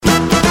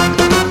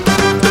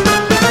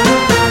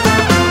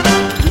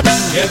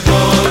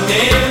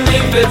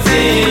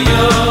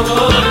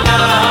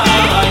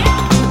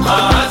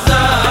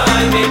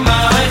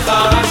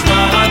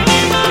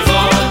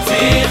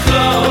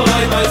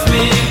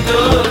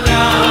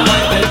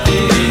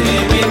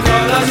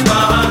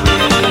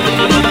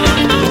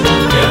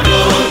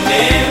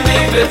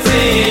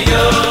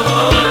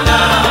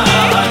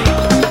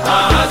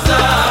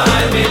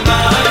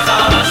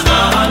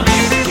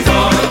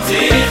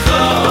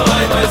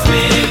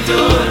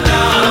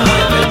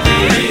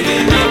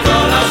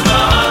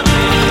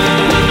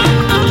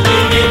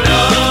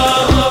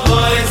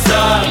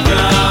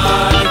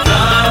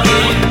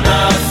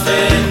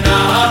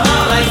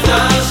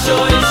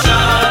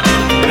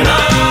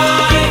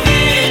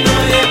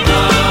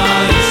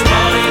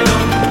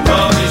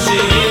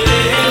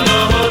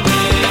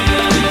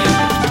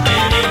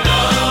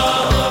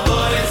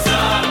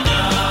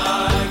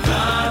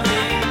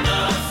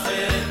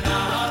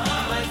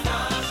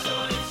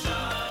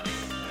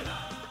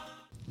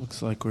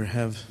Like we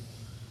have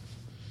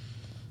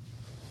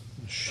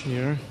a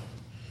share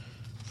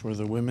for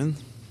the women.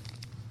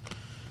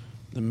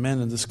 The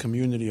men in this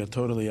community are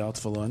totally out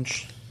for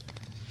lunch,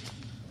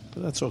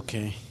 but that's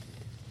okay.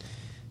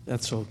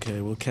 That's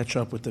okay. We'll catch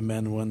up with the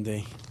men one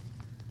day.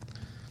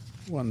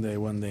 One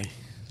day.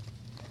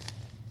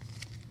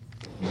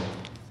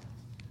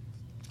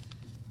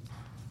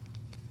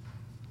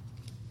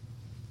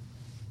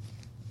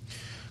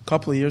 A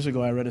couple of years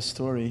ago, I read a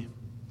story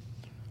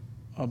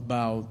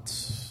about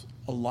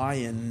a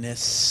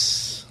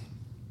lioness.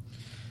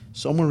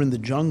 Somewhere in the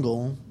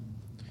jungle,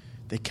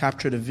 they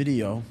captured a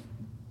video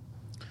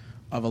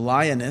of a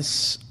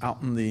lioness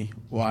out in the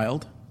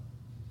wild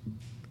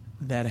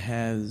that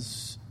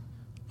has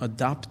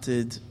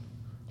adopted,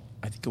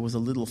 I think it was a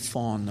little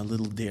fawn, a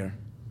little deer.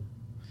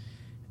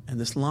 And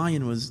this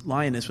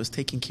lioness was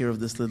taking care of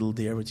this little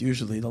deer, which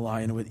usually the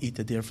lion would eat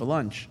the deer for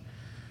lunch.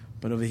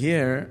 But over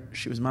here,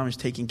 she was mamish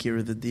taking care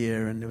of the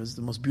deer, and it was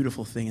the most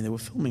beautiful thing, and they were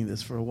filming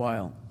this for a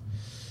while.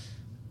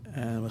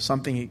 And it was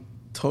something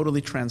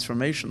totally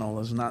transformational. It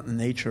was not in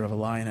the nature of a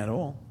lion at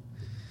all.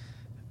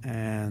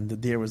 And the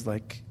deer was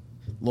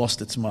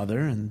lost its mother,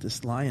 and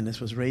this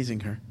lioness was raising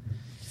her.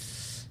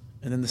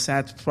 And then the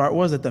sad part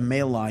was that the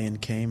male lion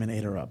came and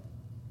ate her up.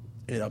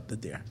 Ate up the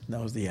deer.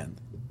 That was the end.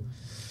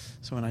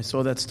 So when I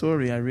saw that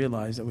story, I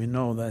realized that we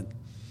know that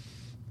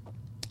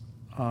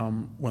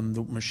when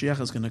the Mashiach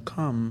is going to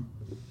come,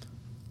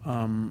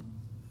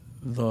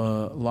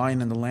 the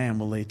lion and the lamb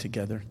will lay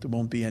together. There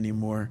won't be any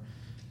more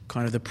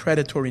kind of the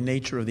predatory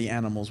nature of the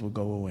animals will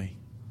go away.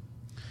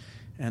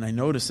 And I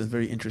noticed a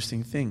very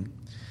interesting thing.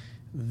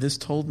 This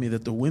told me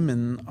that the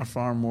women are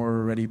far more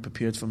already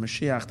prepared for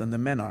Mashiach than the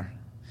men are.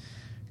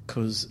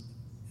 Because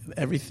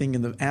everything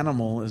in the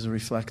animal is a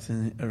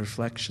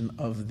reflection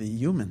of the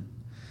human.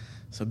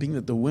 So being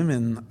that the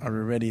women are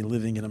already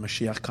living in a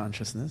Mashiach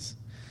consciousness,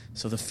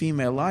 so the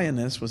female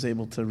lioness was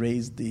able to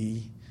raise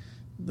the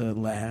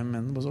lamb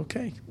and was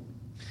okay.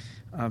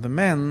 The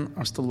men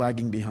are still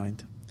lagging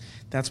behind.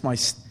 That's my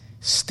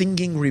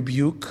stinging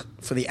rebuke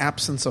for the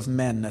absence of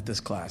men at this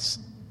class.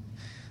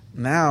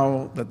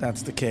 Now that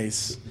that's the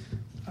case,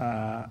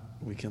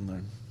 we can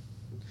learn.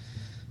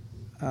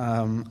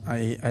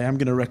 I am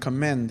going to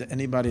recommend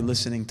anybody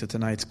listening to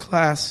tonight's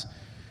class,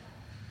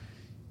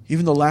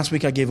 even though last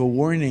week I gave a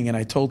warning and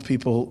I told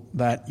people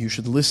that you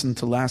should listen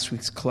to last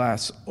week's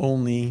class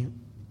only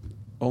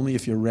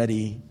if you're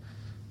ready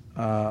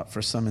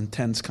for some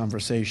intense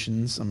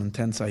conversations, some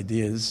intense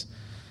ideas.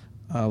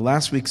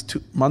 Last week's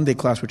Monday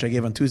class, which I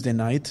gave on Tuesday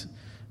night,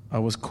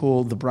 was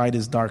called The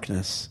Brightest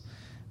Darkness.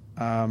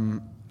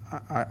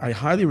 I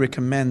highly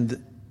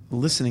recommend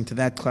listening to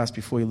that class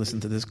before you listen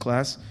to this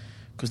class,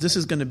 because this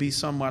is going to be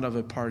somewhat of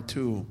a part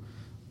two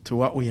to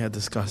what we had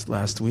discussed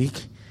last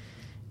week.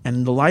 And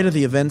in the light of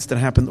the events that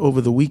happened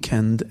over the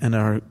weekend and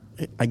are,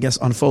 I guess,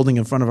 unfolding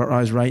in front of our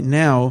eyes right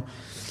now,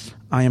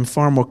 I am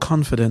far more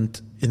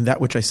confident in that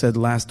which I said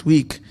last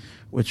week,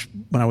 which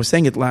when I was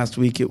saying it last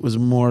week, it was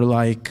more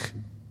like,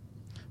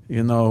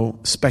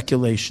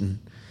 speculation.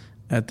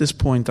 At this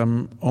point,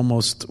 I'm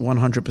almost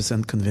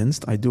 100%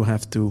 convinced. I do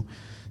have to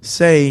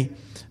say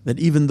that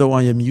even though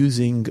I am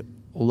using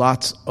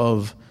lots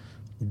of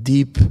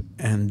deep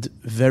and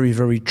very,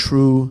 very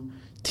true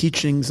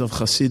teachings of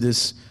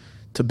Hasidus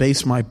to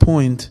base my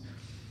point,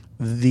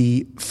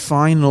 the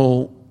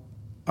final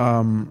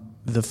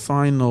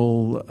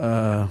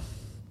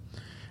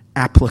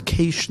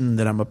application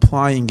that I'm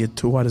applying it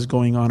to what is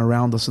going on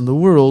around us in the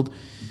world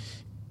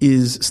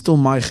is still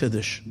my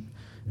chiddush.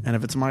 And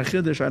if it's my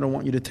chiddush, I don't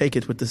want you to take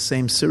it with the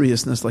same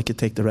seriousness like you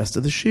take the rest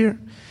of the shir.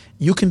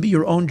 You can be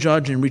your own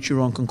judge and reach your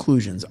own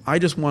conclusions. I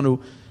just want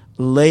to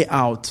lay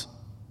out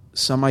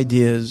some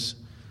ideas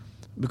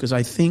because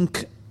I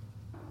think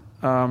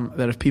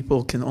that if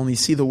people can only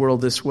see the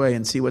world this way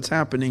and see what's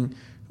happening,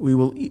 we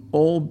will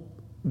all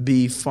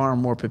be far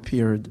more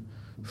prepared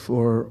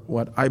for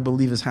what I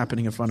believe is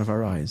happening in front of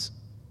our eyes.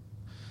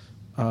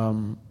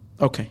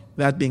 Okay,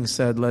 that being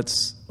said,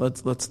 let's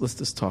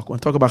just talk. I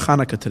want to talk about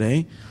Chanukah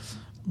today,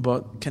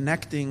 but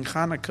connecting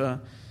Chanukah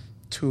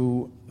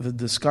to the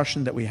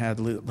discussion that we had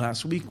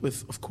last week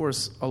with, of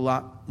course, a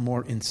lot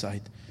more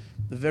insight.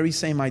 The very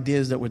same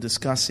ideas that we're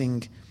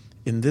discussing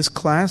in this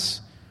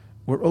class,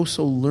 we're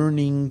also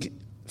learning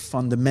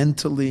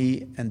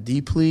fundamentally and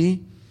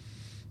deeply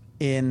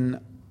in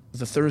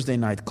the Thursday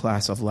night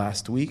class of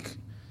last week.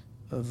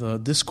 The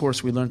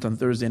discourse we learned on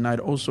Thursday night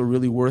also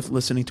really worth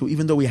listening to,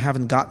 even though we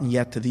haven't gotten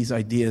yet to these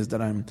ideas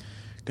that I'm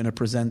going to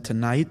present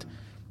tonight.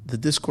 The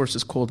discourse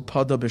is called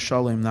Pada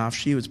B'Shalom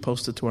Nafshi. It's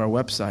posted to our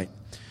website.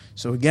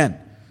 So again,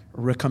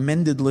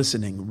 recommended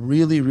listening,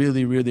 really,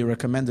 really, really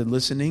recommended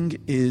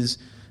listening is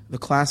the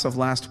class of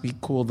last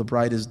week called The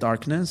Brightest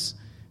Darkness,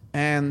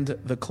 and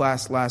the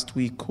class last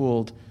week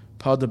called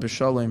Pada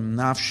B'Shalom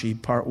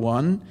Nafshi Part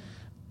 1.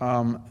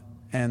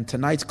 And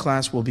tonight's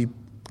class will be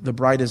The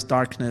Brightest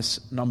Darkness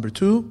number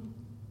 2.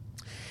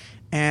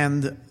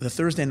 And the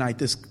Thursday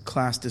night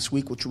class this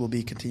week, which will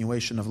be a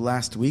continuation of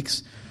last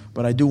week's.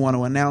 But I do want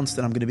to announce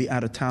that I'm going to be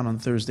out of town on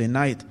Thursday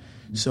night.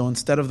 So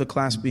instead of the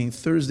class being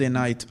Thursday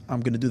night,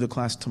 I'm going to do the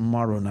class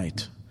tomorrow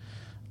night.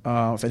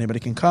 If anybody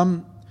can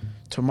come,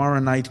 tomorrow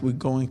night we're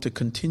going to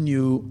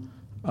continue.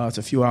 It's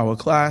a few-hour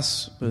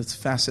class, but it's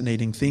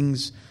fascinating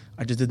things.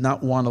 I just did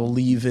not want to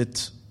leave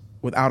it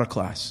without a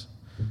class.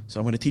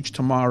 So I'm going to teach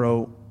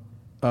tomorrow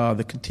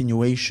the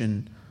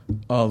continuation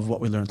of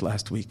what we learned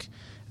last week.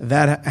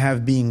 That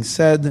have being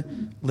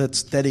said,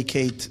 let's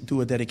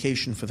do a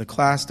dedication for the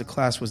class. The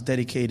class was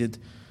dedicated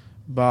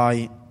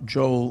by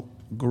Joel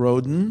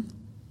Groden.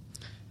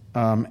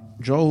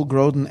 Joel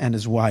Groden and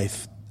his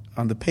wife.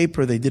 On the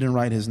paper, they didn't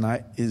write his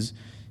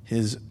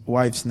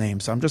wife's name.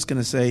 So I'm just going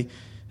to say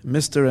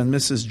Mr. and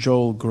Mrs.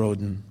 Joel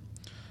Groden.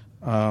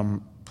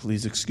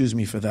 Please excuse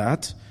me for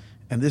that.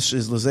 And this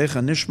is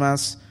Lezecha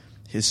Nishmas,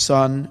 his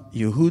son,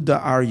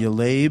 Yehuda Ar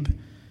Yaleib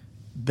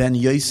ben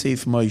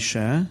Yosef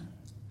Moshe.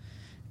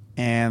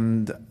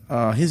 And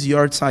his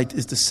yard site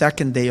is the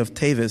second day of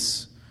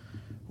Tevis,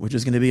 which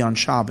is going to be on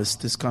Shabbos,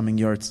 this coming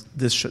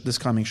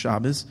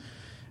Shabbos.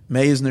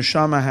 May his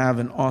neshama have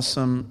an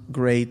awesome,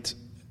 great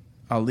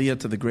aliyah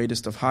to the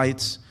greatest of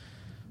heights.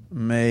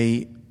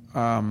 May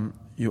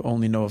you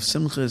only know of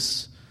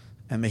simchas,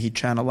 and may he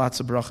channel lots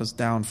of brachas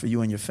down for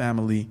you and your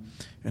family,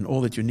 and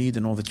all that you need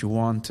and all that you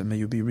want, and may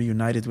you be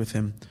reunited with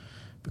him.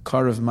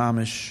 B'karev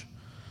mamish,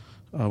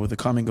 with the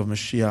coming of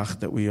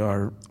Mashiach that we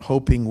are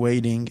hoping,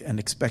 waiting, and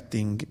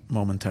expecting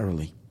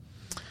momentarily.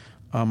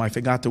 I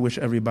forgot to wish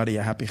everybody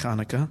a happy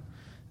Chanukah,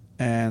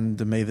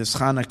 and may this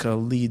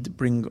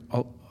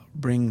Chanukah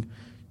bring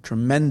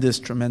tremendous,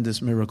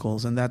 tremendous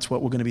miracles, and that's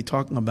what we're going to be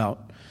talking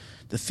about.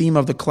 The theme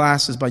of the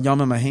class is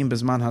Bayamim Ahem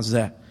Bezman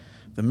Hazeh.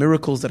 The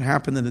miracles that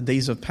happened in the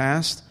days of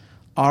past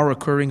are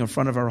occurring in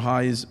front of our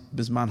eyes,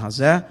 Bezman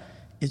Hazeh.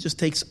 It just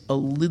takes a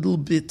little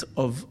bit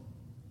of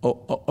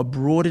a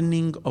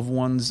broadening of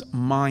one's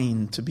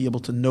mind to be able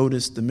to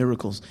notice the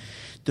miracles.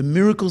 The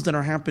miracles that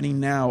are happening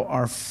now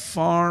are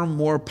far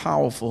more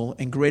powerful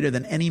and greater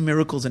than any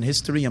miracles in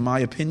history, in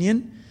my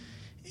opinion.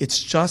 It's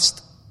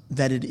just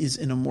that it is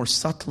in a more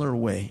subtler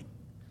way.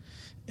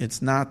 It's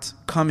not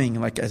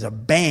coming like as a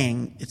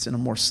bang. It's in a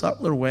more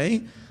subtler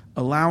way,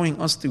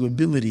 allowing us the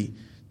ability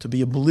to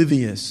be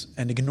oblivious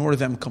and ignore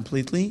them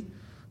completely,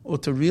 or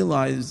to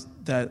realize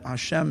that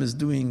Hashem is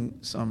doing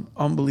some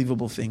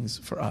unbelievable things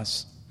for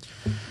us.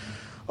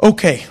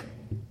 Okay,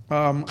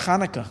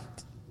 Chanukah.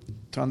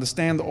 To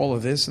understand all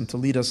of this and to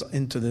lead us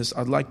into this,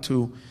 I'd like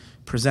to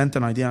present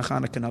an idea on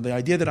Chanukah. Now, the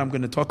idea that I'm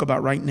going to talk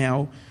about right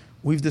now,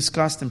 we've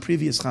discussed in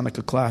previous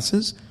Chanukah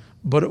classes,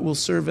 but it will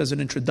serve as an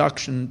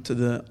introduction to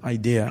the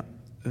idea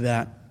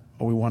that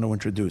we want to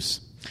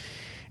introduce.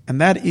 And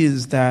that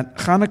is that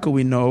Chanukah,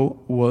 we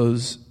know,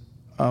 was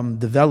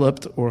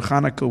developed, or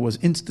Chanukah was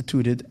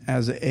instituted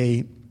as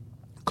a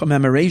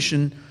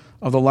commemoration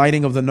of the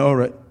lighting of the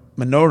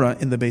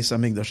menorah in the Beis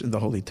HaMikdash, in the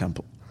Holy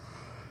Temple.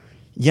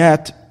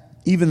 Yet,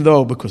 even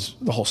though, because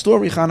the whole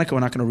story, Chanukah, we're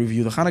not going to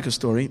review the Chanukah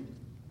story,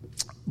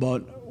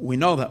 but we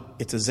know that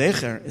it's a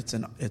zecher,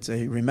 it's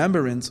a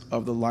remembrance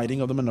of the lighting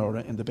of the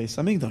menorah in the Beis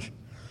HaMikdash.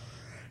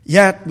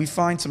 Yet, we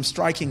find some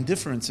striking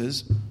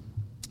differences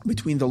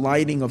between the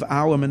lighting of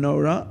our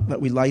menorah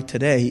that we light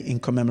today in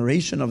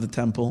commemoration of the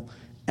temple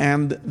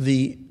and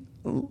the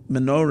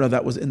menorah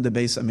that was in the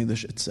Beis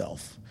HaMikdash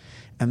itself.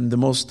 And the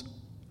most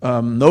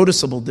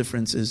noticeable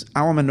difference is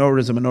our menorah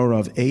is a menorah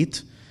of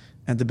 8,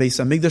 and the Beis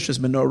HaMikdash's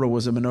menorah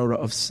was a menorah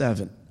of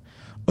 7.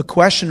 A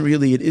question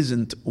really it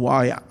isn't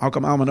how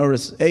come our menorah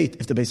is 8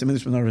 if the Beis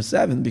HaMikdash menorah is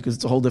 7, because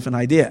it's a whole different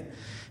idea.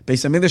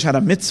 Beis HaMikdash had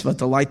a mitzvah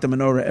to light the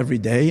menorah every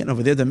day, and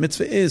over there the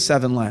mitzvah is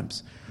 7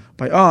 lamps.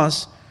 By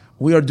us,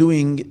 we are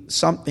doing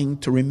something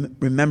to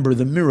remember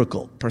the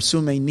miracle,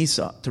 Parsume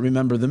Nisa, to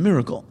remember the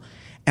miracle.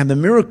 And the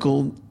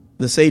miracle,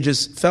 the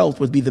sages felt,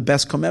 would be the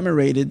best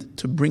commemorated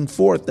to bring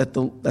forth that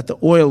the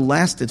oil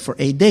lasted for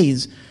 8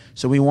 days.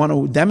 So we want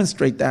to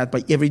demonstrate that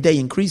by every day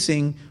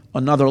increasing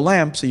another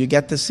lamp, so you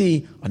get to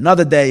see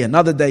another day,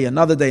 another day,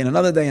 another day, and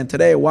another day, and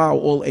today, wow,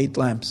 all 8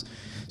 lamps.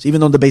 So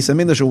even though the Beis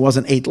HaMikdash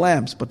wasn't 8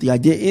 lamps, but the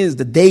idea is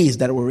the days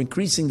that were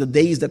increasing, the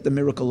days that the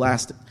miracle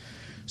lasted.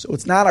 So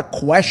it's not a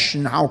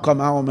question, how come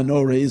our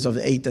menorah is of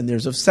 8 and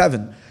theirs of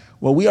 7?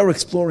 What we are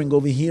exploring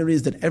over here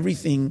is that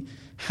everything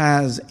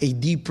has a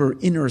deeper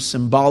inner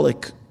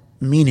symbolic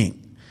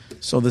meaning.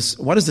 So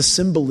what is the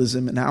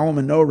symbolism in our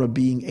menorah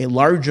being a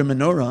larger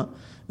menorah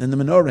than the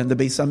menorah in the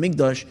Beis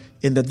HaMikdash,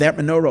 in that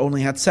menorah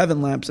only had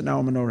 7 lamps and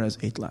our menorah has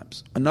 8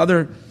 lamps?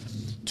 Another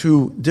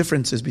 2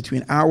 differences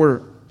between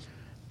our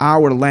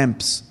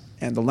lamps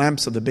and the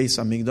lamps of the Beis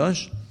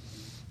HaMikdash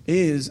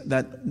is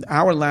that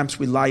our lamps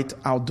we light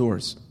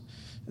outdoors.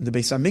 In the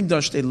Beis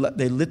HaMikdash,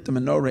 they lit the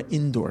menorah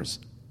indoors.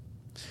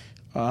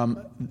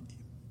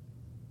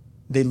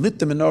 They lit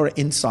the menorah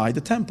inside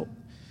the temple.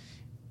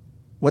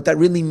 What that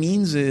really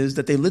means is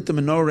that they lit the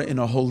menorah in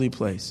a holy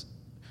place.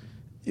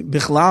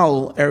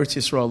 Bichlal, Eretz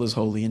Yisrael is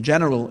holy. In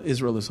general,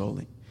 Israel is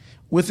holy.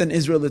 Within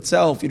Israel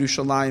itself,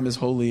 Yerushalayim is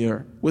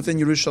holier. Within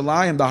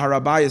Yerushalayim, the Har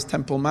HaBayis,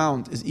 Temple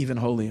Mount, is even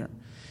holier.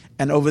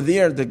 And over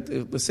there,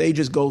 the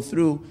sages go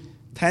through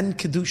 10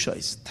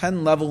 kedushas,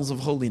 10 levels of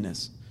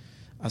holiness.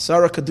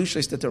 Asara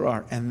kedushas that there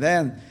are. And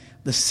then,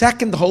 the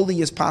second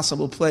holiest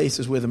possible place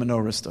is where the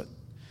menorah stood.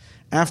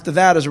 After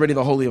that is already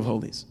the Holy of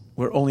Holies,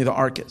 where only the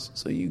ark is.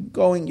 So you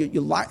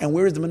light, and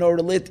where is the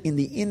menorah lit? In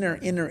the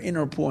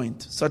inner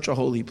point, such a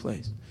holy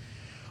place.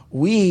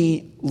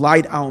 We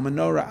light our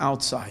menorah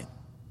outside.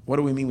 What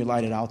do we mean we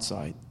light it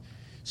outside?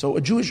 So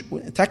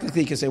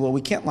technically you can say, well,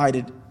 we can't light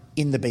it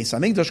in the Beis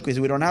HaMikdash because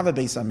we don't have a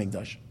Beis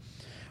HaMikdash.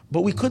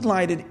 But we could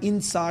light it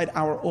inside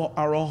our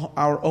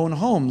own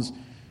homes,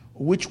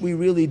 which we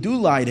really do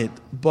light it.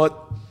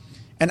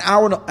 And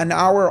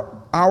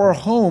our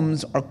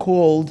homes are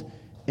called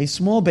a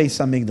small Beis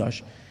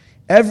HaMikdash.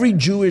 Every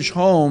Jewish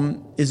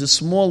home is a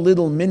small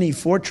little mini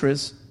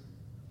fortress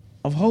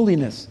of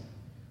holiness.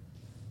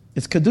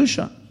 It's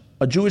Kedusha.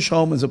 A Jewish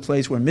home is a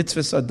place where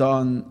mitzvahs are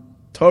done,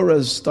 Torah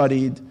is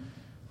studied,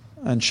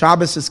 and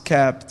Shabbos is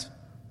kept,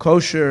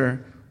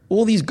 kosher,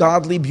 all these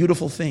godly,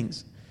 beautiful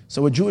things.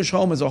 So a Jewish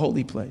home is a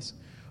holy place.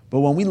 But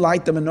when we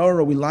light the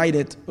menorah, we light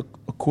it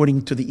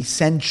according to the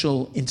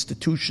essential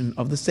institution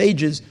of the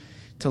sages,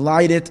 to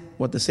light it,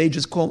 what the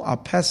sages call a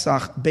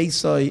Pesach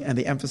Beisai, and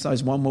they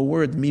emphasize one more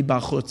word, mi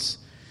bachutz,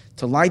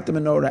 to light the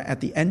menorah at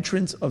the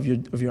entrance of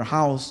your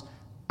house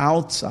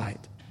outside.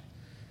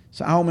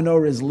 So our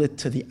menorah is lit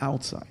to the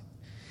outside.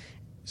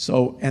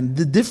 So, and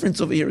the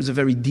difference over here is a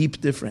very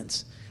deep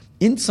difference.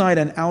 Inside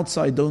and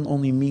outside don't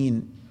only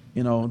mean,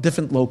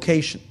 different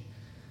location.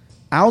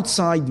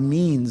 Outside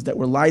means that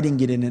we're lighting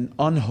it in an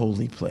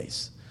unholy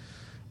place.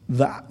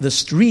 The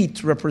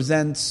street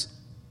represents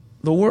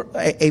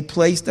a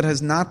place that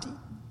has not,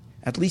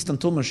 at least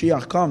until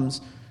Mashiach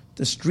comes,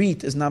 the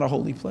street is not a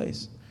holy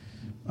place.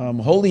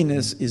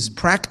 Holiness is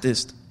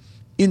practiced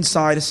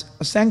inside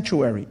a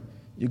sanctuary.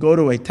 You go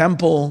to a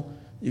temple,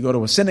 you go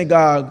to a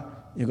synagogue,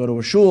 you go to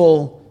a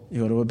shul,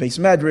 you go to a beis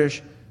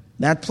medrash.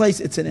 That place,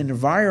 it's an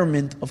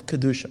environment of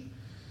Kedusha.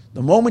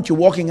 The moment you're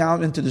walking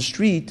out into the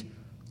street,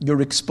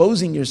 you're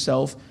exposing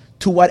yourself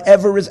to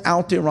whatever is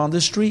out there on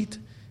the street.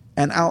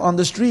 And out on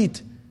the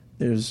street,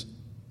 there's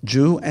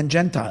Jew and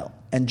Gentile,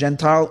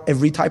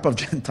 every type of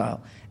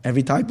Gentile,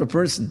 every type of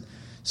person.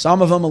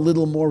 Some of them a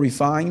little more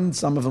refined,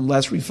 some of them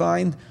less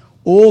refined,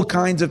 all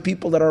kinds of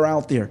people that are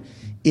out there.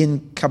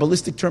 In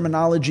Kabbalistic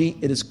terminology,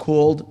 it is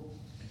called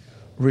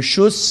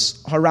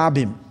Rishus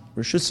Harabim.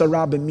 Rishus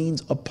Harabim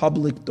means a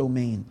public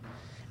domain.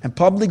 And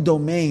public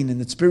domain in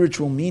its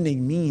spiritual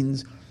meaning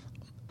means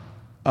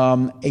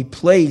a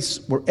place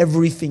where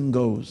everything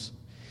goes.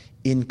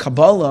 In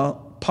Kabbalah,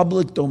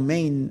 public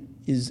domain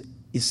is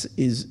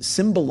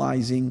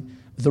symbolizing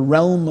the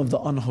realm of the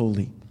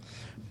unholy,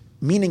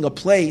 meaning a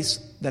place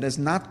that is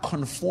not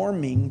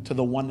conforming to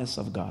the oneness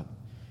of God.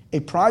 A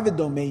private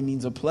domain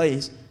means a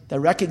place that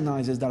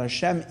recognizes that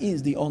Hashem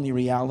is the only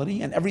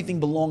reality and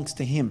everything belongs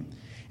to Him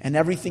and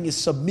everything is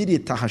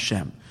submitted to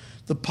Hashem.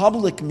 The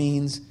public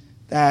means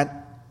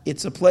that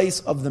it's a place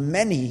of the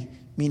many,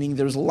 meaning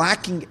there's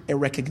lacking a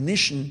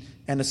recognition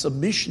and a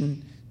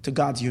submission to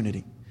God's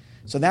unity.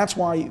 So that's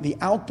why the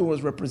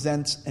outdoors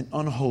represents an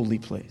unholy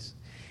place.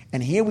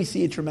 And here we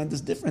see a tremendous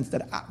difference,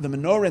 that the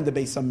menorah in the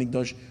Beis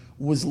HaMikdash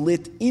was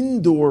lit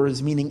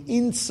indoors, meaning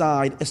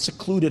inside a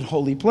secluded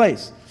holy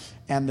place.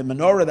 And the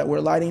menorah that we're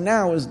lighting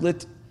now is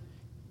lit,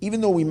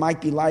 even though we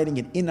might be lighting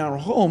it in our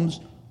homes,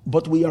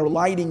 but we are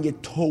lighting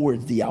it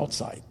towards the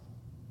outside.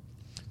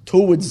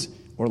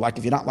 Or like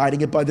if you're not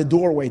lighting it by the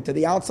doorway to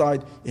the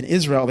outside, in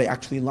Israel they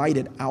actually light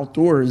it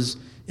outdoors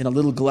in a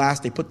little glass.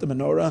 They put the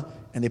menorah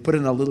and they put it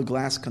in a little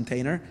glass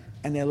container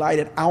and they light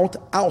it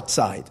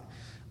outside.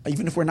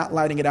 Even if we're not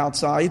lighting it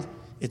outside,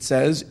 it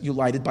says you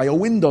light it by a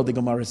window, the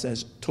Gemara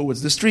says,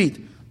 towards the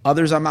street.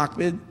 Others are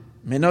makbid,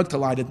 minhag, to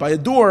light it by a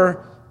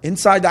door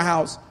inside the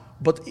house.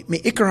 But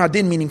me'ikar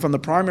hadin, meaning from the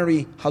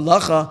primary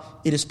halacha,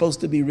 it is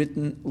supposed to be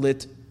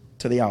lit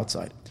to the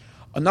outside.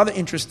 Another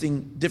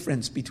interesting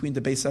difference between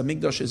the Beis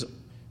HaMikdash's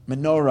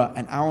menorah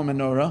and our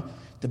menorah,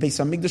 the Beis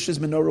HaMikdash's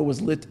menorah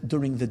was lit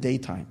during the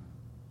daytime,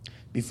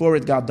 before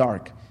it got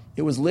dark.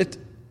 It was lit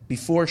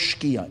before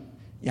Shkia.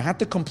 You had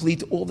to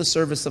complete all the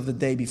service of the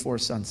day before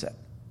sunset.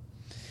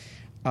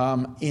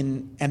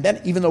 And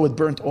then, even though it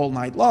burnt all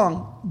night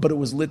long, but it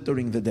was lit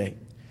during the day.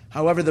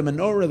 However, the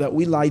menorah that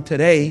we light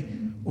today,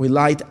 we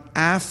light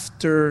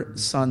after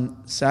sun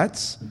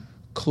sets,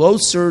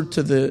 closer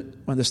to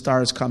when the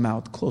stars come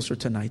out, closer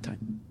to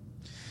nighttime.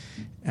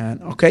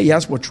 And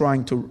yes, we're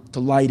trying to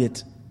light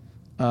it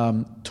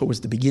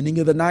towards the beginning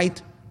of the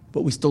night,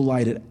 but we still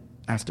light it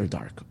after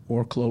dark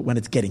or when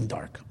it's getting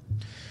dark.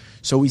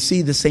 So we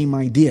see the same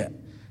idea.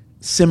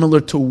 Similar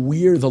to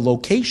where the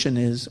location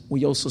is,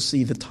 we also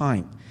see the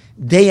time.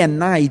 Day and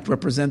night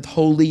represent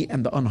holy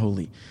and the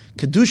unholy.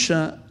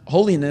 Kedusha,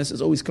 holiness,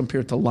 is always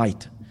compared to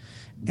light.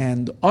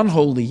 And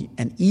unholy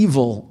and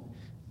evil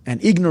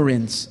and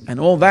ignorance and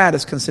all that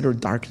is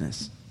considered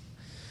darkness.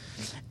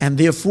 And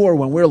therefore,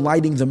 when we're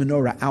lighting the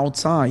menorah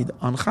outside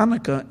on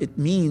Chanukah, it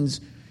means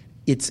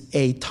it's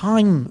a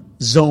time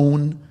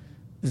zone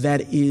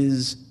that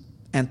is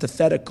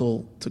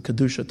antithetical to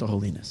Kedusha, to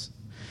holiness.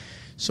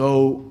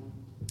 So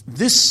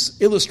this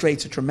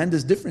illustrates a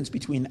tremendous difference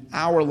between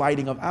our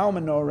lighting of our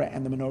menorah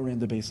and the menorah in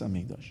the Beis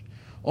HaMikdash.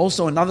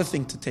 Also, another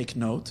thing to take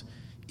note,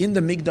 in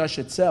the Mikdash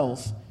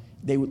itself,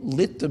 they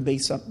lit the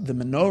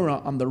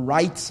menorah on the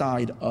right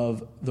side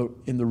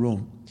in the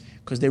room,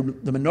 because the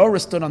menorah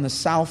stood on the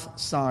south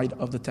side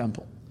of the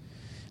temple.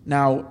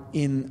 Now,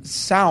 in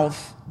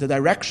south, the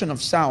direction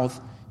of south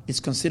is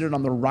considered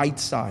on the right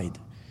side.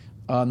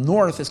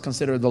 North is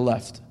considered the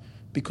left,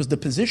 because the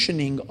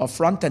positioning of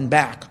front and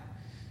back,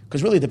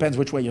 because really it depends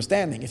which way you're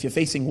standing. If you're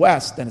facing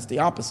west, then it's the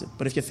opposite.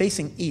 But if you're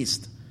facing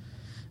east,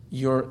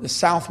 the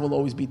south will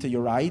always be to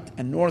your right,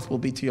 and north will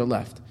be to your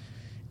left.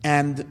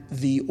 And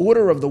the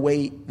order of the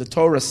way the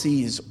Torah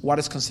sees what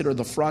is considered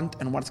the front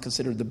and what is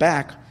considered the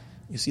back,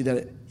 you see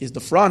that the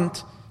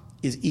front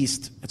is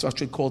east. It's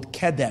actually called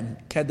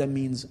Kedem. Kedem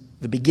means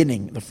the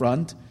beginning, the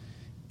front.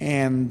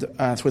 And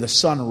it's where the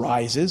sun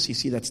rises. You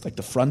see, that's like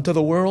the front of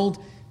the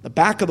world. The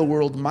back of the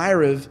world,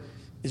 Ma'ariv,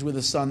 is where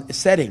the sun is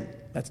setting.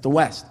 That's the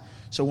west.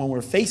 So when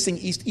we're facing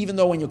east, even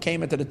though when you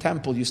came into the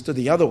temple, you stood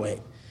the other way,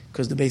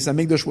 because the Beis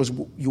HaMikdash was,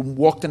 you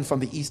walked in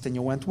from the east and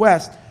you went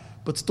west,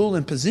 but still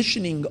in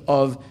positioning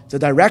of the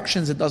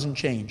directions, it doesn't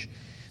change.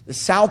 The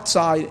south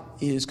side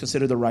is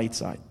considered the right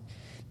side.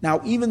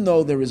 Now, even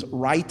though there is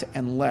right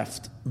and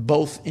left,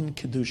 both in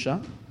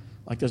Kedusha,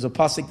 like there's a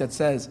pasuk that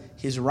says,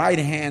 his right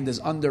hand is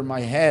under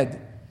my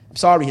head.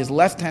 His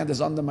left hand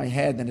is under my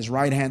head and his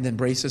right hand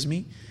embraces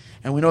me.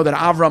 And we know that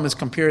Avram is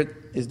compared,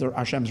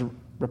 Hashem's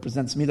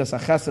represents Midas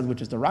HaChesed,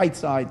 which is the right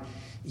side.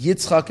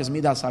 Yitzchak is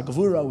Midas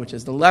HaGvura, which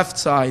is the left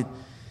side.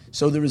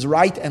 So there is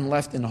right and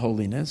left in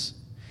holiness.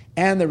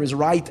 And there is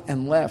right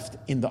and left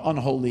in the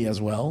unholy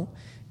as well.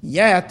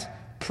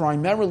 Yet,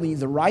 primarily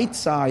the right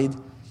side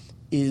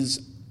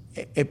is,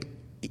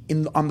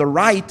 on the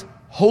right,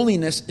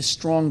 holiness is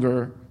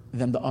stronger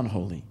than the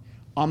unholy.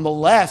 On the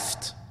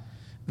left,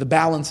 the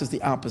balance is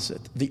the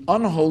opposite. The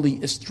unholy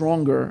is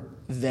stronger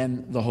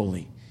than the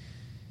holy.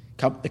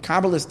 The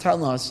Kabbalists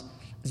tell us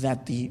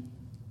that the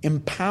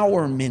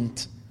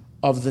empowerment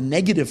of the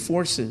negative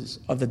forces,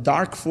 of the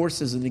dark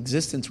forces in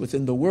existence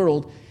within the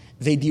world,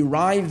 they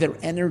derive their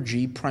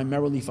energy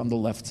primarily from the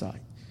left side.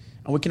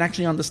 And we can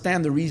actually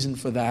understand the reason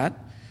for that,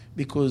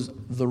 because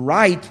the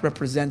right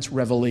represents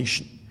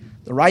revelation.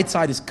 The right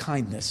side is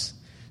kindness.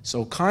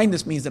 So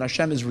kindness means that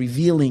Hashem is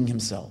revealing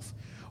himself.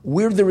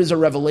 Where there is a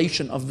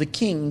revelation of the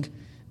king,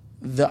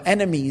 the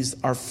enemies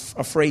are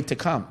afraid to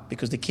come,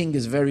 because the king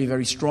is very,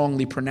 very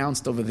strongly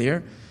pronounced over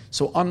there.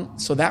 So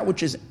that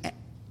which is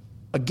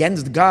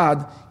against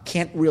God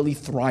can't really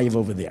thrive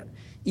over there.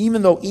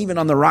 Even though even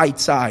on the right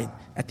side,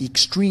 at the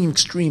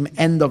extreme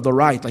end of the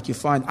right, like you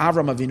find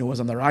Avram Avinu was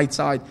on the right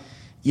side,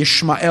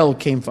 Yishmael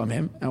came from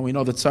him, and we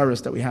know the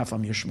tzaras that we have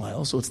from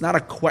Yishmael. So it's not a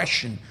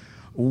question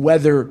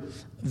whether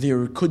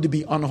there could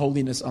be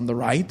unholiness on the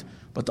right,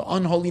 but the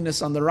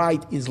unholiness on the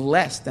right is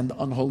less than the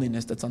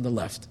unholiness that's on the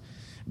left.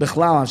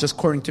 Bichlal, it's just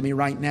occurring to me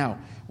right now,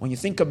 when you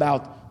think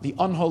about the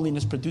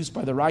unholiness produced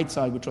by the right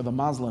side, which are the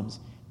Muslims,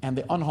 and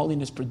the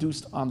unholiness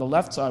produced on the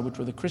left side, which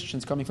were the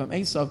Christians coming from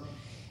Esav,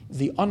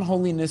 the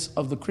unholiness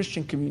of the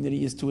Christian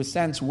community is to a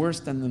sense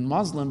worse than the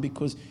Muslim,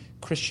 because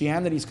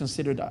Christianity is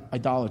considered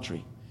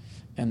idolatry.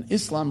 And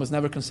Islam was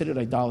never considered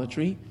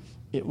idolatry.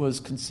 It was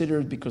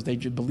considered because they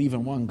believe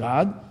in one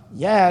God,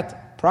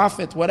 yet,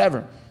 prophet,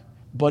 whatever.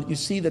 But you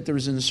see that there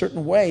is, in a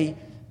certain way,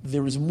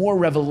 there is more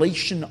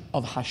revelation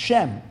of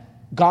Hashem.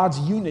 God's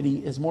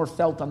unity is more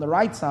felt on the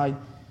right side,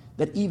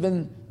 that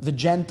even the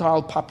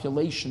Gentile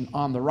population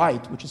on the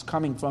right, which is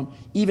coming from,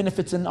 even if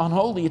it's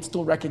unholy, it's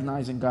still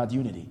recognizing God's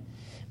unity.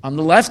 On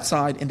the left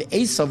side, in the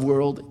Esav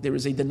world, there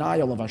is a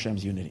denial of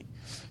Hashem's unity.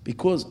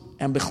 Because,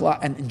 and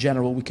in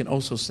general, we can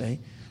also say,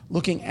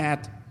 looking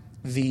at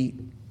the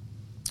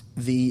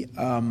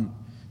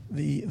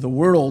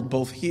world,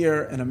 both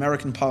here in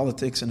American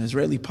politics and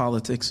Israeli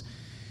politics,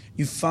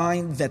 you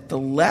find that the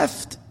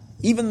left,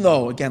 even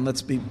though, again,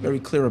 let's be very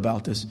clear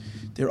about this,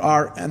 there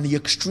are, on the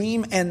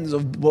extreme ends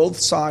of both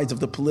sides of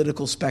the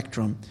political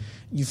spectrum,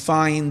 you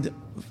find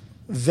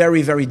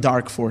very, very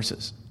dark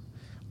forces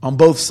on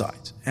both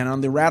sides. And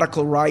on the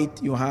radical right,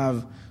 you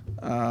have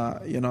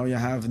You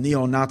have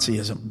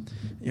neo-Nazism.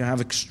 You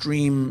have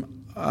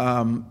extreme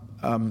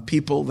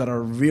people that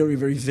are very,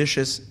 very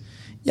vicious.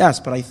 Yes,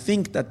 but I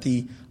think that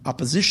the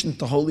opposition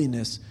to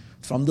holiness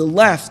from the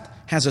left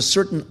has a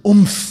certain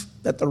oomph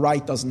that the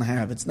right doesn't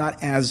have. It's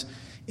not as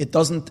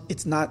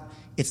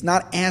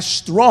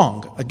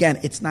strong. Again,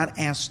 it's not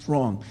as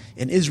strong.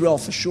 In Israel,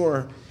 for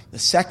sure, the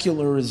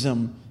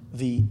secularism,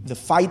 the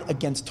fight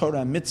against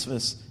Torah and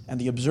mitzvahs, and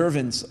the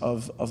observance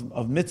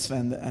of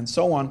mitzvah and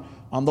so on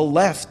the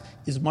left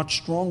is much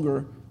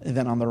stronger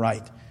than on the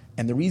right.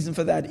 And the reason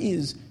for that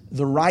is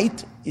the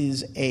right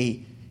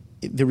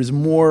there is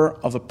more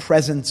of a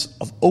presence,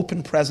 of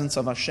open presence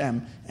of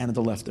Hashem, and on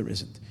the left there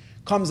isn't.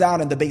 Comes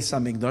out in the Beis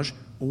HaMikdash.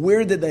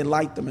 Where did they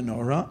light the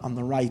menorah? On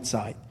the right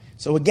side.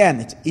 So again,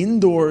 it's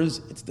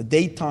indoors, it's the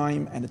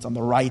daytime, and it's on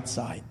the right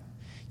side.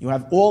 You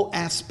have all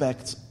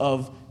aspects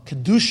of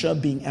Kedusha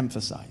being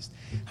emphasized.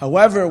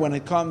 However, when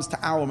it comes to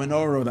our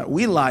menorah that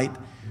we light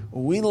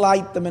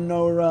the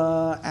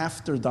menorah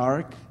after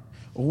dark.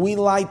 We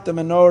light the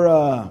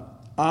menorah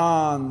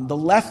on the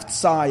left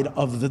side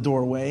of the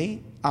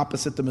doorway,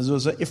 opposite the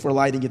mezuzah, if we're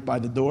lighting it by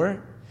the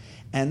door.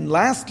 And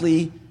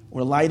lastly,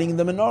 we're lighting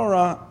the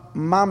menorah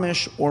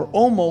mamish, or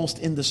almost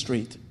in the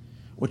street,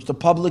 which the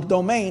public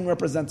domain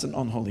represents an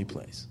unholy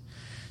place.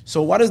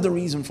 So what is the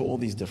reason for all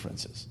these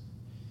differences?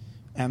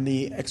 And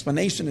the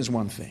explanation is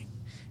one thing,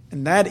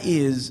 and that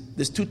is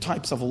there's two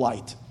types of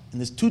light. And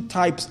there's two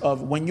types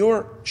of, when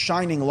you're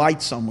shining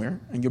light somewhere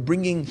and you're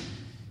bringing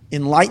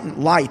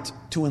enlightened light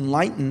to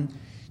enlighten,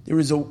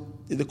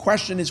 the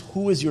question is,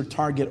 who is your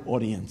target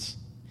audience?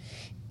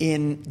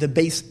 In the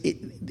Beis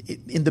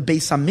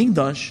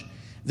HaMikdash,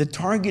 the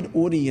target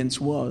audience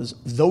was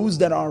those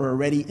that are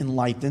already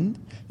enlightened,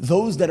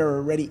 those that are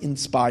already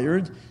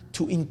inspired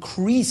to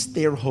increase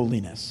their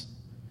holiness,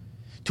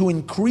 to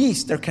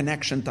increase their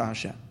connection to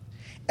Hashem.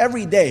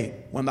 Every day,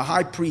 when the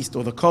high priest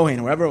or the Kohen,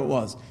 whoever it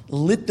was,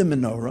 lit the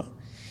menorah,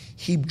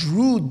 he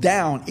drew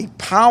down a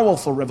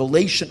powerful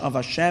revelation of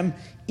Hashem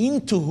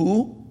into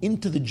who?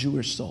 Into the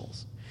Jewish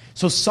souls.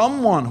 So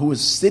someone who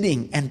is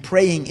sitting and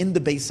praying in the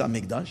Beis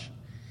HaMikdash,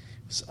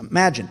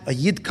 imagine, a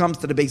Yid comes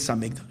to the Beis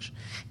HaMikdash,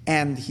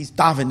 and he's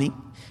davening,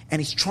 and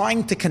he's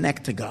trying to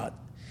connect to God.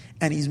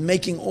 And he's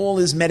making all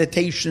his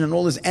meditation and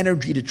all his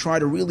energy to try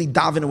to really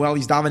daven well.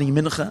 He's davening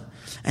mincha,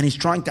 and he's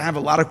trying to have a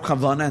lot of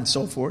kavanah and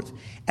so forth.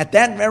 At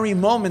that very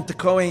moment, the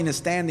Kohen is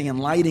standing and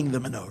lighting the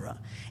menorah.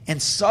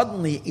 And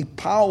suddenly, a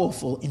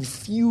powerful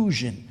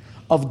infusion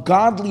of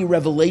godly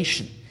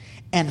revelation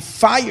and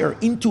fire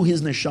into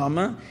his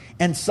neshama.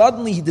 And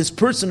suddenly, this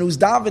person who's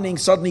davening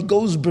suddenly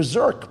goes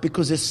berserk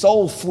because his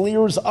soul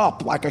flares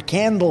up like a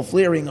candle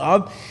flaring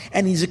up.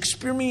 And he's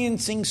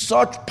experiencing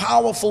such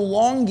powerful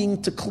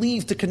longing to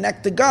cleave, to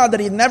connect to God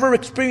that he had never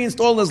experienced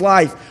all his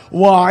life.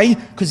 Why?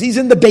 Because he's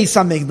in the Beis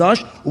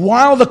HaMikdash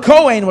while the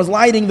Kohen was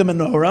lighting the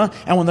menorah.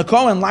 And when the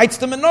Kohen lights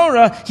the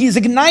menorah, he's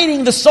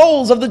igniting the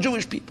souls of the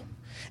Jewish people.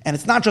 And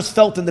it's not just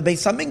felt in the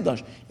Beis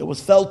HaMikdash. It was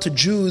felt to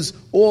Jews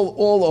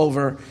all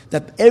over,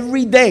 that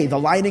every day the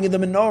lighting of the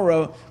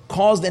menorah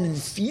caused an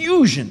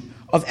infusion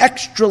of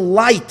extra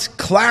light,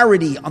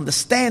 clarity,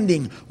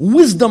 understanding,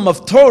 wisdom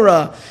of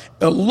Torah,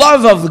 a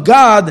love of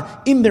God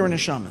in their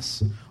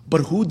neshamas.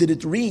 But who did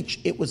it reach?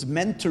 It was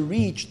meant to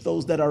reach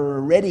those that are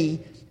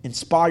already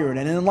inspired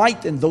and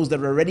enlightened, those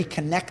that are already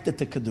connected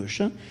to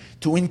Kedusha,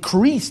 to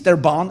increase their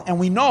bond. And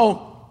we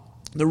know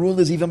the rule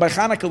is, even by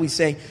Chanukah we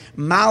say,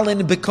 Malin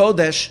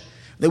B'Kodesh,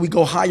 that we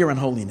go higher in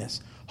holiness.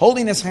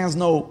 Holiness has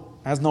no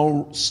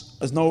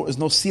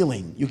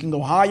ceiling. You can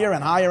go higher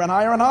and higher and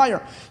higher and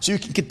higher. So you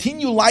can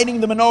continue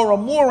lighting the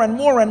menorah more and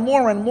more and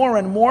more and more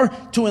and more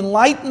to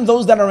enlighten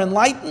those that are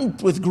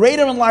enlightened with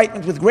greater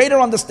enlightenment, with greater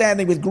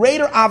understanding, with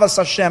greater avas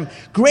Hashem,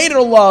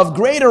 greater love,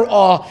 greater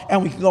awe,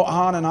 and we can go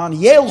on and on.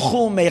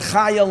 Yelchu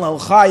mechayel el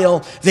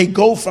chayel. They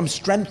go from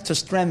strength to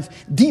strength,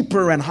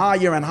 deeper and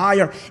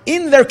higher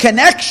in their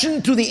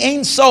connection to the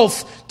Ein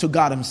Sof, to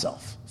God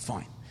Himself.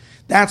 Fine.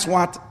 That's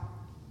what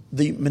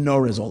the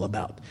menorah is all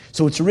about.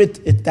 So it's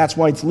lit. That's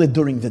why it's lit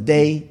during the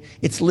day.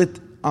 It's lit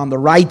on the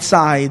right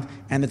side,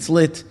 and it's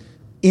lit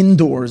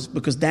indoors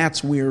because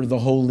that's where the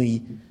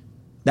holy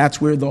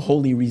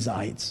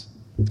resides.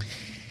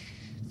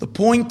 The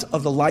point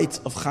of the lights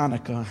of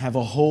Chanukah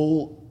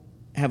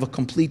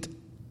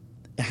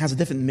has a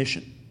different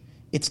mission.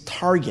 Its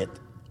target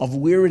of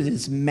where it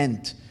is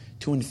meant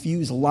to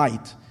infuse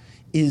light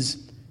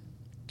is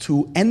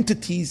to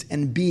entities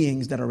and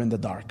beings that are in the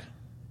dark.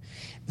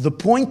 The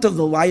point of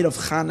the light of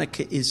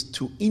Chanukah is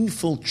to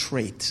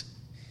infiltrate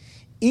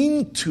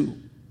into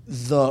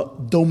the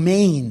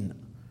domain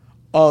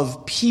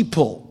of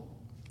people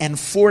and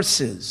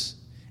forces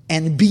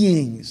and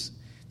beings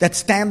that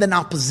stand in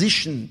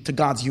opposition to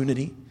God's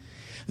unity.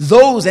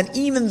 Those, and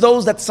even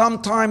those that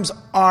sometimes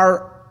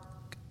are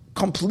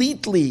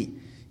completely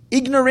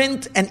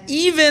ignorant and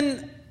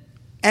even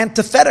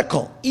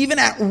antithetical, even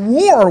at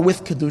war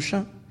with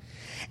Kedusha,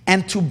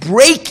 and to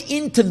break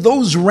into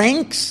those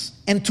ranks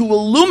and to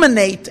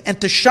illuminate and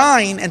to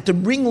shine and to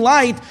bring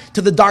light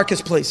to the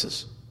darkest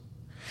places.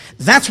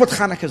 That's what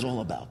Chanukah is all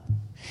about.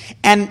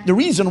 And the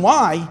reason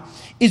why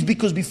is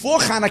because before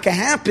Chanukah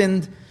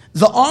happened,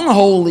 the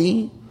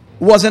unholy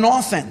was an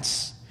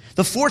offense.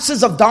 The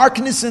forces of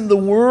darkness in the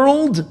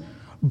world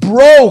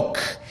broke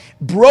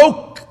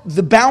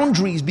the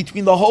boundaries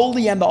between the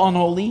holy and the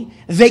unholy.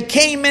 They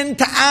came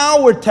into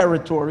our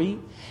territory.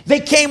 They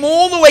came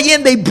all the way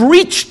in. They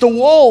breached the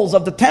walls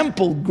of the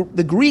temple,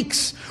 the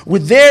Greeks,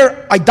 with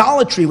their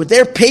idolatry, with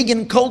their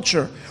pagan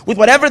culture, with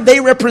whatever they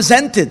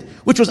represented,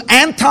 which was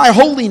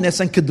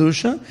anti-holiness and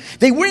Kedusha.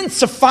 They wouldn't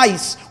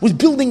suffice with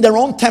building their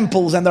own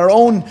temples and their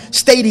own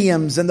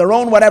stadiums and their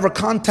own whatever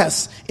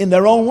contests in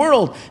their own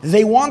world.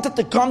 They wanted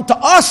to come to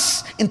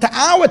us, into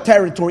our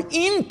territory,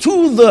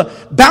 into the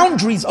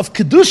boundaries of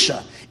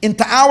Kedusha,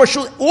 into our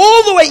shul,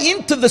 all the way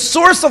into the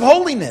source of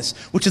holiness,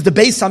 which is the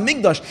Beis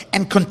HaMikdash,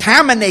 and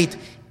contaminate.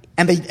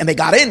 And they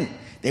got in.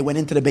 They went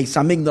into the Beis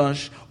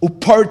HaMikdash.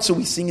 Upartzu,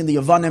 we sing in the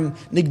Yavanim,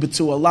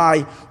 Nigbetzu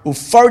Alai.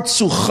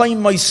 Ufartzu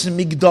Chaymos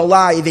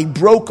Migdalai. They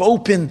broke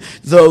open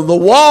the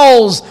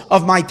walls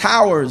of my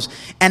towers.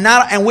 And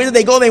where did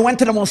they go? They went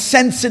to the most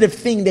sensitive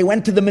thing. They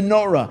went to the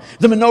menorah.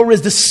 The menorah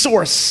is the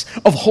source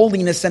of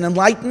holiness and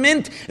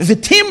enlightenment.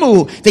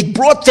 V'timu, they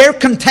brought their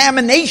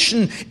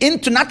contamination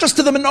into, not just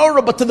to the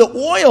menorah, but to the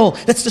oil.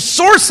 That's the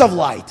source of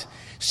light.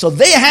 So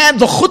they had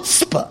the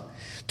chutzpah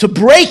to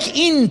break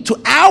into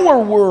our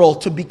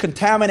world, to be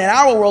contaminated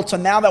our world. So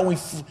now that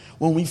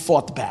when we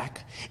fought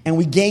back and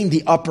we gained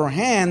the upper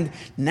hand,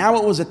 now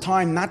it was a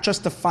time not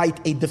just to fight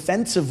a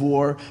defensive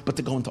war, but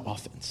to go into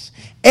offense.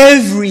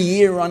 Every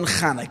year on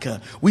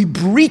Chanukah, we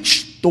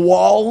breach the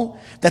wall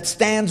that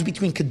stands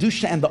between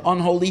Kedusha and the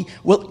unholy.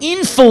 We'll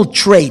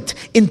infiltrate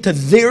into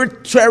their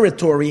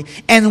territory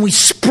and we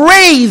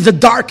spray the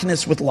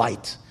darkness with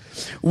light.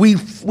 We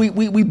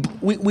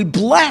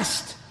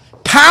blast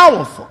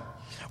powerful.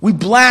 We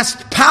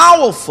blast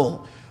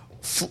powerful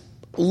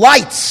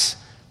lights,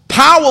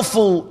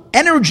 powerful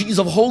energies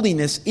of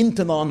holiness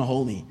into the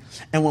unholy.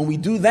 And when we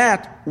do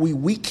that, we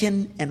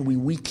weaken and we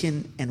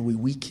weaken and we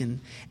weaken.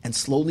 And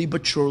slowly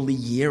but surely,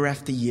 year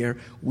after year,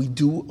 we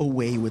do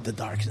away with the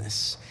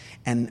darkness.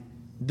 And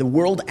the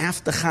world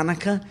after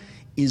Chanukah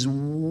is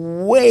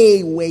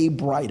way, way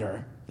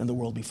brighter than the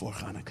world before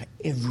Chanukah,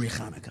 every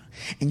Chanukah.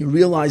 And you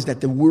realize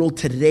that the world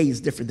today is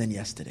different than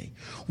yesterday.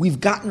 We've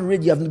gotten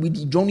rid,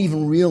 you don't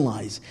even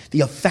realize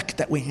the effect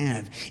that we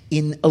have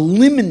in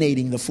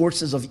eliminating the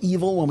forces of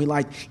evil when we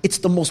light. It's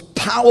the most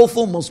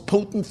powerful, most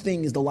potent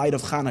thing is the light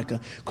of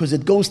Chanukah, because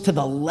it goes to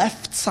the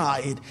left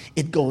side,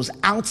 it goes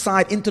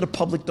outside into the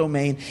public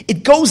domain,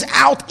 it goes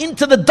out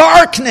into the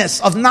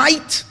darkness of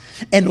night,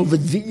 and over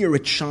there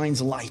it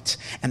shines light.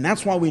 And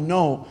that's why we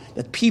know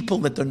that people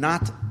that are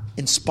not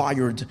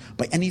inspired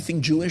by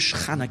anything Jewish,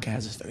 Chanukah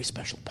has this very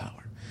special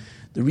power.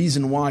 The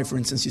reason why, for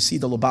instance, you see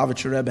the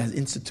Lubavitcher Rebbe has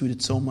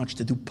instituted so much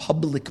to do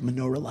public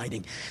menorah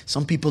lighting.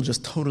 Some people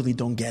just totally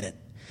don't get it.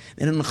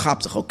 They don't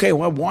know, okay,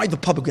 well, why the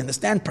public? We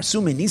understand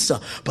Parsume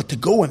Nisa, but to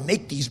go and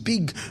make these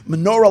big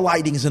menorah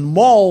lightings in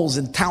malls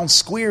and town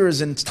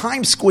squares and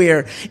Times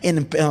Square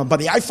and by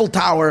the Eiffel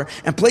Tower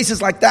and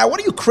places like that,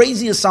 what are you,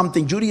 crazy or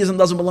something? Judaism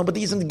doesn't belong, but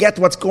he doesn't get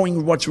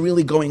what's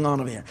really going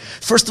on over here.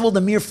 First of all,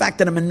 the mere fact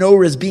that a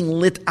menorah is being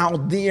lit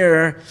out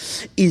there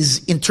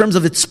is, in terms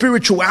of its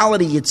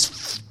spirituality,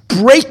 it's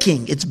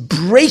breaking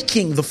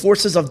the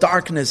forces of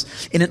darkness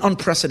in an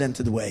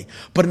unprecedented way.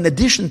 But in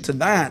addition to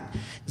that,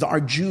 there are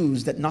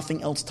Jews that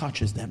nothing else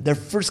touches them. Their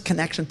first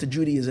connection to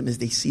Judaism is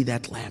they see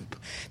that lamp.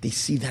 They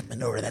see that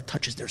menorah that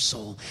touches their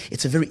soul.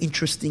 It's a very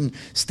interesting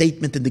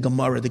statement in the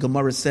Gemara. The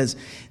Gemara says,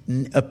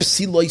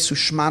 "Psiloi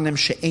sushmanem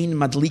she'ein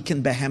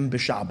madliken behem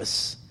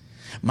b'Shabbos,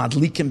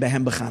 madliken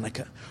behem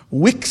b'Chanukah."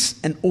 Wicks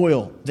and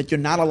oil that you're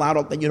not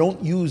allowed, that you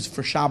don't use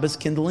for Shabbos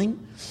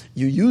kindling,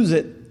 you use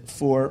it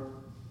for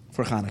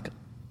Chanukah.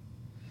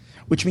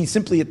 Which means,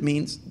 simply it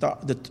means,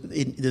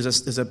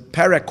 there's a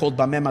parak called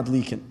Bameh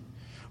Madlikin,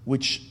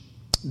 which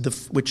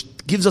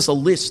gives us a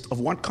list of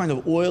what kind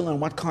of oil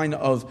and what kind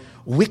of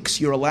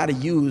wicks you're allowed to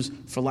use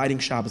for lighting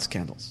Shabbos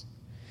candles.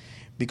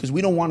 Because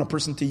we don't want a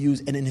person to use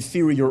an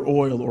inferior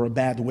oil or a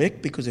bad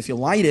wick, because if you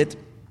light it,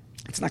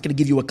 it's not going to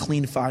give you a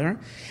clean fire.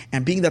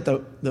 And being that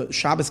the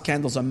Shabbos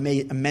candles are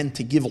meant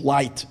to give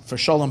light for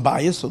Shalom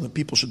Bayis, so that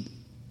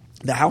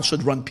the house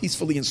should run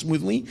peacefully and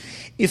smoothly.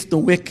 If the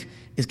wick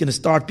is going to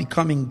start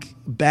becoming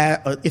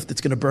bad, if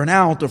it's going to burn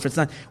out, or if it's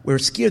not, we're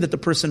scared that the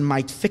person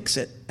might fix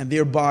it and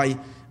thereby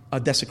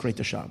desecrate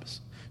the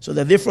Shabbos. So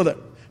that therefore,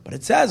 but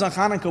it says on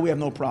Chanukah we have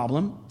no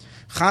problem.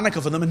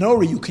 Chanukah, for the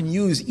menorah, you can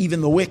use even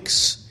the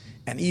wicks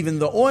and even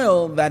the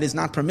oil that is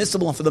not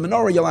permissible. And for the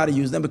menorah, you're allowed to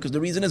use them, because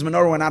the reason is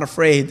menorah, we're not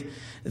afraid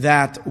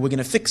that we're going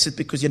to fix it,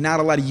 because you're not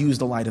allowed to use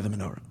the light of the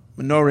menorah.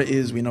 Menorah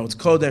is, we know it's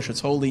Kodesh, it's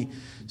holy.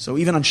 So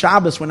even on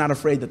Shabbos, we're not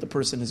afraid that the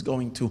person is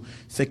going to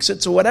fix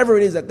it. So whatever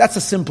it is, that's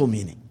a simple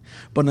meaning.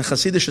 But in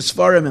Hasidic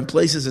Sfarim, in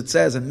places it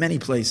says, in many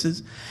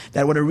places,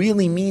 that what it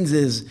really means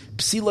is,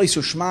 Psiloi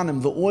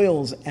Sushmanim, the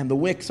oils and the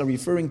wicks are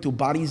referring to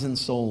bodies and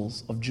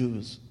souls of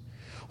Jews,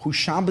 who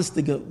Shabbos,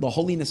 the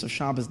holiness of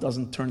Shabbos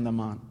doesn't turn them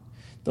on,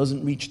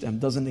 doesn't reach them,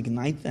 doesn't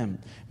ignite them.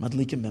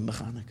 Madlikim ben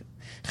b'Chanukah.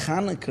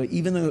 Chanukah,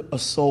 even a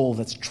soul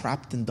that's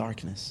trapped in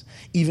darkness,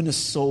 even a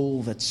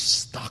soul that's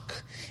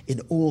stuck in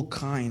all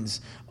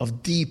kinds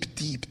of deep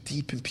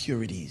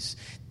impurities,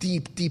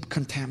 deep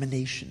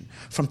contamination,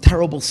 from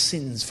terrible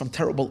sins, from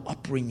terrible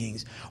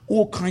upbringings,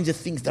 all kinds of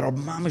things that are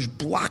mamish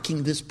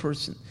blocking this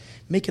person,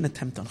 make an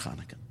attempt on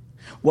Chanukah.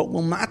 What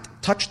will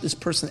not touch this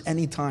person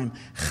anytime,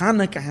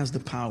 Chanukah has the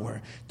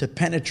power to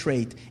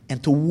penetrate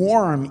and to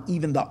warm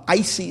even the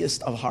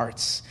iciest of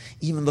hearts,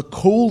 even the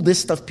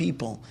coldest of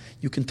people.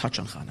 You can touch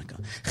on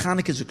Chanukah.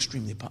 Chanukah is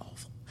extremely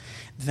powerful.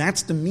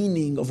 That's the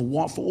meaning of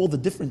what, for all the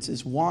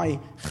differences, why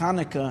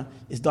Chanukah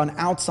is done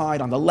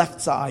outside on the left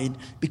side,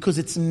 because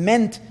it's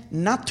meant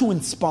not to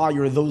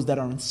inspire those that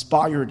are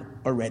inspired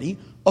already.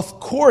 Of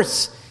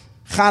course,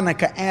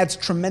 Chanukah adds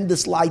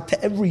tremendous light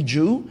to every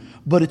Jew,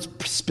 but it's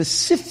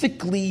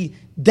specifically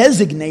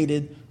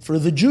designated for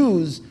the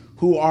Jews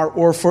who are,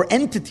 or for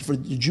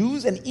the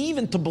Jews, and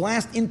even to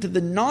blast into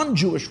the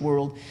non-Jewish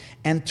world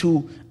and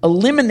to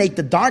eliminate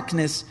the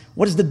darkness.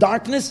 What is the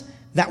darkness?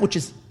 That which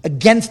is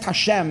against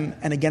Hashem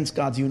and against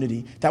God's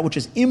unity. That which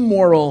is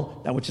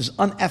immoral, that which is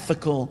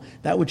unethical,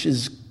 that which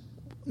is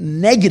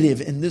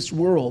negative in this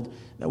world,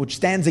 that which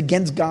stands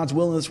against God's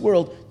will in this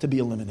world, to be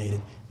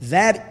eliminated.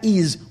 That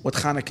is what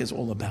Chanukah is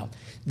all about.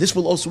 This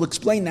will also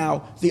explain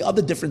now the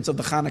other difference of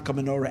the Chanukah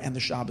menorah and the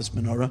Shabbos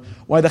menorah.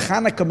 Why the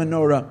Chanukah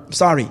menorah,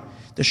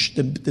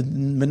 the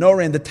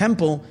menorah in the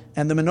temple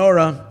and the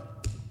menorah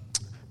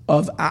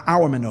of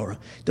our menorah.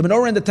 The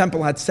menorah in the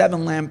temple had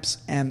 7 lamps,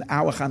 and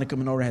our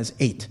Chanukah menorah has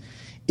 8.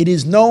 It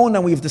is known,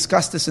 and we've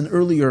discussed this in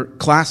earlier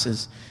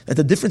classes, that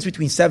the difference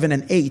between 7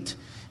 and 8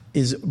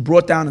 is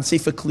brought down in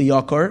Sefer Kli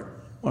Yakar,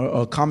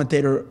 or a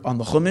commentator on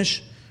the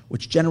Chumash,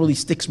 which generally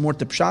sticks more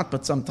to Pshat,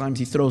 but sometimes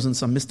he throws in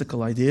some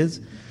mystical ideas.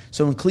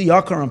 So in Kli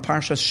Yakar on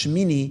Parshas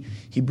Shmini,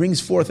 he brings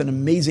forth an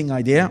amazing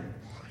idea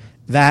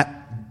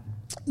that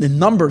the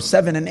number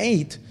 7 and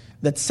 8,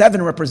 that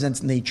 7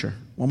 represents nature.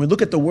 When we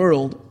look at the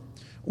world,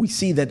 we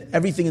see that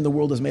everything in the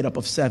world is made up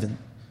of 7.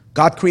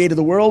 God created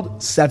the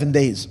world 7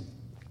 days.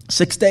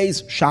 6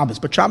 days, Shabbos.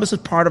 But Shabbos is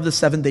part of the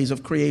 7 days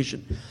of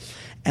creation.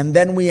 And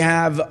then we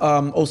have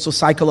also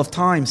cycle of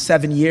time,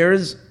 7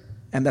 years,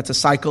 and that's a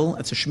cycle.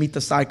 It's a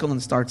Shemitah cycle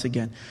and starts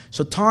again.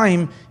 So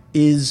time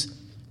is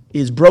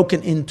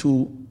broken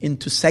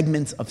into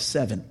segments of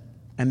 7,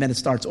 and then it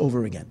starts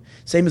over again.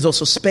 Same as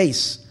also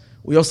space.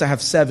 We also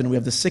have 7. We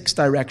have the 6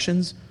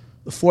 directions,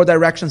 the 4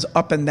 directions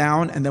up and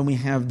down, and then we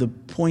have the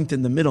point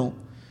in the middle,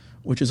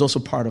 which is also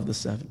part of the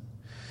 7.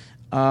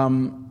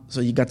 So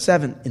you got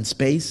 7 in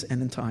space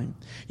and in time.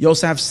 You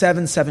also have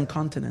 7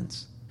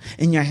 continents.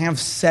 And you have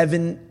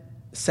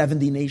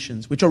 70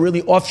 nations, which are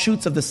really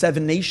offshoots of the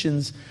 7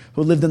 nations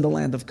who lived in the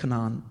land of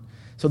Canaan.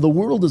 So the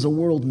world is a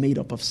world made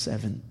up of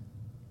 7.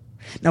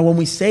 Now when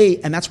we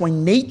say, and that's why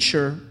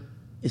nature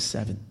is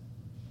 7.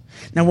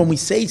 Now when we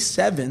say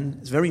 7,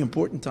 it's very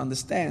important to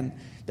understand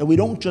that we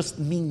don't just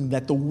mean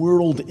that the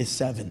world is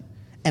 7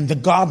 and the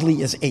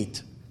godly is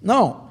 8.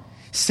 No.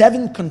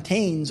 7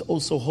 contains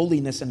also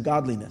holiness and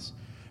godliness.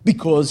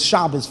 Because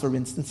Shabbos, for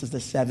instance, is the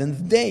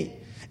 7th day.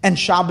 And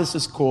Shabbos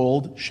is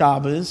called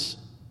Shabbos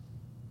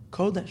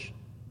Kodesh.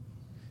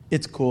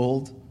 It's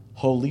called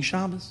Holy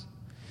Shabbos.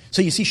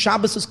 So you see,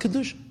 Shabbos is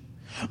Kedusha.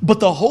 But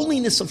the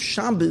holiness of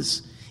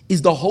Shabbos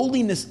is the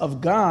holiness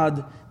of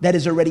God that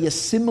is already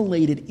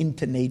assimilated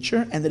into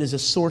nature and that is a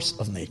source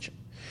of nature.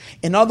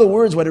 In other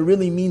words, what it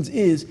really means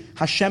is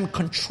Hashem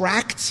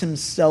contracts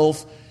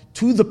himself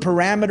to the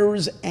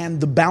parameters and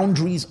the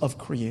boundaries of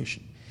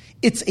creation.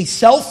 It's a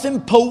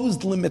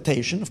self-imposed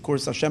limitation. Of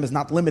course, Hashem is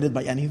not limited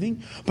by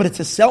anything, but it's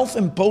a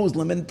self-imposed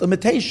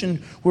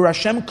limitation where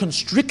Hashem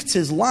constricts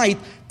his light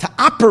to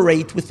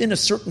operate within a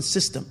certain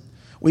system.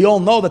 We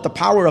all know that the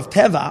power of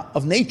Teva,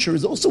 of nature,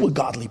 is also a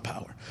godly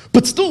power.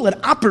 But still, it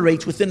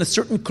operates within a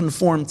certain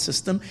conformed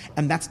system,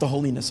 and that's the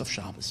holiness of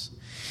Shabbos.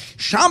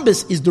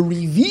 Shabbos is the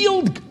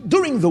revealed,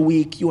 during the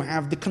week, you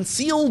have the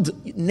concealed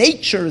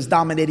nature is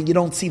dominating, you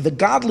don't see the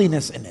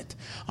godliness in it.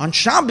 On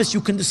Shabbos,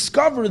 you can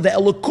discover the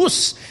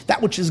elokus,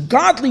 that which is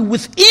godly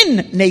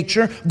within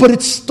nature, but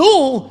it's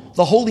still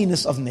the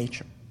holiness of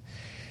nature.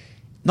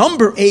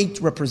 Number 8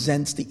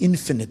 represents the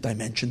infinite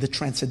dimension, the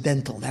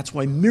transcendental. That's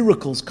why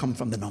miracles come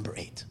from the number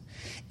 8.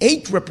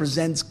 8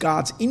 represents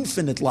God's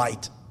infinite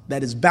light,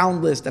 that is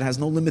boundless, that has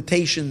no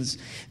limitations,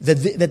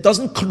 that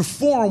doesn't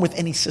conform with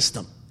any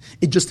system.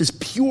 It just is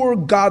pure,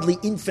 godly,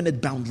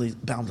 infinite,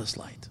 boundless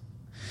light.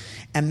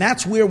 And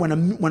that's where when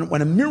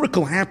a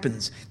miracle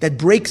happens that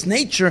breaks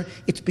nature,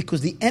 it's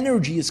because the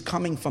energy is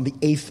coming from the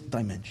 8th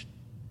dimension.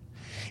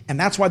 And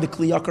that's why the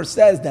Kli Yakar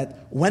says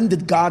that when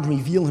did God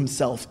reveal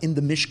himself in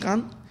the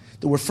Mishkan?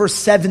 There were first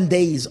 7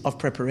 days of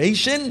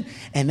preparation,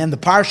 and then the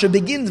parsha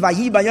begins,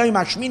 Vayi Bayom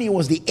Hashmini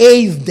was the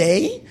 8th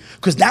day,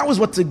 because that was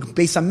what the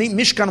Beis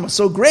Mishkan was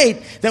so great,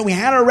 that we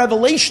had a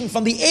revelation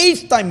from the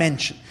 8th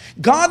dimension.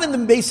 God in the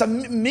Beis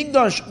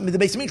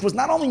Hamikdash was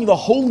not only the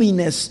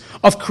holiness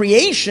of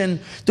creation,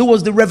 there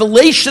was the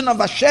revelation of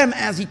Hashem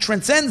as he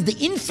transcends the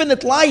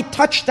infinite light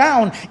touched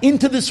down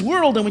into this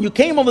world, and when you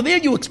came over there,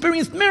 you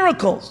experienced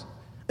miracles.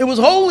 It was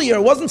holier.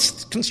 It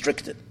wasn't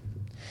constricted.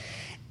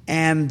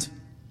 And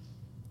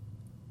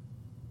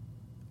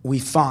we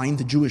find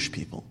the Jewish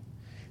people,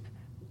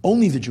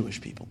 only the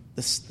Jewish people.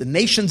 The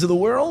nations of the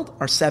world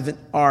are 70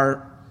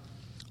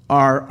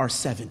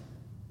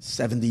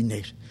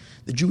 nations.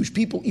 The Jewish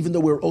people, even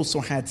though we also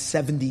had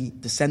 70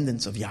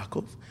 descendants of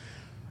Yaakov,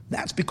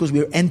 that's because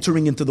we're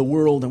entering into the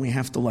world and we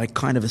have to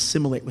kind of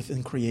assimilate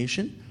within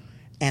creation,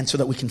 and so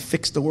that we can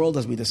fix the world,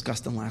 as we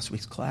discussed in last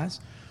week's class.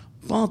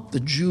 But the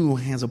Jew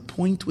has a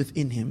point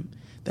within him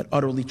that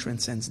utterly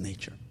transcends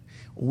nature.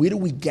 Where do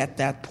we get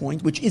that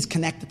point, which is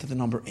connected to the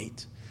number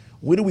 8?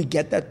 Where do we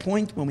get that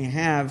point? When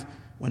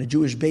a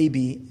Jewish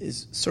baby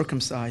is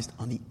circumcised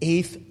on the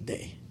 8th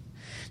day.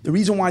 The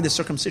reason why the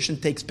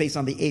circumcision takes place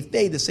on the 8th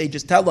day, the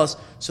sages tell us,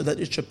 so that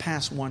it should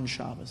pass one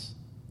Shabbos.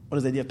 What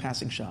is the idea of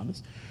passing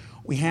Shabbos?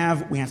 We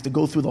have to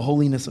go through the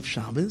holiness of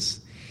Shabbos,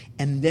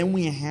 and then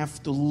we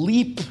have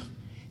to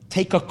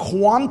take a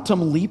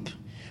quantum leap,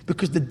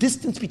 because the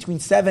distance between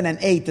 7 and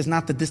 8 is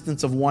not the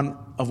distance of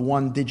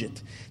one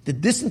digit. The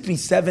distance between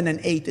 7 and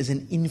 8 is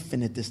an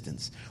infinite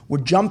distance. We're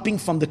jumping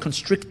from the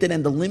constricted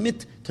and the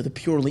limit to the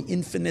purely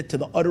infinite, to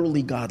the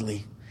utterly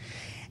godly.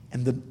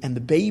 And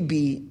the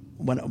baby,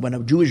 when a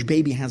Jewish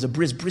baby has a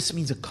bris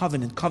means a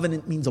covenant.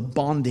 Covenant means a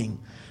bonding.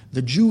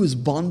 The Jew is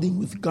bonding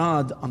with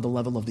God on the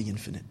level of the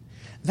infinite.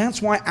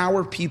 That's why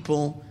our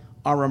people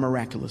are a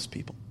miraculous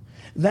people.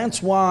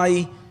 That's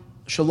why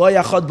we sing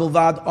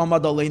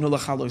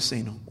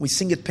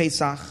at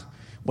Pesach.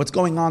 What's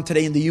going on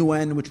today in the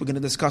UN, which we're going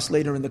to discuss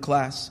later in the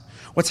class.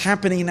 What's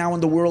happening now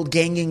in the world,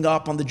 ganging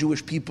up on the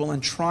Jewish people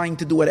and trying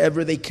to do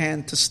whatever they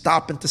can to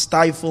stop and to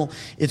stifle.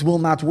 It will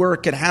not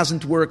work. It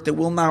hasn't worked. It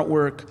will not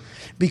work.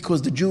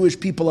 Because the Jewish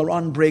people are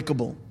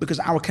unbreakable. Because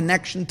our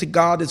connection to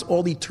God is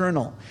all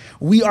eternal.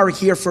 We are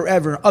here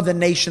forever. Other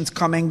nations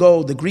come and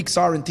go. The Greeks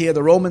aren't here.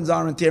 The Romans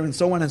aren't here, and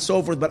so on and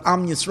so forth. But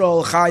Am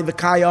Yisrael, Chai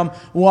V'Kayam.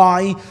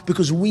 Why?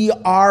 Because we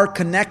are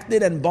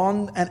connected and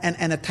bond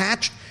and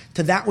attached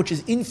to that which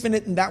is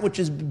infinite and that which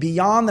is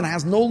beyond and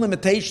has no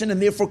limitation,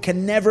 and therefore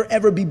can never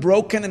ever be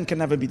broken and can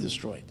never be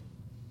destroyed.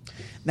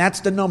 That's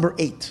the number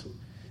 8,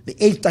 the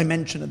 8th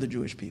dimension of the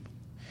Jewish people.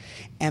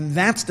 And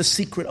that's the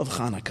secret of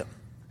Chanukah.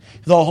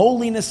 The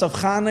holiness of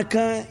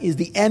Chanukah is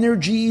the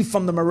energy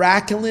from the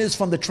miraculous,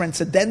 from the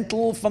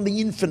transcendental, from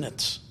the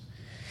infinite.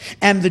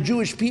 And the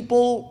Jewish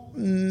people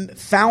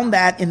found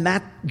that in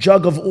that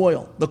jug of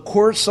oil, the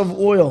course of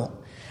oil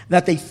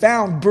that they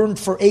found burned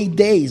for 8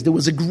 days. There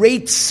was a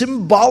great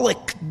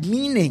symbolic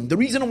meaning. The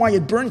reason why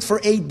it burned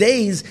for 8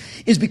 days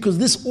is because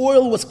this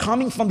oil was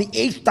coming from the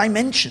 8th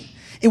dimension.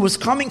 It was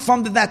coming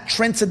from that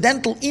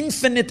transcendental,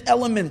 infinite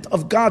element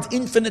of God's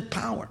infinite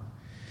power.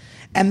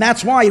 And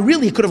that's why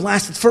it could have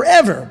lasted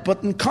forever.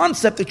 But in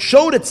concept, it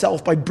showed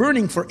itself by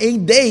burning for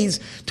 8 days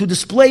to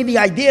display the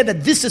idea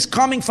that this is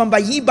coming from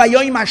Vayi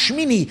Bayoim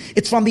Hashmini.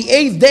 It's from the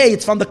 8th day.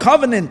 It's from the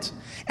covenant.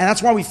 And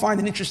that's why we find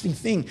an interesting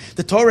thing.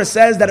 The Torah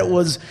says that it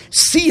was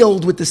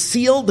sealed with the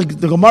seal. The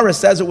Gemara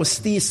says it was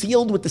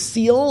sealed with the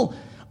seal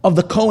of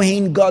the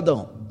Kohen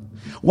Gadol.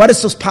 What is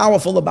so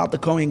powerful about the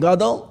Kohen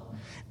Gadol?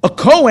 A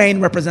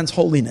Kohen represents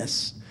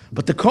holiness.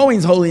 But the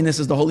Kohen's holiness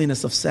is the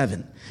holiness of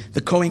 7.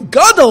 The Kohen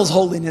Gadol's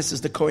holiness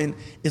is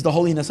the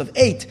holiness of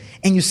 8.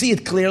 And you see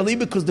it clearly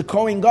because the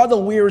Kohen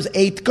Gadol wears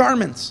 8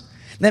 garments.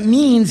 That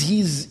means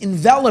he's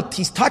enveloped,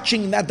 he's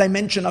touching that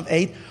dimension of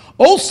 8.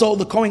 Also,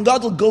 the Kohen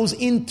Gadol goes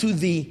into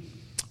the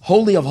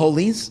Holy of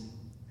Holies,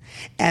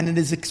 and it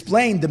is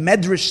explained, the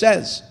Medrash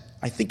says,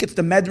 I think it's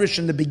the Medrash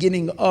in the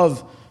beginning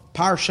of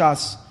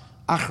Parshas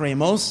Achrei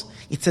Mos,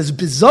 it says,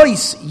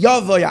 B'zois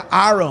Yavoya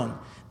Aaron,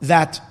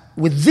 that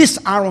with this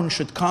Aaron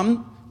should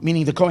come,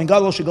 meaning the Kohen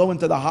Gadol should go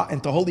into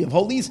Holy of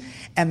Holies,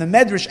 and the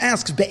Medrash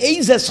asks,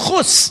 Be'ezes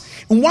chus,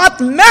 in what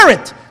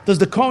merit does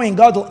the Kohen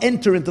Gadol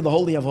enter into the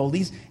Holy of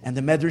Holies? And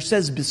the Medrash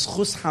says,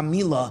 B'schus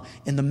Hamila,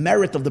 in the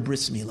merit of the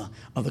Bris Milah,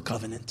 of the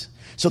covenant.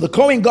 So the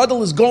Kohen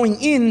Gadol is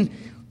going in,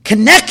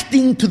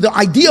 connecting to the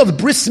idea of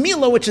Bris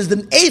Milah, which is the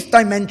 8th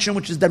dimension,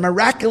 which is the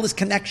miraculous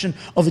connection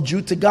of a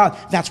Jew to God.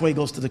 That's why he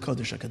goes to the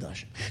Kodesh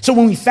HaKadosh. So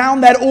when we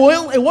found that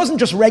oil, it wasn't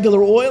just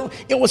regular oil,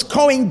 it was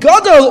Kohen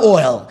Gadol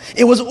oil.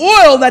 It was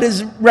oil that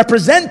is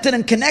represented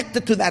and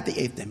connected to that, the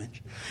 8th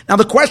dimension. Now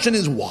the question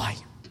is why?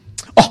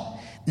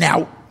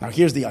 Now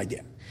here's the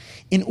idea.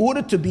 In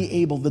order to be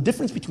able, the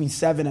difference between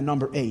 7 and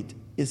number 8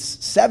 is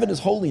 7 is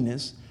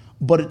holiness,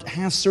 but it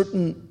has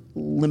certain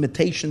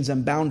limitations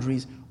and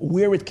boundaries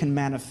where it can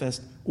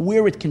manifest,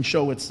 where it can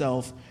show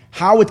itself,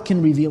 how it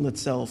can reveal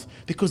itself,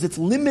 because it's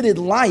limited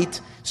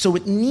light, so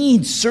it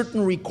needs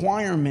certain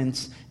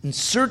requirements and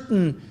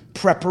certain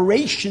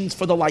preparations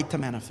for the light to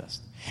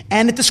manifest.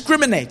 And it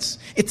discriminates.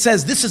 It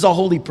says, this is a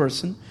holy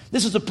person,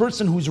 this is a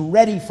person who's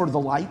ready for the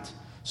light,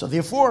 so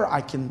therefore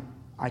I can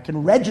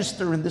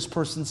register in this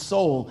person's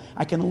soul.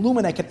 I can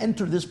illuminate, I can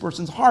enter this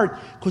person's heart,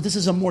 because this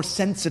is a more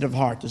sensitive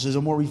heart. This is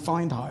a more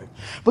refined heart.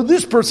 But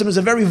this person is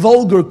a very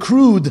vulgar,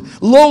 crude,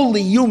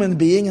 lowly human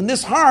being, and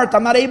this heart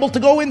I'm not able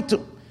to go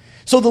into.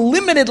 So the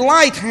limited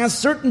light has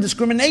certain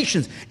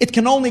discriminations. It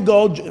can only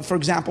go, for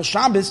example,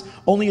 Shabbos,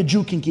 only a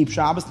Jew can keep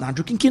Shabbos, not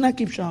a Jew cannot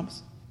keep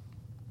Shabbos.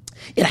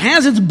 It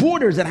has its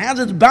borders, it has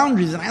its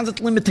boundaries, it has its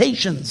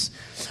limitations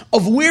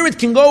of where it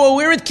can go or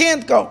where it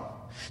can't go.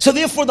 So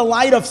therefore the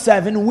light of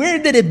 7,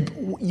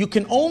 you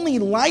can only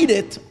light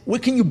it, where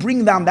can you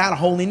bring down that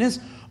holiness?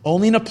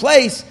 Only in a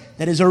place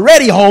that is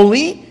already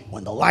holy.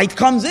 When the light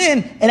comes in,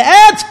 it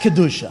adds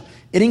Kedusha.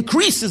 It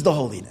increases the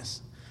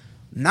holiness.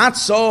 Not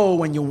so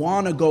when you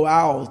want to go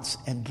out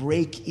and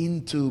break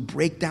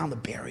down the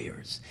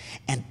barriers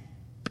and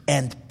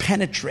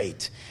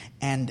penetrate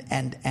and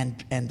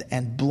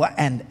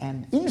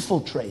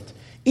infiltrate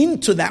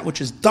into that which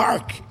is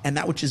dark and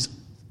that which is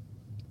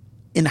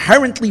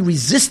inherently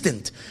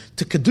resistant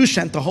to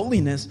Kedusha and to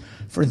holiness.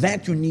 For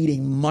that you need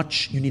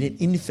an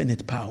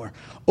infinite power.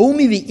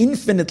 Only the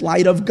infinite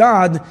light of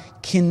God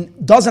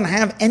doesn't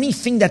have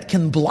anything that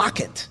can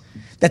block it,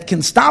 that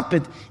can stop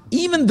it.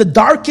 Even the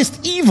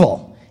darkest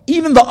evil,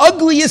 even the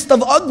ugliest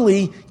of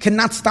ugly,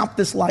 cannot stop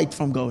this light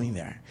from going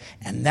there.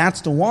 And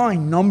that's the why,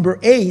 number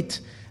 8,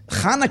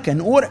 Chanukah, in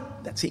order,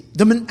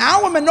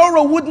 our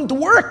menorah wouldn't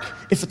work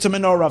if it's a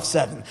menorah of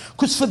 7.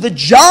 Because for the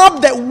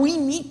job that we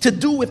need to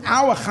do with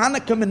our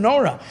Chanukah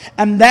menorah,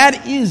 and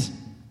that is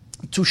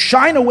to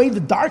shine away the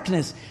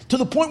darkness to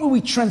the point where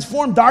we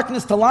transform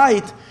darkness to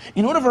light,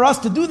 in order for us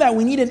to do that,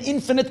 we need an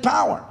infinite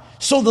power.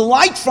 So the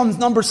light from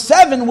number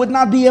 7 would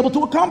not be able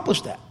to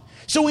accomplish that.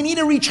 So we need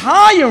to reach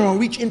higher or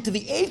reach into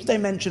the 8th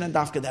dimension, and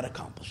Dafka that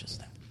accomplishes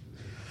that.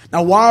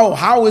 Now,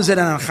 how is it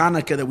in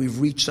Chanukah that we've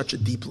reached such a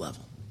deep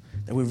level?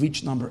 That we've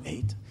reached number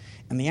 8?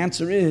 And the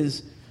answer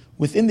is,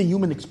 within the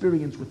human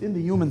experience, within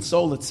the human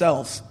soul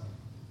itself,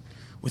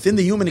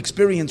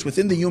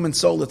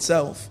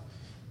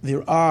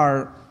 there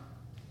are,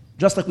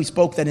 just like we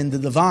spoke that in the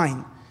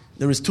divine,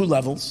 there is 2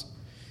 levels.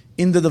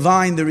 In the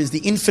divine, there is the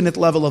infinite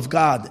level of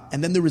God,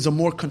 and then there is a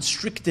more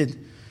constricted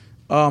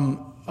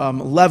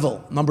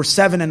level, number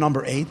 7 and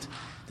number 8.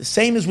 The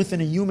same as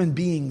within a human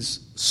being's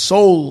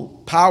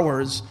soul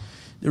powers,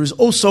 there is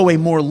also a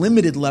more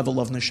limited level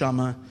of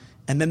neshama,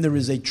 and then there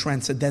is a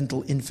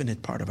transcendental,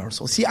 infinite part of our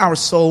soul. See, our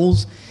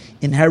souls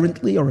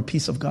inherently are a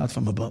piece of God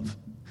from above.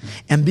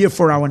 And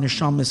therefore our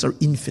neshamas are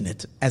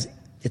infinite, as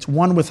it's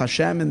one with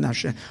Hashem, and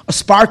Hashem. A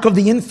spark of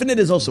the infinite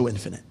is also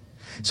infinite.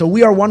 So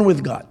we are one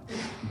with God.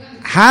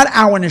 Had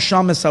our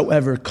neshamas,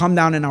 however, come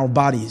down in our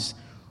bodies,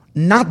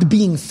 not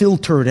being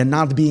filtered and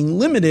not being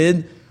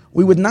limited,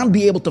 we would not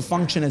be able to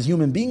function as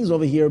human beings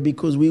over here,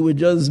 because we would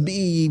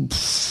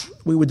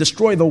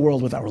destroy the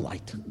world with our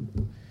light.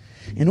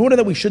 In order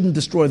that we shouldn't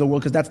destroy the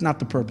world, because that's not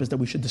the purpose, that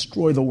we should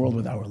destroy the world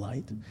with our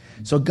light.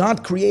 So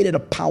God created a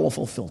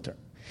powerful filter.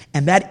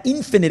 And that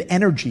infinite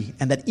energy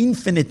and that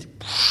infinite,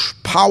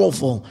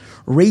 powerful,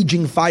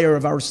 raging fire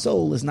of our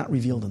soul is not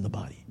revealed in the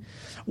body.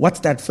 What's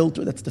that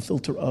filter? That's the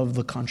filter of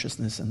the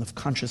consciousness and the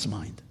conscious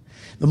mind.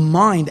 The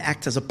mind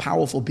acts as a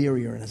powerful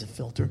barrier and as a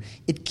filter.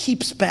 It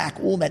keeps back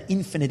all that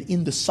infinite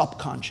in the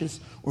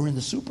subconscious or in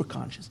the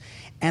superconscious.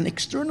 And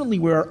externally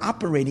we are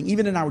operating,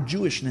 even in our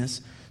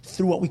Jewishness,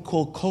 through what we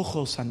call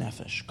kochos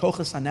hanefesh.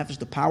 Kochos hanefesh,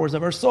 the powers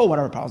of our soul. What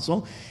are our powers of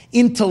soul?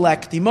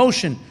 Intellect,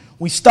 emotion.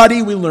 We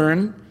study, we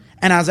learn.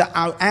 And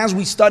as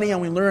we study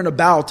and we learn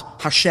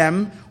about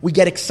Hashem, we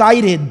get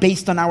excited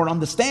based on our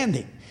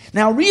understanding.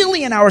 Now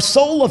really in our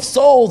soul of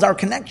souls, our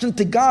connection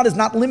to God is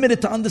not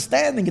limited to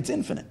understanding, it's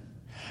infinite.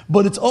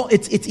 But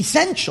it's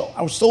essential.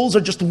 Our souls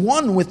are just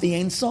one with the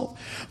Ein Sof.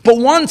 But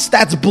once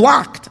that's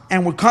blocked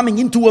and we're coming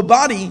into a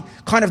body,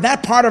 kind of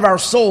that part of our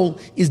soul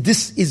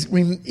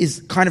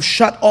is kind of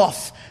shut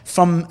off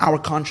from our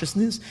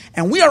consciousness,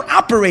 and we are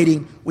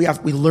operating. We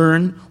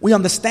learn, we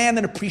understand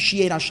and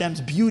appreciate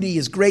Hashem's beauty,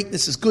 His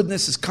greatness, His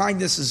goodness, His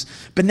kindness, His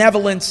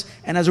benevolence,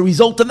 and as a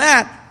result of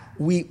that,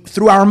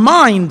 through our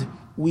mind,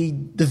 we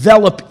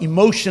develop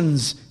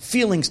emotions,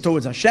 feelings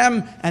towards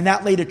Hashem, and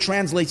that later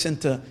translates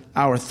into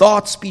our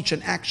thoughts, speech,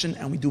 and action,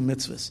 and we do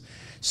mitzvahs.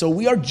 So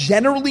we are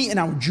generally in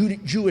our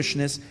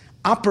Jewishness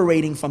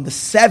operating from the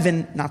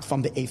 7, not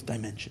from the 8th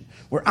dimension.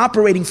 We're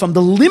operating from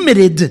the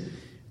limited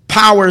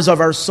powers of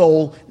our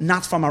soul,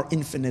 not from our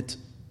infinite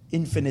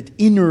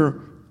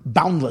inner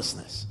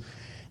boundlessness.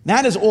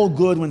 That is all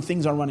good when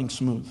things are running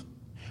smooth.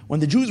 When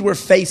the Jews were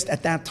faced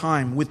at that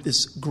time with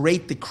this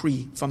great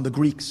decree from the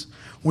Greeks,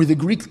 where the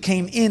Greeks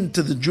came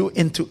into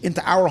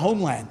our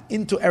homeland,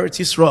 into Eretz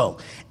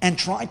Yisrael, and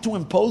tried to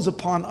impose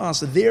upon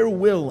us their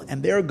will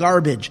and their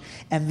garbage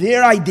and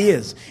their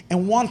ideas,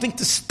 and wanting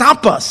to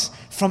stop us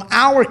from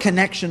our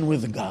connection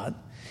with God.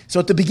 So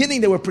at the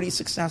beginning they were pretty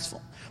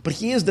successful. But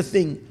here's the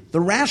thing, the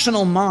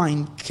rational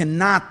mind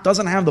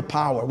doesn't have the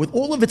power, with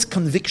all of its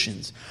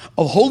convictions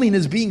of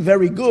holiness being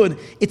very good,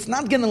 it's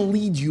not going to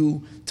lead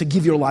you to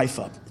give your life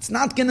up. It's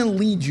not going to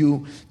lead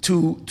you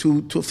to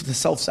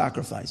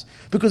self-sacrifice.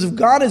 Because if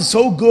God is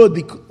so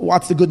good,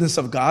 what's the goodness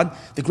of God?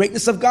 The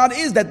greatness of God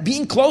is that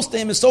being close to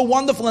Him is so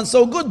wonderful and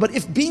so good, but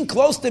if being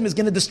close to Him is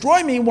going to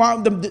destroy me,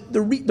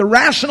 the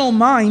rational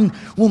mind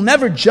will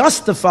never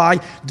justify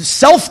the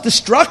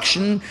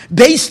self-destruction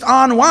based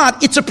on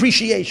what? Its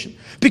appreciation.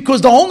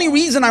 Because the only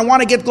reason I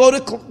want to get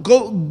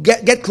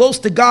close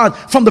to God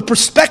from the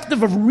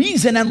perspective of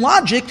reason and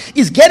logic,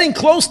 is getting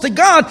close to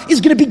God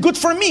is going to be good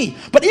for me.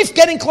 But if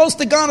getting close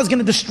to God is going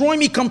to destroy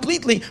me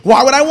completely,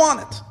 why would I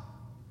want it?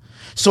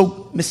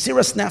 So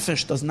Mesiras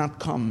Nefesh does not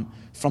come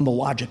from the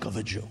logic of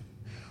a Jew.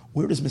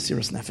 Where does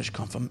Mesiras Nefesh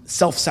come from?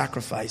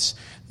 Self-sacrifice,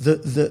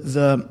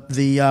 the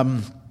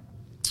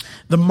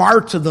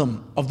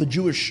martyrdom of the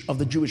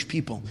Jewish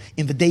people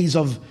in the days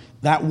of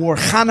that war.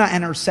 Hannah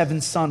and her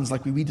 7 sons,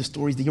 like we read the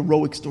stories, the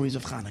heroic stories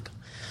of Chanukah.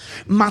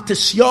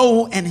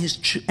 Matisyahu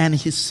and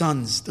his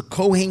sons, the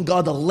Kohen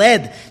Gadol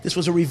led. This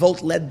was a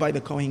revolt led by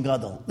the Kohen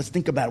Gadol. Let's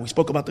think about it. We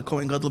spoke about the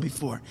Kohen Gadol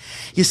before.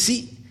 You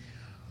see,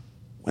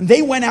 when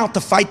they went out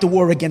to fight the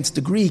war against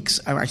the Greeks,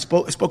 I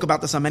spoke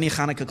about this on many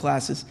Chanukah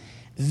classes.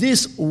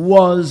 This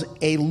was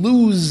a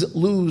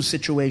lose-lose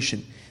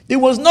situation. There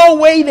was no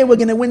way they were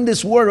going to win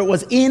this war. It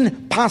was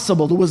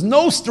impossible. There was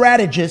no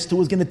strategist who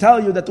was going to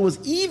tell you that there was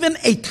even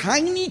a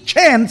tiny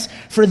chance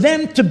for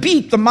them to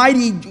beat the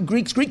mighty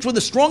Greeks. Greeks were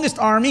the strongest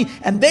army,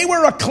 and they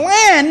were a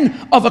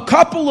clan of a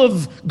couple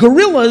of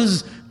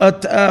guerrillas,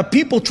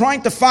 people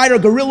trying to fight a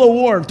guerrilla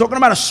war. I'm talking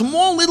about a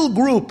small little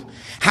group.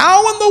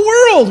 How in the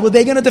world were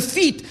they going to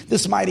defeat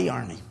this mighty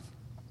army?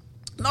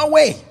 No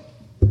way.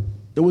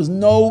 There was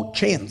no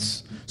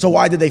chance. So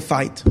why did they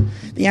fight?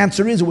 The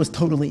answer is it was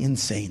totally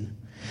insane.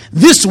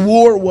 This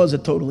war was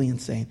totally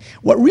insane.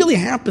 What really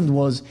happened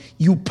was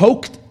you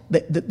poked,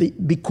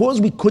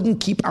 because we couldn't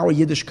keep our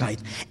Yiddishkeit.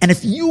 And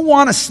if you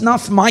want to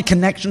snuff my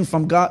connection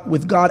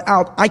with God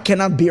out, I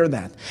cannot bear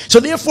that. So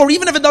therefore,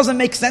 even if it doesn't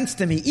make sense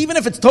to me, even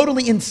if it's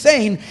totally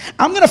insane,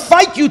 I'm going to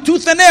fight you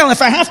tooth and nail. And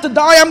if I have to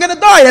die, I'm going to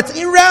die. That's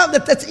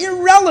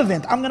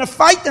irrelevant. I'm going to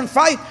fight and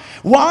fight.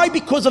 Why?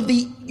 Because of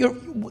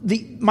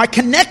my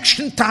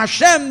connection to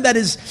Hashem that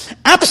is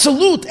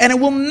absolute, and it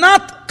will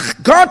not,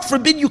 God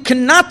forbid, you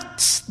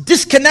cannot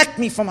disconnect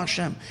me from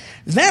Hashem.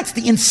 That's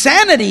the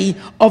insanity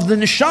of the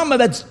neshama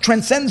that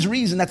transcends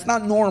reason. That's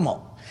not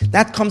normal.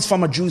 That comes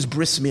from a Jew's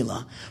bris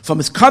milah, from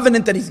his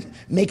covenant that he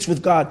makes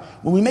with God.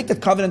 When we make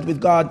that covenant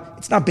with God,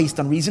 it's not based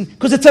on reason,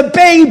 because it's a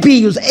baby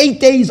who's 8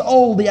 days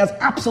old. He has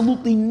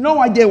absolutely no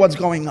idea what's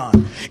going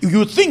on. You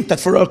would think that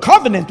for a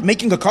covenant,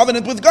 making a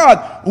covenant with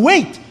God,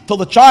 wait till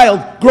the child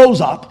grows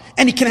up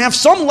and he can have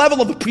some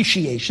level of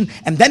appreciation,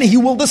 and then he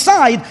will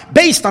decide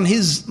based on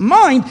his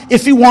mind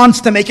if he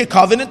wants to make a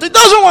covenant or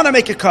doesn't want to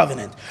make a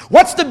covenant.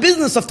 What's the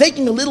business of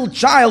taking a little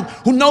child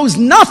who knows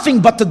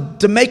nothing but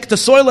to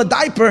soil a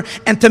diaper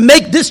and to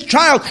make this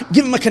child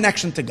give him a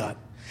connection to God?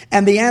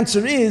 And the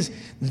answer is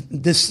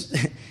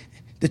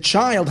the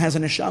child has a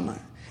neshama.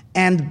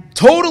 And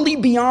totally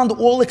beyond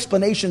all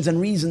explanations and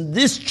reason,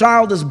 this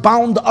child is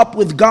bound up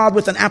with God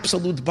with an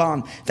absolute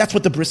bond. That's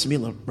what the bris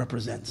milah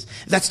represents.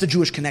 That's the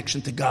Jewish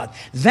connection to God.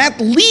 That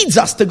leads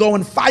us to go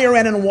in fire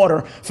and in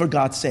water for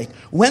God's sake.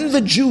 When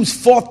the Jews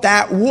fought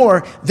that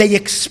war, they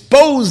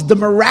exposed the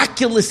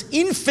miraculous,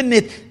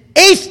 infinite,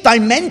 8th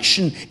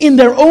dimension in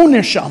their own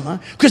neshama,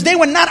 because they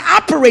were not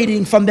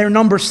operating from their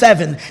number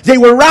 7. They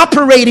were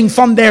operating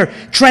from their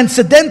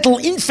transcendental,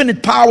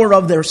 infinite power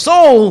of their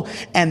soul,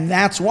 and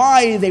that's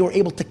why they were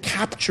able to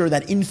capture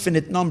that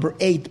infinite number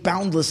 8,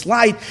 boundless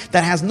light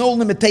that has no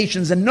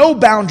limitations and no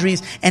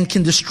boundaries and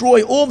can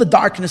destroy all the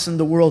darkness in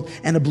the world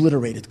and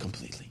obliterate it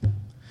completely.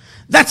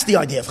 That's the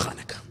idea of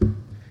Chanukah.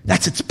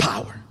 That's its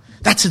power.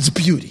 That's its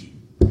beauty.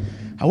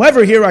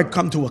 However, here I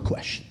come to a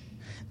question.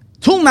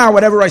 Till now,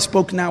 whatever I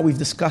spoke now, we've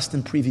discussed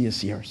in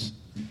previous years.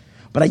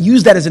 But I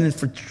use that as an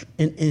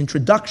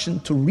introduction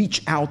to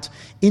reach out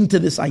into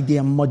this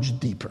idea much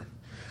deeper.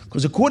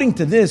 Because according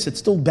to this, it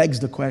still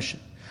begs the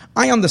question.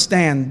 I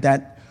understand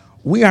that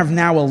we have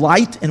now a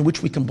light in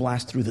which we can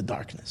blast through the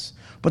darkness.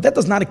 But that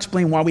does not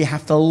explain why we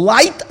have to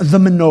light the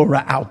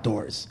menorah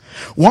outdoors.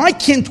 Why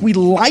can't we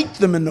light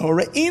the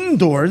menorah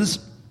indoors,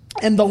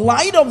 and the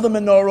light of the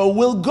menorah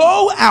will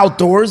go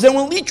outdoors and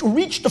will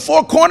reach the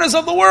 4 corners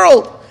of the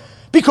world?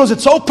 Because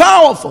it's so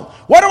powerful.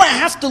 Why do I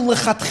have to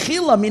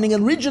lechatchila, meaning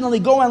originally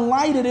go and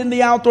light it in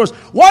the outdoors?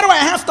 Why do I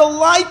have to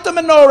light the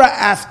menorah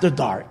after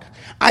dark?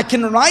 I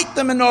can light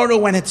the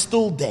menorah when it's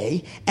still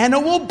day, and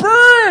it will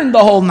burn the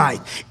whole night.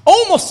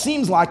 Almost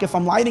seems like if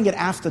I'm lighting it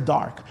after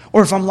dark,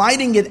 or if I'm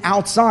lighting it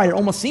outside, it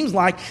almost seems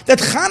like that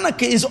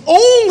Chanukah is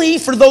only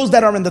for those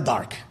that are in the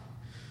dark.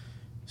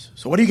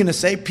 So what are you going to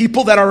say?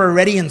 People that are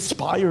already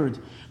inspired,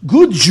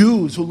 good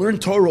Jews who learn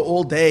Torah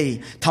all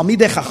day,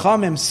 Talmidei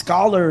Chachamim,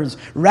 scholars,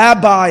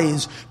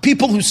 rabbis,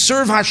 people who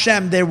serve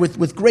Hashem there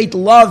with great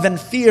love and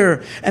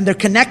fear, and they're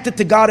connected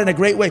to God in a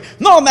great way.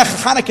 No,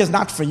 Chanukah is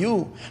not for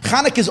you.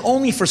 Chanukah is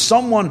only for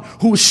someone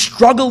who is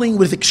struggling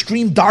with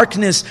extreme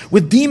darkness,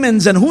 with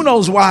demons and who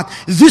knows what.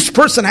 This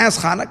person has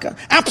Chanukah.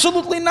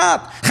 Absolutely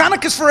not.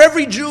 Chanukah is for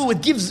every Jew.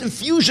 It gives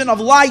infusion of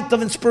light,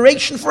 of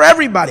inspiration for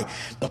everybody.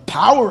 The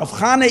power of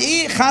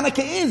Chanukah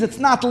is it's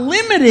not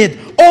limited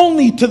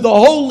only to the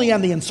holy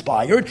and the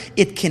inspired.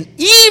 It can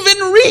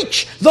even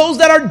reach those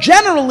that are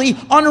generally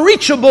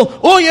unreachable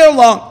all year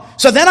long.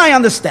 So then I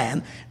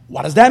understand,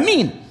 what does that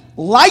mean?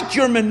 light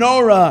your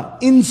menorah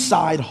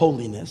inside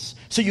holiness,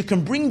 so you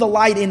can bring the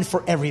light in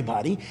for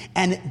everybody,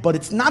 but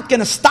it's not going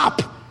to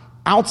stop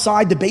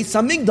outside the Beis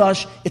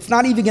Hamikdash. It's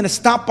not even going to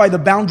stop by the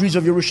boundaries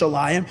of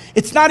Yerushalayim.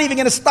 It's not even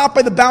going to stop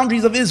by the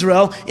boundaries of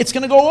Israel. It's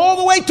going to go all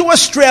the way to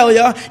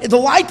Australia. The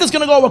light is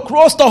going to go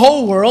across the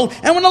whole world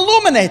and will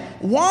illuminate.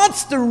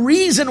 What's the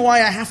reason why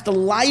I have to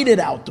light it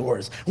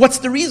outdoors? What's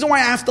the reason why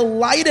I have to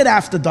light it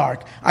after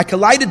dark? I can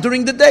light it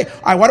during the day.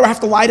 Why do I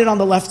have to light it on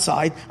the left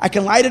side? I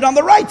can light it on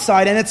the right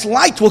side, and its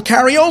light will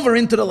carry over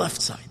into the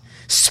left side.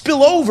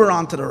 Spill over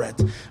onto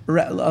the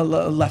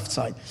left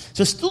side.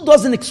 So it still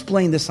doesn't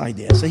explain this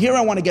idea. So here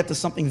I want to get to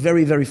something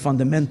very, very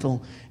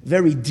fundamental,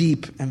 very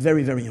deep, and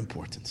very, very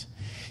important.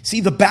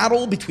 See, the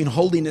battle between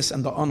holiness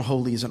and the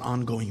unholy is an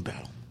ongoing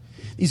battle.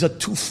 These are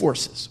two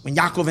forces. When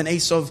Yaakov and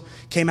Esav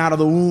came out of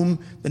the womb,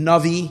 the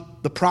Navi,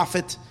 the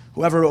prophet,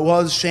 whoever it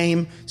was,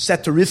 Shem,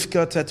 said to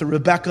Rivka, said to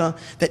Rebecca,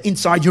 that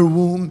inside your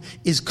womb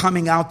is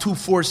coming out two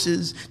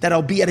forces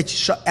that'll be at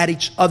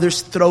each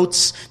other's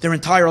throats their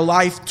entire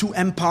life, two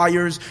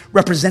empires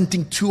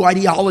representing two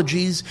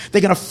ideologies.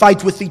 They're going to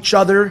fight with each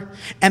other.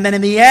 And then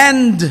in the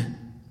end,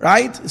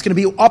 right, it's going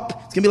to be up.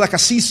 It's going to be like a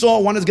seesaw.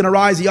 One is going to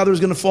rise, the other is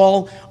going to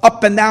fall.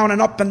 Up and down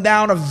and up and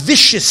down. A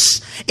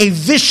vicious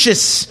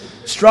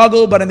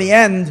struggle. But in the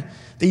end,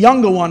 the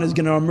younger one is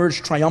going to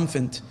emerge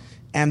triumphant.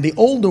 And the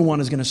older one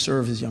is going to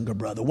serve his younger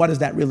brother. What does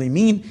that really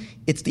mean?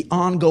 It's the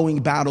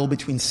ongoing battle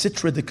between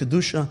Sitra de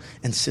Kedusha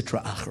and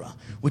Sitra Achra,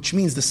 which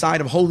means the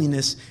side of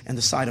holiness and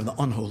the side of the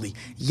unholy.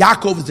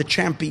 Yaakov is the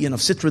champion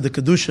of Sitra de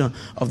Kedusha,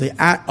 of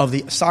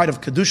the side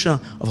of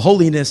Kedusha, of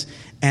holiness,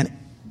 and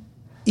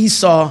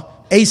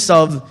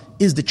Esav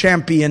is the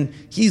champion.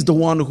 He's the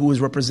one who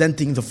is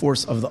representing the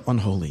force of the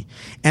unholy.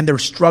 And they're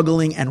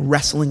struggling and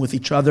wrestling with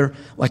each other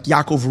like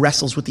Yaakov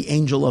wrestles with the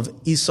angel of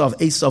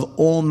Esav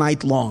all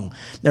night long.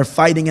 They're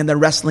fighting and they're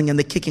wrestling and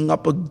they're kicking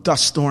up a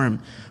dust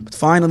storm. But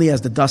finally, as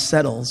the dust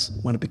settles,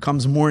 when it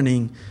becomes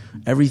morning,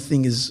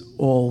 everything is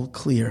all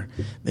clear.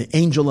 The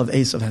angel of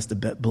Esav has to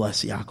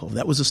bless Yaakov.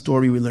 That was a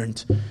story we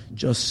learned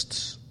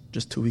just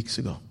 2 weeks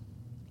ago.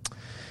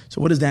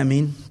 So what does that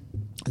mean?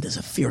 There's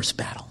a fierce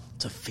battle.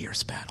 It's a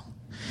fierce battle.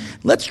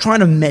 Let's try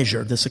to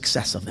measure the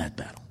success of that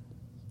battle.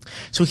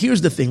 So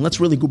here's the thing. Let's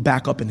really go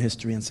back up in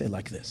history and say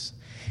like this.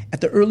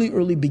 At the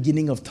early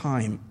beginning of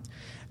time,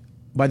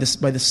 by the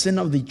sin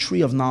of the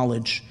tree of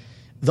knowledge,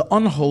 the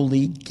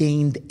unholy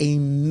gained a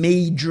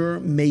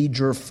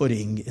major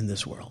footing in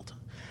this world.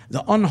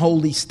 The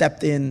unholy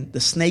stepped in,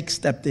 the snake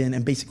stepped in,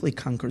 and basically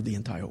conquered the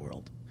entire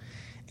world.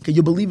 Can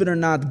you believe it or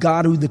not,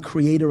 God, who is the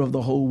creator of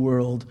the whole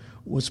world,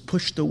 was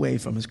pushed away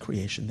from his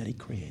creation that he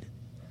created.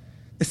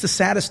 It's the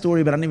saddest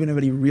story, but I don't even know if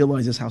anybody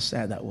realizes how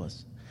sad that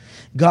was.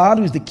 God,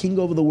 who's the king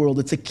over the world,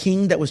 it's a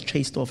king that was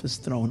chased off his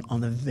throne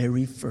on the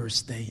very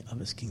first day of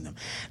his kingdom.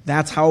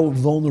 That's how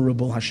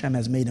vulnerable Hashem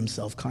has made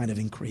himself kind of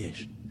in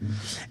creation.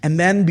 And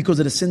then, because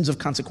of the sins of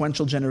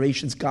consequential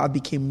generations, God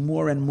became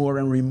more and more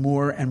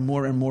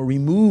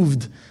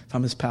removed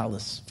from his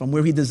palace, from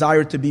where he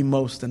desired to be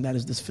most, and that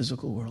is this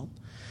physical world.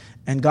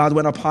 And God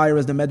went up higher,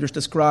 as the Medrash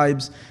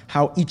describes,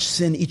 how each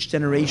sin, each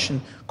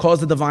generation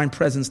caused the divine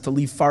presence to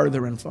leave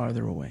farther and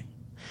farther away.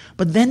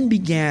 But then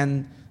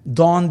it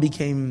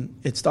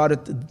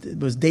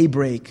was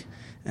daybreak,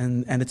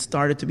 and it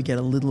started to get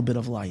a little bit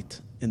of light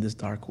in this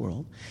dark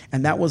world.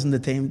 And that was in the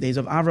days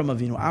of Avram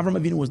Avinu. Avram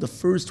Avinu was the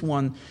first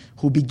one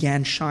who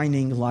began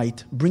shining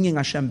light, bringing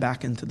Hashem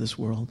back into this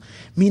world.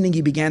 Meaning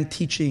he began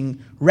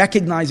teaching,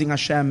 recognizing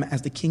Hashem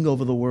as the king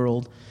over the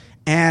world,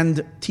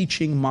 and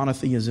teaching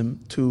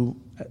monotheism to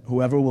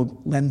whoever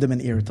will lend them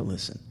an ear to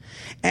listen.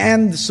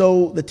 And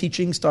so the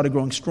teaching started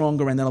growing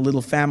stronger, and then a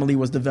little family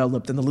was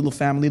developed, and the little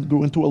family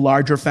grew into a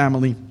larger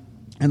family,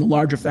 and the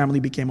larger family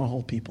became a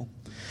whole people.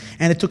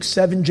 And it took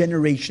 7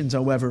 generations,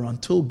 however,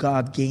 until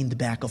God gained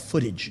back a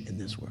footage in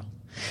this world.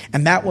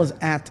 And that was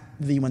at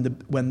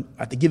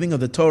the giving of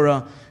the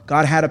Torah,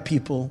 God had a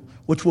people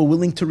which were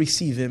willing to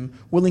receive him,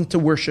 willing to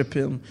worship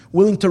him,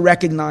 willing to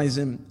recognize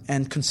him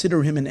and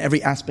consider him in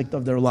every aspect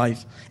of their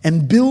life,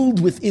 and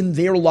build within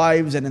their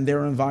lives and in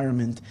their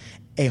environment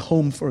a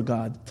home for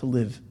God to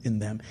live in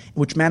them,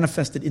 which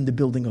manifested in the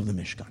building of the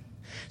Mishkan.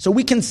 So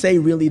we can say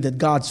really that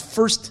God's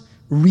first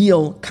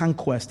real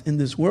conquest in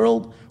this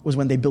world was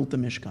when they built the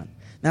Mishkan.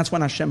 That's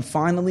when Hashem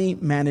finally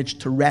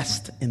managed to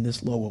rest in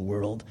this lower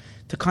world,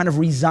 to kind of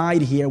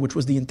reside here, which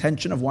was the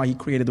intention of why he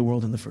created the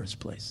world in the first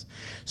place.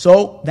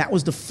 So that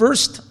was the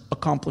first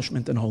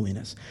accomplishment in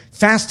holiness.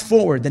 Fast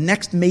forward, the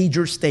next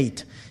major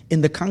state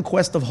in the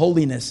conquest of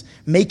holiness,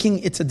 making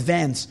its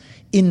advance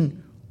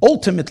in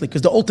ultimately,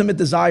 because the ultimate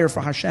desire for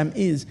Hashem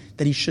is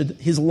that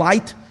his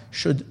light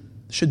should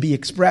be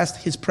expressed,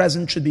 his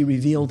presence should be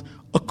revealed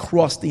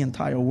across the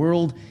entire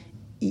world,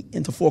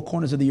 into 4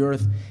 corners of the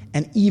earth,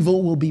 and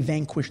evil will be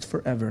vanquished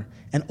forever,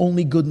 and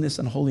only goodness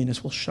and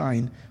holiness will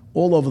shine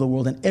all over the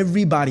world, and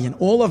everybody and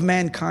all of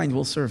mankind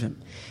will serve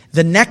him.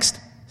 The next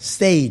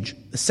stage,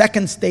 the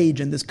second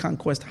stage in this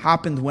conquest,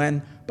 happened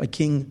by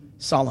King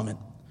Solomon.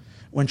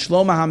 When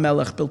Shlomo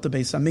HaMelech built the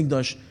Beis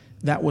Hamikdash,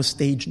 That was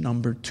stage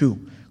number 2.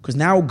 Because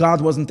now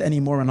God wasn't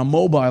anymore in a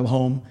mobile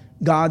home.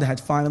 God had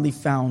finally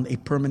found a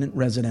permanent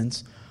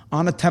residence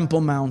on a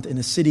Temple Mount in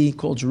a city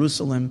called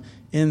Jerusalem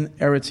in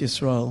Eretz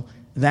Yisrael.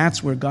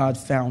 That's where God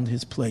found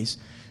his place.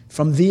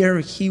 From there,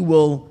 he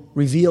will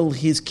reveal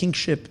his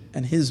kingship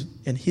and his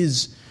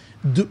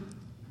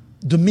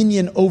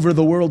dominion over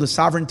the world, his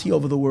sovereignty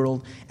over the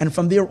world. And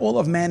from there, all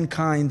of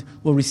mankind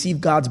will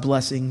receive God's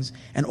blessings,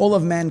 and all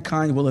of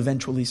mankind will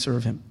eventually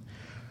serve him.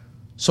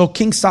 So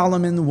King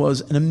Solomon was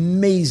an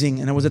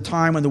amazing, and it was a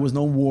time when there was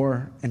no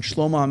war, and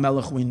Shlomo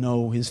HaMelech, we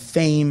know, his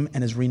fame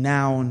and his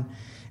renown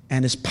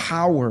and his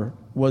power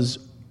was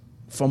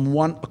from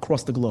one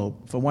across the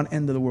globe, from one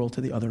end of the world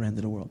to the other end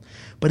of the world.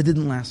 But it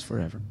didn't last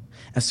forever.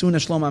 As soon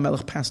as Shlomo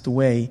HaMelech passed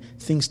away,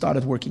 things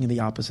started working in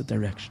the opposite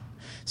direction.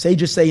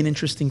 Sages say an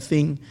interesting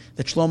thing,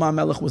 that Shlomo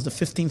HaMelech was the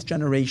 15th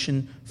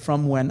generation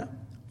from Avram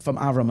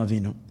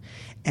Avinu.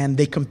 And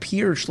they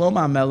compare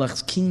Shlomo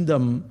HaMelech's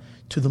kingdom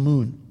to the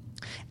moon.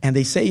 And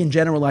they say in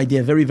general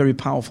idea, very, very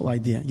powerful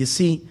idea. You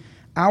see,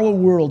 our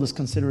world is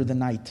considered the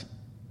night.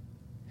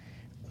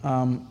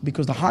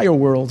 Because the higher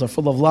worlds are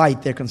full of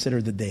light, they're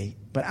considered the day.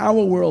 But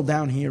our world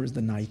down here is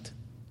the night.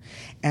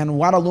 And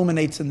what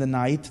illuminates in the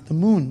night? The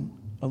moon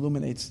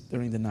illuminates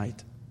during the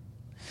night.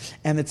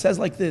 And it says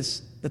like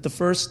this, that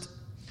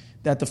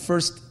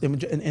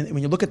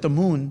when you look at the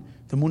moon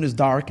is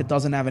dark, it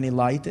doesn't have any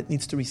light, it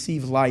needs to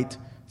receive light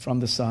from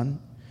the sun.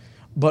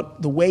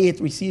 But the way it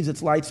receives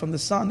its light from the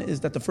sun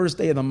is that the first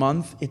day of the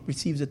month, it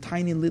receives a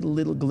tiny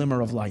little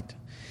glimmer of light.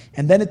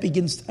 And then it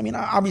begins,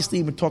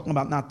 obviously we're talking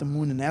about not the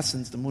moon in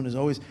essence, the moon is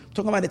always, we're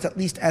talking about it at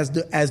least as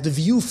the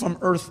view from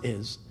earth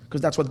is,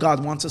 because that's what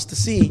God wants us to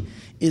see,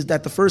 is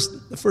that the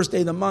first day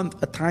of the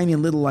month, a tiny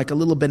little, like a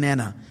little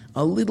banana,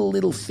 a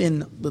little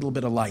thin little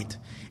bit of light.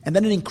 And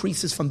then it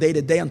increases from day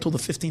to day until the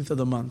 15th of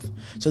the month.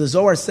 So the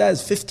Zohar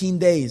says 15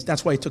 days.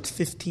 That's why it took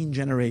 15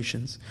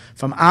 generations.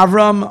 From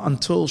Avram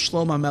until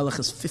Shlomo HaMelech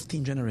is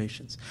 15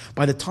 generations.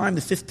 By the time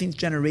the 15th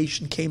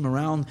generation came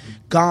around,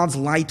 God's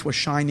light was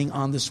shining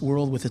on this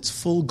world with its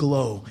full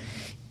glow.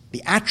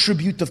 The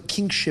attribute of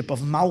kingship,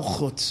 of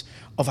Malchut,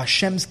 of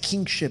Hashem's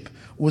kingship,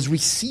 was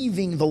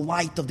receiving the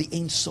light of the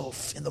Ein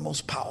Sof in the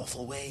most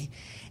powerful way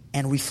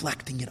and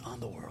reflecting it on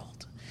the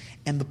world.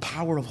 And the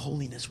power of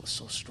holiness was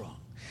so strong.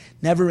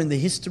 Never in the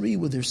history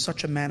was there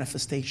such a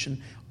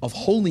manifestation of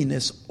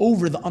holiness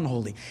over the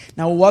unholy.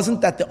 Now, it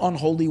wasn't that the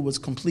unholy was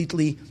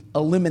completely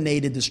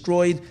eliminated,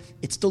 destroyed.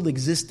 It still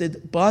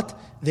existed, but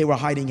they were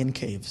hiding in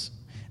caves.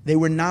 They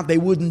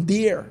wouldn't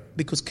dare,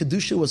 because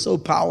Kedusha was so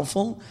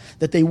powerful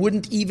that they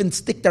wouldn't even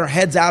stick their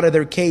heads out of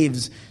their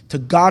caves to,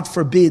 God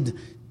forbid,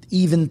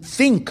 even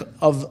think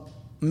of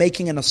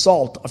making an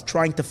assault, of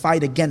trying to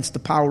fight against the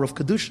power of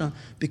Kedusha,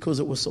 because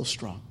it was so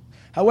strong.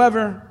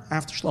 However,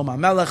 after Shlomo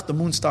HaMelech, the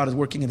moon started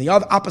working in the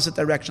opposite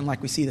direction,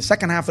 like we see the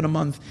second half of the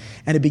month,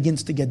 and it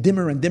begins to get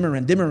dimmer and dimmer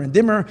and dimmer and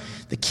dimmer.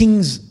 The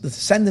kings, the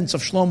descendants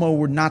of Shlomo,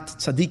 were not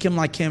tzaddikim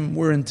like him,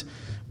 weren't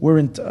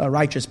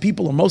righteous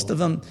people, or most of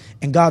them,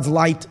 and God's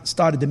light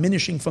started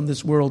diminishing from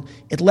this world.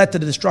 It led to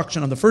the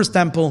destruction of the first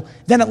temple,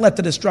 then it led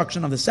to the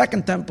destruction of the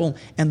second temple,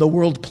 and the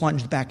world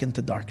plunged back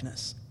into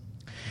darkness.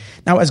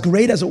 Now, as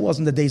great as it was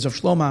in the days of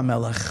Shlomo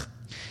HaMelech,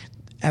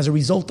 as a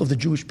result of the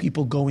Jewish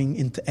people going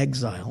into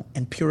exile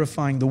and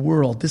purifying the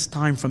world, this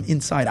time from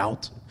inside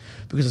out,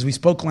 because as we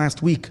spoke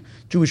last week,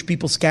 Jewish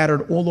people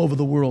scattered all over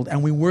the world,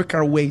 and we work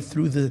our way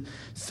through the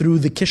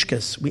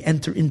kishkas. We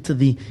enter into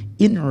the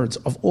innards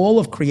of all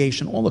of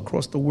creation, all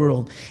across the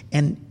world,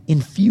 and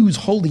infuse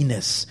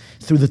holiness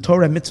through the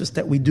Torah mitzvahs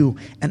that we do.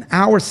 And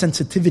our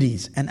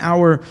sensitivities and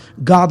our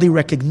godly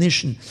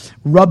recognition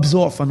rubs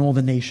off on all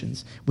the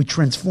nations. We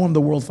transform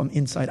the world from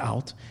inside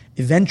out.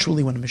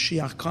 Eventually, when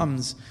Mashiach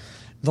comes,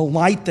 the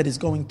light that is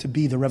going to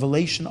be the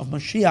revelation of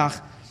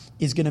Mashiach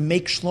is going to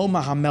make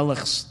Shlomo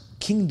HaMelech's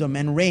kingdom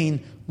and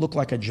reign look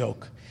like a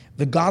joke.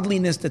 The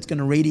godliness that's going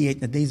to radiate in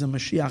the days of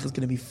Mashiach is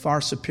going to be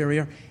far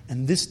superior,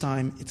 and this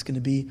time it's going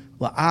to be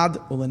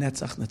la'ad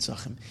u'lenetzach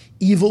netzachim.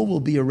 Evil will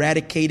be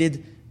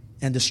eradicated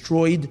and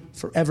destroyed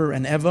forever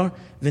and ever.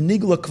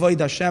 V'nigla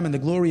kvoid Hashem, and the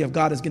glory of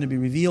God is going to be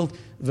revealed.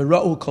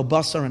 V'ra'u kol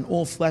basar, and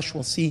all flesh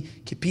will see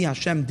kipi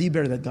Hashem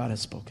diber, that God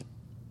has spoken.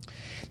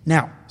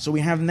 Now,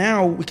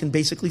 we can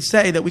basically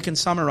say that we can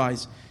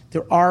summarize.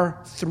 There are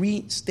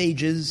 3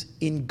 stages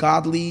in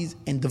godly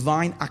and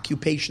divine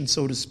occupation,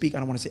 so to speak. I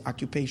don't want to say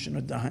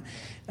occupation,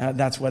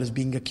 that's what is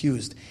being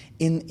accused.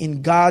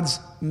 In God's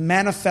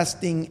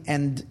manifesting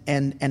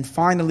and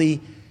finally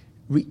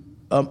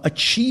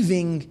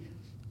achieving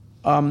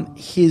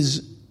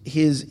his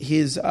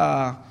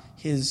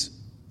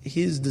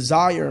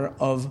desire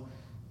of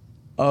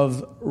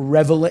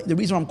revelation. The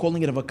reason I'm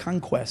calling it of a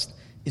conquest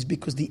is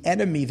because the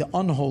enemy, the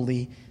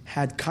unholy,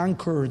 had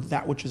conquered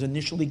that which is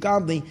initially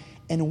godly,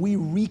 and we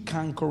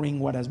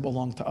reconquering what has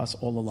belonged to us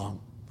all along,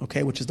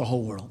 okay, which is the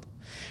whole world.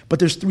 But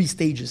there's 3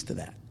 stages to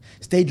that.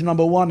 Stage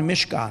number 1,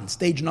 Mishkan.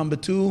 Stage number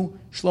 2,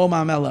 Shlomo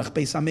HaMelech,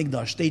 Beis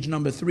HaMikdash. Stage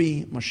number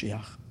 3,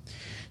 Mashiach.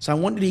 So I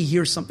wanted to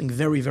hear something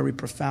very, very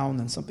profound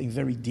and something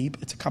very deep.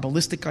 It's a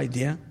Kabbalistic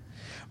idea,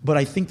 But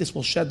I think this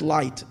will shed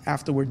light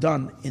after we're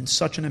done in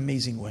such an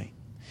amazing way.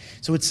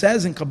 So it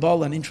says in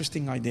Kabbalah, an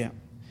interesting idea,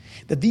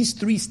 that these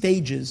three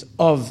stages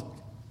of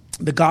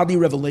the godly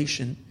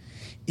revelation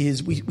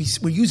is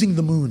we're using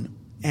the moon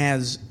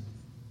as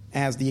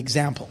the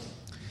example.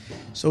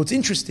 So it's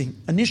interesting.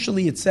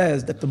 Initially it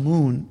says that the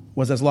moon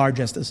was as large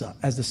as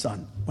the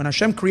sun. When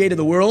Hashem created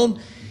the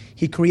world,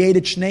 He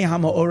created Shnei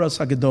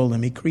HaMa'oros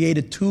HaGedolim. He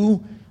created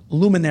two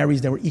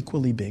luminaries that were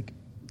equally big.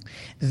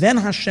 Then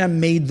Hashem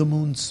made the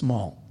moon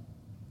small.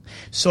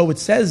 So it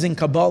says in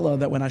Kabbalah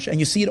that when Hashem, and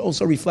you see it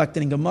also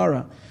reflected in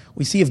Gemara,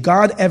 we see if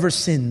God ever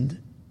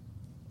sinned,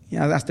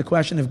 that's the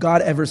question, if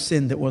God ever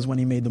sinned, it was when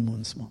He made the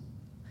moon small.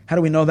 How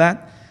do we know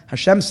that?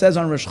 Hashem says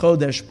on Rosh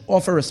Chodesh,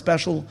 offer a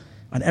special,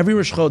 on every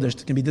Rosh Chodesh,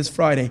 it can be this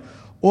Friday,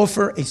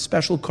 offer a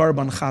special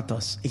karban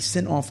chatas, a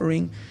sin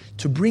offering,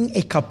 to bring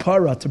a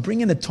kapara, to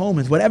bring an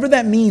atonement, whatever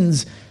that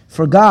means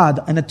for God,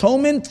 an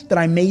atonement that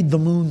I made the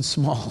moon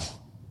small.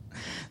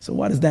 So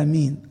what does that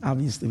mean?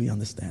 Obviously we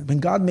understand. When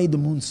God made the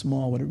moon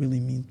small, what it really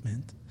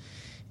meant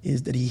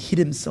is that He hid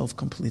Himself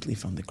completely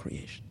from the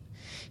creation.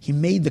 He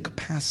made the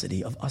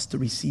capacity of us to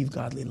receive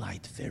godly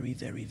light very,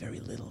 very, very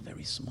little,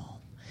 very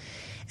small.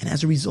 And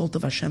as a result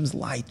of Hashem's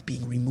light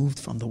being removed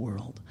from the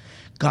world,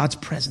 God's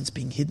presence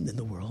being hidden in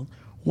the world,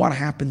 what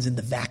happens in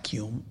the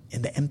vacuum,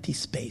 in the empty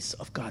space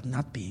of God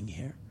not being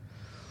here?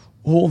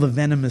 All the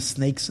venomous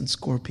snakes and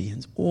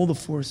scorpions, all the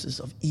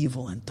forces of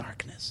evil and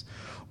darkness,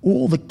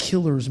 all the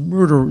killers,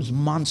 murderers,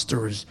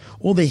 monsters,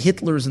 all the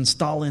Hitlers and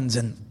Stalins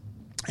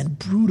and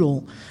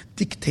brutal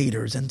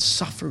dictators and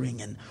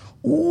suffering and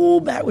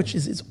all that which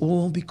is, it's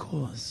all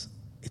because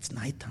it's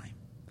nighttime.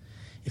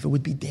 If it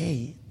would be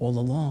day all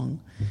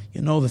along,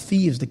 the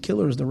thieves, the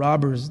killers, the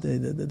robbers,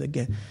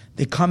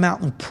 they come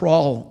out and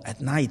prowl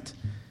at night.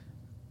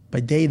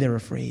 By day they're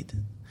afraid.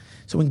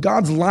 So in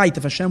God's light,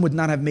 if Hashem would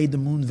not have made the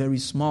moon very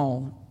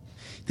small,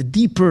 the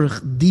deep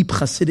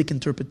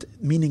Hasidic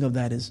meaning of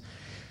that is,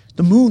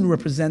 the moon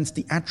represents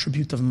the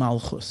attribute of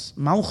Malchus.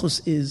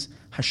 Malchus is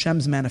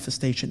Hashem's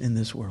manifestation in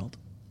this world.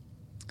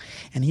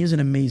 And here's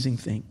an amazing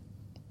thing.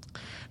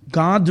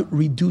 God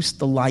reduced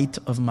the light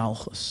of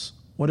Malchus.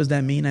 What does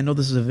that mean? I know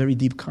this is a very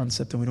deep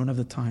concept and we don't have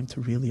the time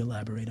to really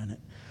elaborate on it.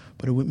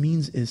 But what it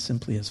means is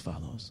simply as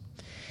follows.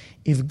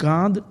 If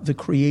God, the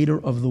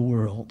creator of the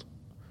world,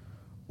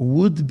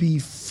 would be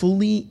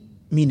fully,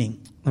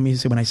 meaning, let me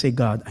say, when I say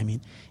God, I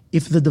mean,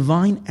 if the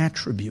divine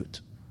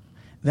attribute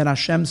that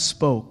Hashem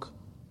spoke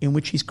in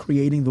which He's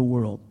creating the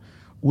world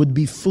would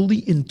be fully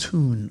in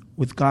tune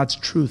with God's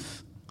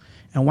truth,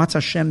 and what's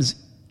Hashem's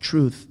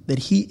truth, that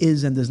He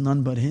is and there's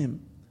none but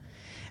Him,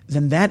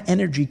 then that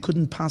energy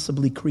couldn't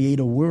possibly create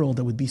a world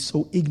that would be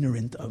so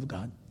ignorant of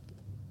God.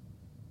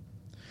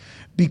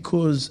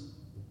 Because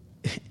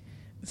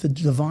the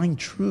divine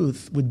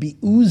truth would be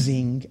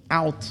oozing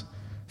out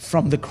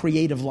from the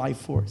creative life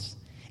force.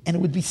 And it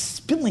would be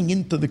spilling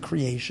into the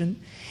creation.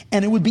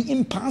 And it would be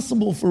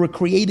impossible for a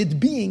created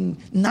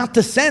being not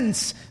to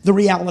sense the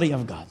reality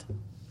of God.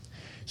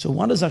 So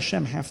what does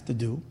Hashem have to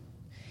do?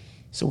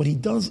 So what He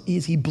does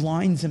is He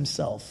blinds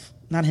Himself.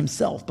 Not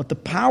Himself, but the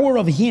power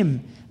of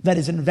Him that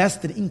is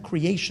invested in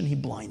creation, He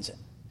blinds it.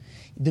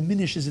 He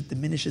diminishes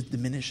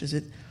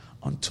it,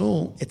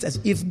 until it's as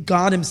if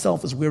God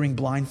Himself is wearing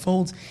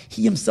blindfolds.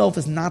 He Himself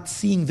is not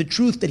seeing the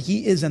truth that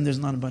He is and there's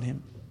none but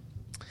Him.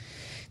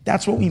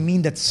 That's what we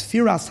mean that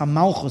Sfiras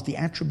HaMalchus, the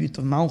attribute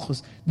of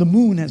Malchus, the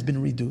moon has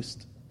been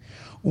reduced.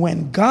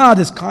 When God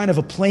is kind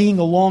of playing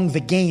along the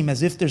game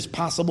as if there's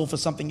possible for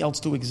something else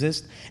to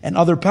exist and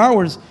other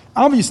powers,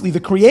 obviously the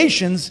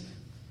creations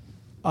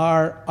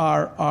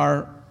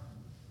are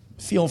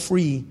feel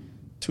free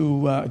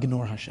to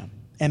ignore Hashem.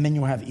 And then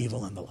you have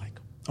evil and the like.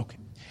 Okay.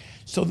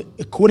 So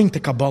according to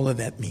Kabbalah,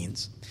 that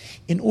means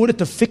in order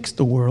to fix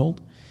the world,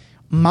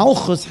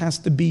 Malchus has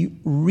to be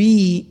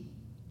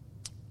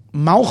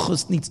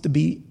Malchus needs to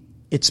be,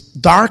 it's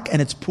dark and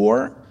it's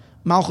poor.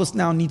 Malchus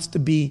now needs to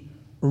be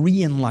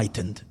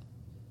re-enlightened.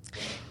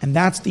 And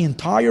that's the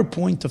entire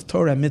point of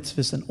Torah,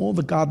 mitzvahs, and all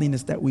the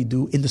godliness that we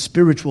do in the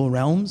spiritual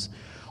realms.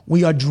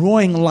 We are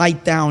drawing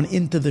light down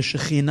into the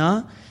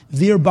Shekhinah,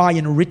 thereby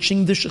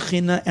enriching the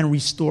Shekhinah and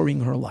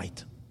restoring her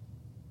light.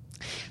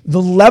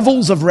 The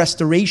levels of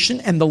restoration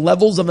and the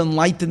levels of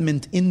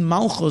enlightenment in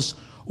Malchus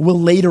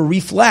will later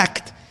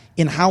reflect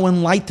in how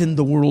enlightened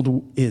the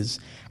world is,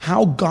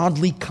 how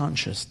godly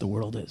conscious the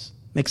world is.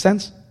 Make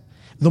sense?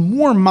 The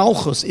more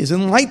Malchus is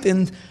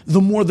enlightened, the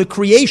more the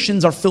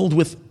creations are filled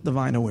with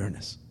divine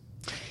awareness.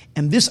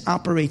 And this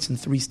operates in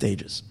 3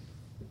 stages.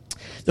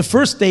 The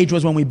first stage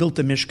was when we built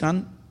the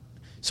Mishkan.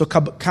 So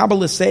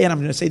Kabbalists say, and I'm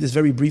going to say this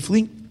very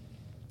briefly,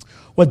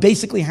 what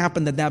basically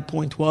happened at that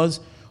point was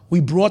we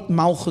brought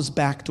Malchus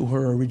back to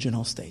her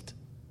original state.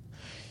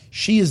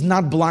 She is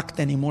not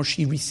blocked anymore.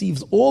 She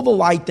receives all the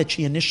light that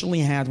she initially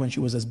had when she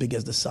was as big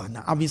as the sun.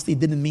 Now, obviously, it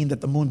didn't mean that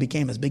the moon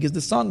became as big as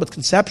the sun, but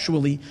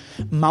conceptually,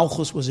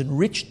 Malchus was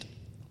enriched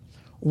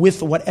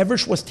with whatever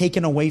was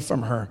taken away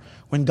from her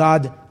when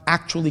God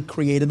actually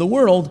created the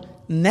world.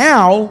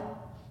 Now,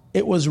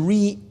 it was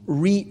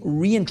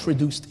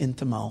reintroduced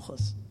into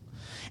Malchus.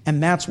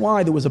 And that's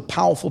why there was a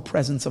powerful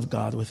presence of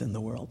God within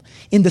the world.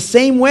 In the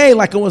same way,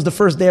 like it was the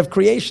first day of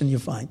creation, you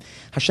find.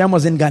 Hashem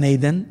was in Gan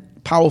Eden,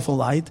 powerful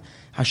light.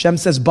 Hashem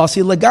says,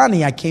 Basi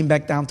Lagani, I came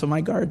back down to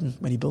my garden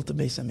when he built the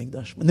Beis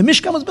HaMikdash. When the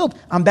Mishkan was built,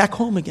 I'm back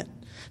home again.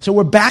 So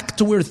we're back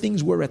to where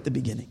things were at the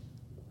beginning.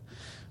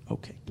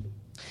 Okay.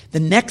 The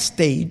next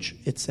stage,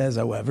 it says,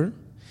 however,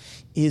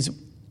 is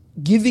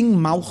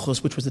giving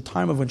Malchus, which was the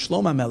time of when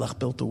Shlomo Melech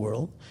built the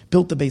world,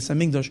 built the Beis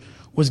HaMikdash,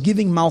 was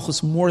giving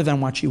Malchus more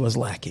than what she was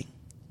lacking.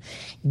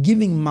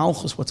 Giving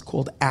Malchus what's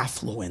called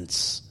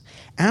affluence.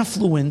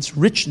 Affluence,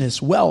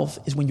 richness, wealth,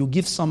 is when you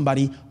give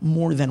somebody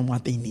more than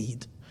what they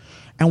need.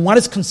 And what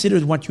is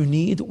considered what you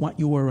need? What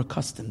you were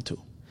accustomed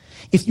to.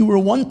 If you were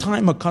one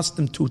time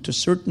accustomed to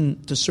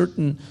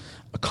certain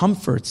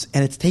comforts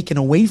and it's taken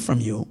away from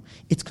you,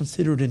 it's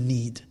considered a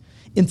need.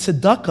 In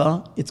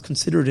tzedakah, it's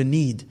considered a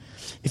need.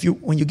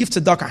 When you give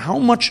tzedakah, how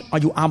much are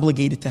you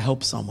obligated to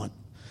help someone?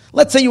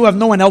 Let's say you have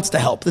no one else to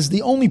help. This is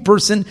the only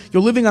person,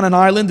 you're living on an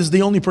island, this is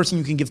the only person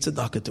you can give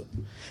tzedakah to.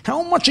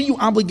 How much are you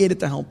obligated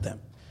to help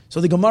them?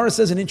 So the Gemara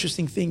says an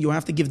interesting thing. You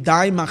have to give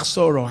dai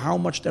machsoro, how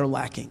much they're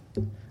lacking.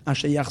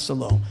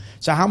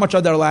 So how much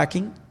are they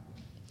lacking?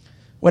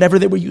 Whatever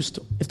they were used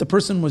to. If the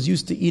person was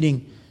used to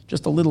eating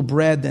just a little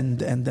bread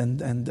and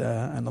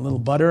a little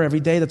butter every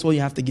day, that's all you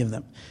have to give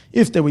them.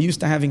 If they were used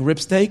to having rib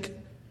steak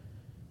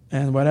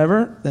and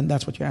whatever, then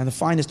that's what you have. The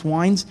finest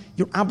wines,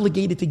 you're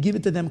obligated to give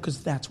it to them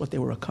because that's what they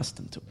were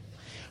accustomed to.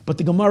 But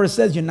the Gemara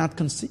says you're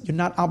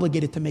not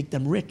obligated to make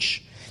them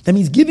rich. That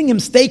means giving him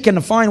steak and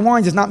the fine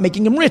wines is not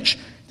making him rich.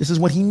 This is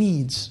what he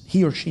needs,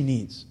 he or she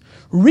needs.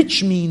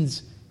 Rich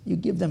means you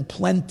give them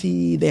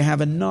plenty, they have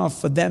enough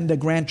for them, their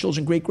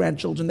grandchildren,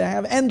 great-grandchildren, they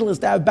have endless,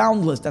 they have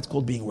boundless. That's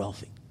called being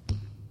wealthy.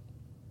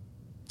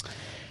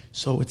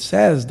 So it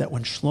says that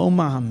when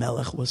Shlomo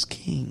HaMelech was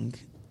king,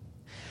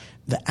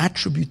 the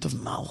attribute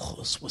of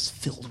Malchus was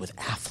filled with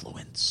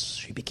affluence.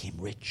 She became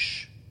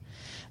rich.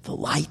 The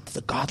light,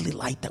 the godly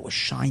light that was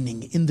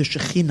shining in the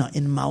Shekhinah,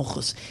 in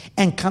Malchus,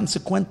 and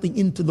consequently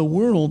into the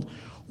world,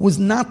 was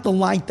not the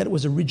light that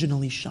was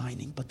originally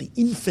shining, but the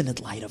infinite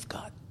light of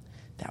God.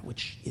 That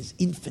which is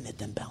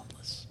infinite and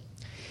boundless.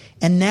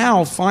 And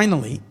now,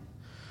 finally,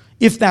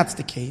 if that's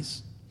the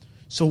case,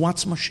 so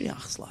what's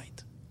Mashiach's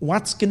light?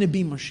 What's going to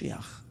be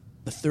Mashiach?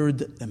 The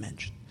third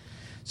dimension.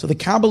 So the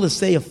Kabbalists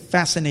say a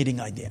fascinating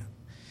idea.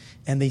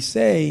 And they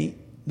say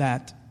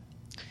that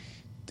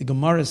the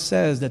Gemara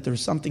says that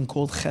there's something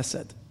called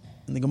chesed.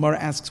 And the Gemara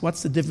asks,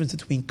 what's the difference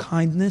between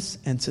kindness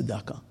and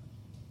tzedakah?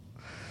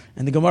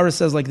 And the Gemara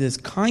says like this,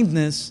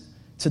 kindness,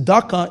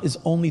 tzedakah is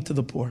only to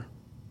the poor.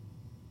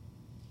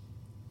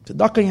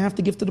 Tzedakah you have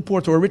to give to the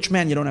poor. To a rich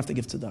man, you don't have to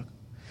give tzedakah.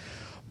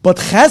 But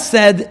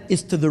chesed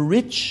is to the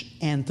rich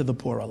and to the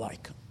poor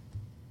alike.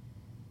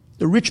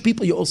 The rich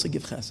people, you also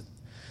give chesed.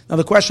 Now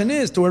the question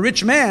is, to a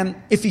rich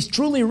man, if he's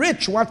truly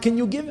rich, what can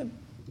you give him?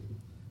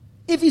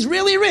 If he's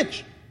really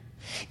rich.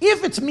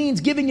 If it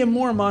means giving him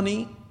more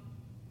money,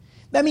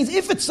 that means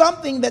if it's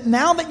something that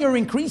now that you're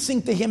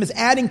increasing to him is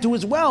adding to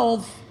his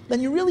wealth,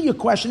 then you're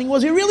questioning,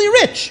 was he really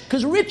rich?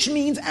 Because rich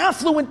means,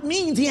 affluent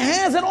means he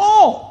has it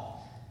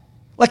all.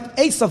 Like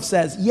Esav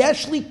says,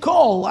 Yeshli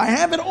kol, I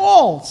have it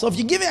all. So if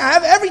you give it, I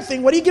have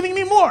everything, what are you giving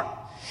me more?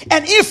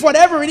 And if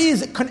whatever it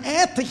is, it can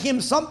add to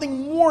him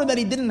something more that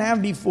he didn't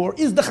have before,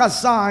 is the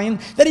chassain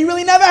that he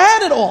really never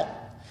had it all.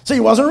 So he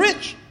wasn't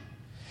rich.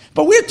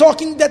 But we're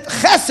talking that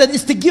chesed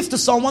is to give to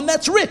someone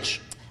that's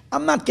rich.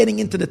 I'm not getting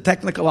into the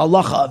technical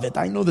halacha of it.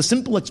 I know the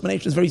simple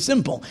explanation is very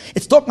simple.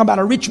 It's talking about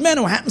a rich man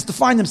who happens to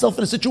find himself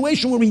in a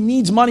situation where he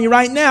needs money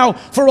right now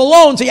for a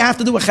loan, so you have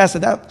to do a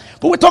chesed.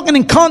 But we're talking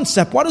in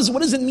concept. What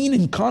does it mean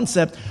in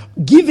concept?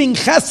 Giving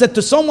chesed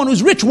to someone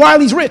who's rich while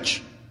he's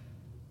rich.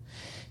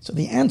 So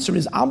the answer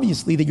is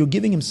obviously that you're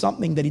giving him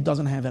something that he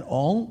doesn't have at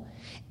all,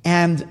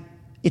 and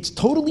it's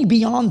totally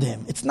beyond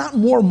him. It's not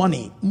more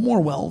money,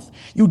 more wealth.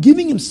 You're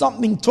giving him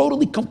something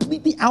totally,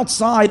 completely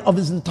outside of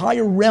his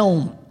entire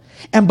realm.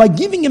 And by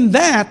giving him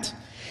that,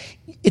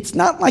 it's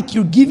not like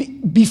you're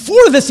giving...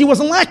 Before this, he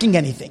wasn't lacking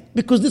anything,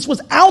 because this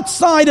was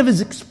outside of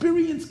his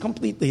experience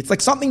completely. It's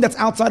like something that's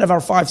outside of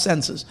our five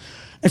senses.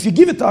 If you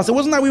give it to us, it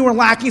wasn't that we were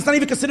lacking. It's not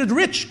even considered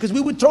rich, because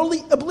we were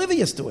totally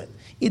oblivious to it.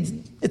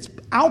 It's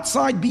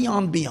outside,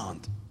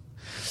 beyond.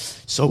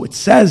 So it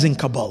says in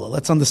Kabbalah,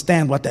 let's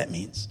understand what that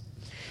means.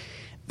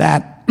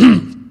 That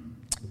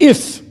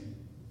if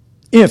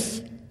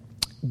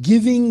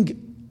during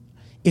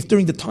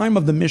the time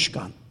of the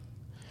Mishkan,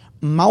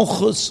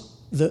 Malchus,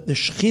 the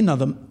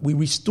Shekhinah, we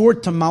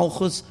restored to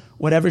Malchus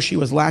whatever she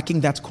was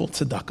lacking, that's called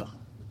tzedakah.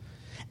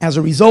 As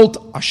a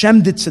result,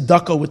 Hashem did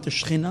tzedakah with the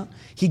Shekhinah.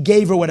 He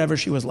gave her whatever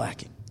she was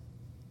lacking,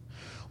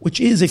 which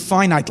is a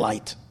finite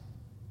light.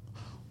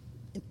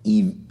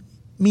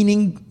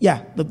 Meaning,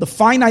 the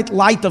finite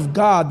light of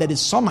God that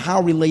is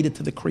somehow related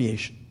to the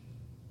creation.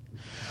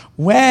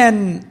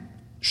 When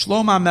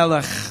Shlomo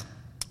HaMelech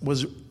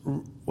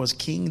was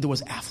king, there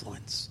was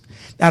affluence.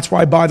 That's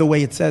why, by the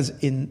way, it says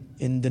in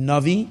the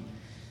Navi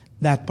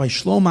that by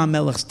Shlomo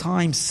HaMelech's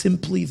time,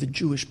 simply the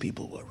Jewish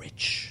people were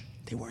rich.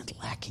 They weren't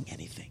lacking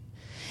anything.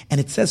 And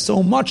it says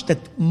so much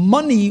that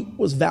money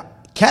was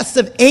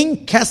Kesev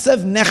ein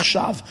kesev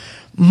nechshav.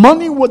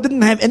 Money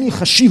didn't have any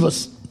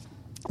chashivas,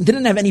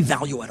 didn't have any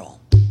value at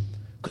all.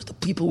 Because the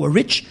people were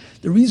rich.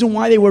 The reason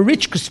why they were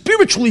rich, because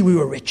spiritually we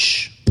were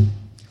rich.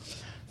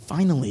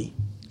 Finally,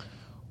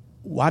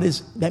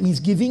 that means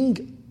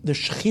giving the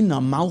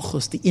Shekhinah,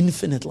 Malchus, the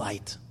infinite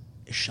light,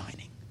 is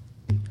shining.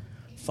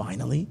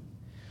 Finally,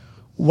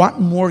 what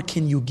more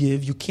can you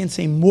give? You can't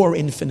say more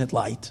infinite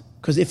light,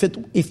 because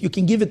if you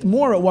can give it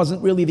more, it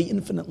wasn't really the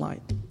infinite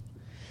light.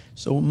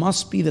 So it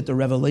must be that the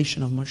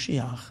revelation of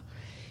Mashiach,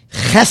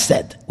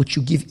 chesed, which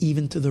you give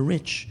even to the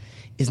rich,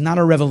 is not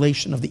a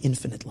revelation of the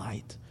infinite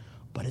light,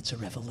 but it's a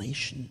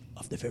revelation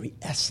of the very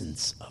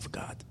essence of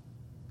God.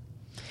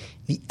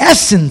 The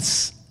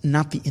essence,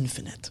 not the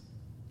infinite.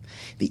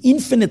 The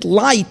infinite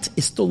light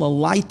is still a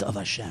light of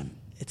Hashem.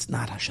 It's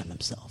not Hashem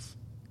himself.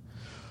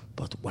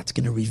 But what's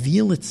going to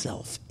reveal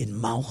itself in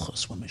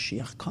Malchus when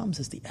Mashiach comes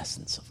is the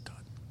essence of God.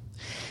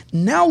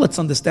 Now let's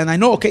understand. I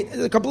know, okay,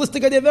 the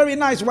Kabbalistic idea, very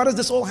nice. What does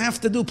this all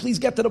have to do? Please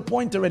get to the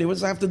point already. What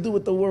does it have to do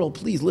with the world?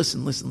 Please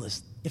listen. You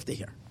have to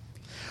hear.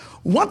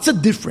 What's the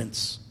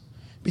difference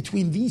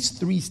between these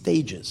three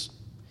stages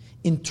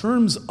in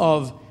terms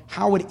of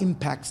how it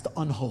impacts the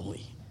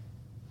unholy?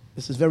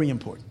 This is very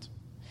important.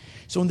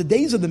 So in the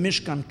days of the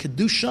Mishkan,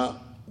 Kedusha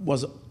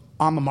was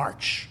on the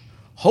march.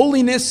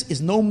 Holiness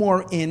is no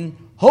more in.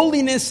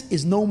 Holiness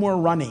is no more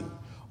running.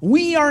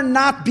 We are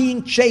not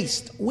being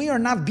chased. We are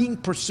not being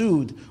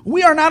pursued.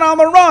 We are not on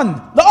the run.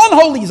 The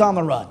unholy is on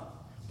the run.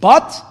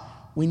 But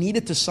we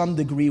needed to some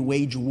degree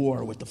wage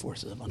war with the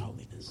forces of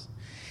unholiness.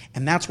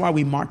 And that's why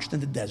we marched in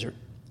the desert.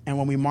 And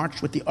when we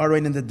marched with the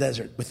Aron in the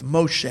desert, with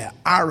Moshe,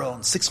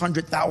 Aaron,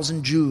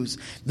 600,000 Jews,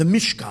 the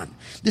Mishkan,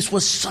 this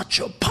was such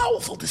a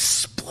powerful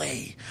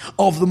display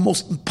of the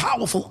most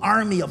powerful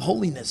army of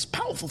holiness,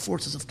 powerful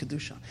forces of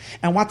Kedusha.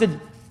 And what did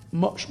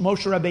Moshe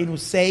Rabbeinu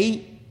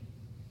say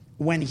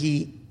when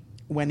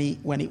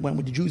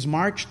the Jews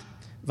marched?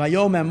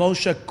 Vayomer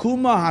Moshe,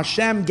 Kuma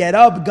Hashem, get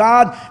up,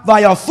 God.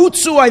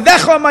 Vayafutsu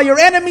Ayvecha, may your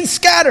enemies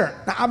scatter.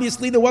 Now,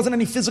 obviously, there wasn't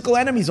any physical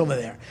enemies over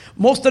there.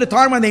 Most of the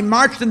time, when they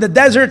marched in the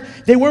desert,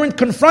 they weren't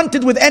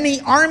confronted with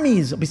any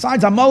armies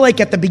besides Amalek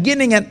at the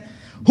beginning. And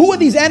who were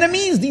these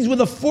enemies? These were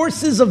the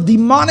forces of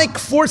demonic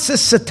forces,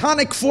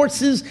 satanic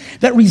forces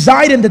that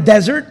reside in the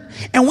desert.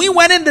 And we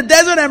went in the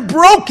desert and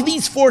broke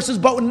these forces,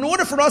 but in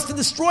order for us to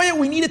destroy it,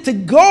 we needed to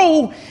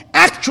go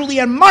actually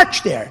and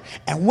march there.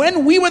 And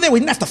when we were there, we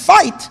didn't have to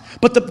fight,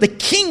 but the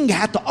king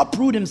had to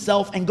uproot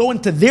himself and go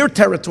into their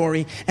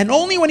territory. And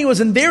only when he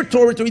was in their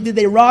territory did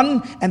they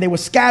run, and they were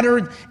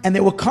scattered, and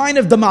they were kind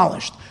of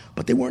demolished.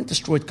 But they weren't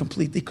destroyed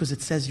completely, because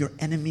it says your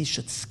enemies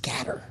should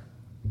scatter.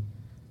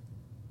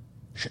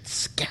 Should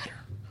scatter.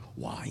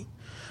 Why?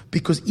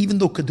 Because even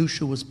though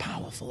Kedusha was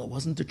powerful, it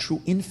wasn't the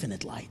true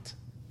infinite light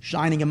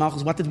shining in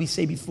Malchus. What did we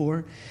say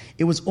before?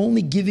 It was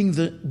only giving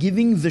the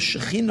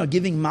Shekhinah,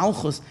 giving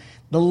Malchus,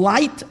 the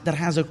light that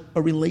has a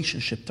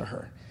relationship to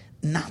her,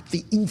 not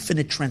the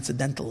infinite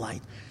transcendental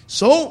light.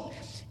 So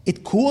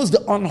it caused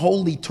the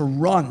unholy to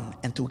run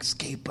and to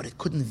escape, but it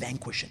couldn't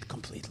vanquish it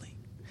completely.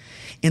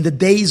 In the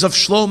days of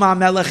Shlomo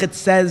HaMelech, it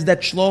says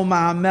that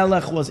Shlomo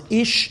HaMelech was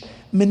Ish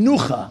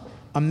Menucha,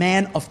 a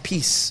man of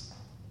peace.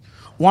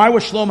 Why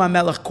was Shlomo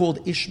HaMelech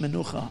called Ish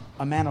Menucha,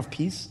 a man of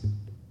peace?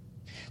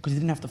 Because he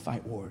didn't have to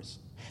fight wars.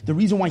 The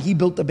reason why he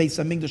built the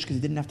Beis HaMikdash, because he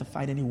didn't have to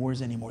fight any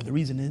wars anymore. The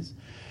reason is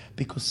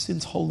because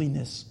since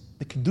holiness,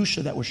 the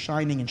Kedusha that was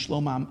shining in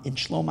Shlomo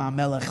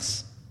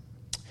HaMelech's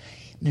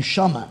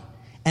neshama,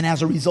 and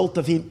as a result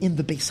of him in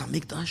the Beis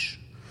HaMikdash,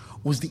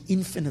 was the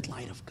infinite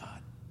light of God.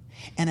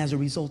 And as a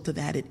result of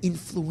that, it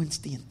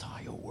influenced the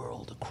entire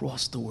world,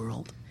 across the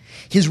world.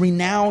 His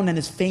renown and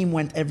his fame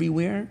went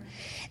everywhere,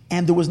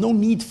 and there was no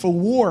need for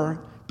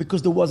war,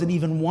 because there wasn't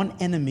even one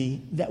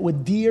enemy that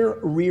would dare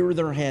rear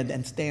their head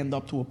and stand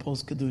up to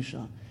oppose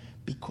Kedusha,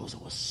 because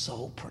it was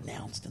so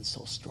pronounced and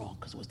so strong,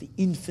 because it was the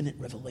infinite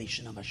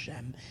revelation of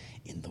Hashem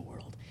in the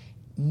world.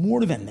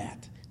 More than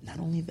that, not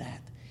only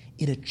that,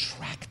 it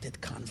attracted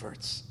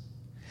converts.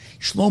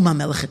 Shlomo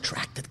HaMelech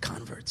attracted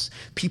converts.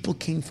 People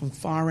came from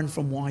far and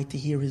from wide to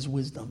hear his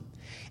wisdom.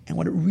 And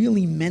what it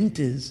really meant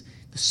is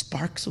the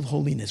sparks of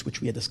holiness,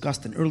 which we had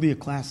discussed in earlier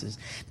classes,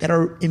 that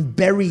are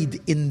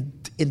buried in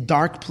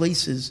dark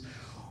places,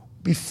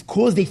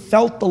 because they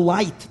felt the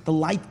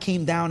light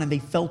came down and they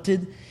felt it,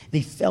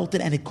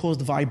 and it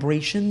caused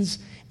vibrations,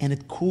 and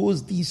it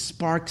caused these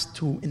sparks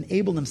to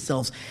enable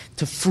themselves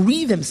to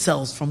free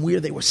themselves from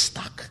where they were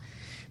stuck.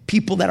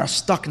 People that are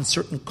stuck in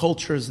certain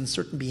cultures and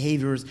certain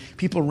behaviors,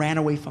 people ran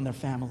away from their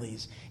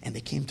families, and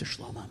they came to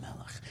Shlomo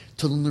HaMelech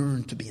to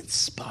learn to be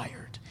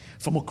inspired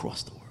from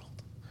across the world.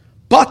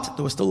 But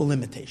there was still a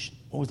limitation.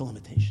 What was the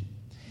limitation?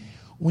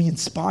 We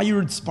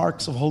inspired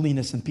sparks of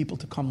holiness and people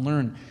to come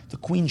learn. The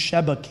Queen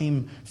Sheba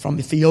came from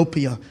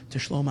Ethiopia to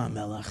Shlomo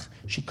HaMelech.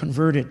 She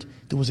converted.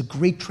 There was a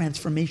great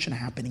transformation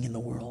happening in the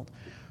world.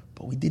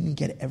 But we didn't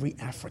get every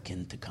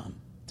African to come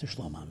to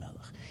Shlomo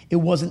HaMelech. It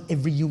wasn't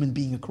every human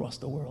being across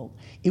the world.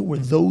 It were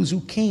those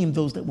who came,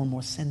 those that were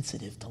more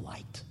sensitive to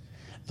light.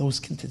 Those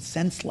can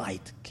sense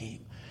light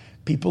came.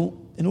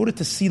 People, in order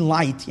to see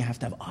light, you have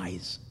to have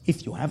eyes.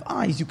 If you have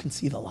eyes, you can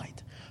see the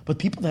light. But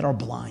people that are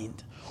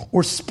blind,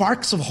 or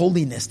sparks of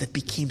holiness that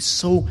became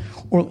so,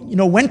 or,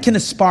 when can a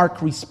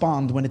spark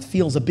respond? When it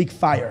feels a big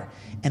fire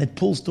and it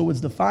pulls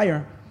towards the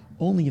fire?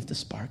 Only if the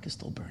spark is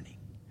still burning.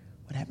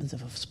 What happens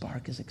if a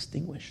spark is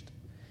extinguished?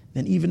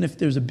 Then even if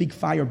there's a big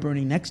fire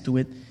burning next to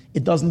it,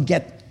 it doesn't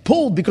get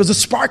pulled because the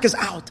spark is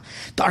out.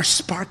 There are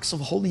sparks of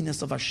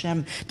holiness of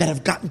Hashem that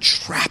have gotten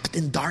trapped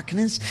in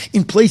darkness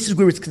in places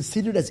where it's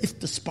considered as if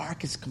the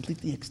spark is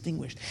completely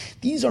extinguished.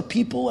 These are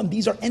people and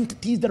these are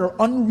entities that are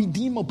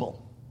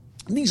unredeemable.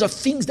 And these are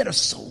things that are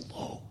so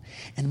low.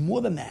 And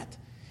more than that,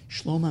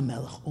 Shlomo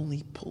Melech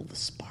only pulled the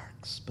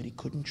sparks, but he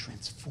couldn't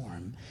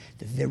transform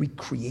the very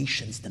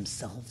creations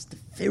themselves, the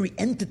very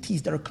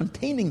entities that are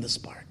containing the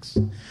sparks.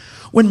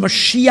 When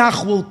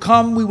Mashiach will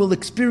come, we will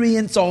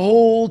experience a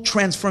whole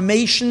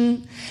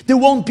transformation. There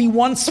won't be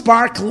one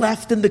spark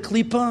left in the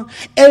Klippa.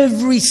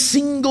 Every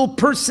single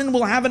person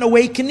will have an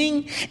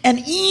awakening.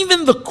 And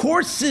even the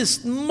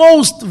coarsest,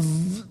 most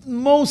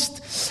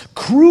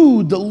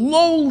crude,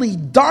 lowly,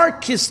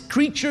 darkest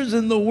creatures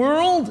in the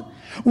world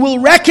will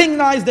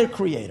recognize their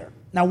Creator.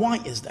 Now, why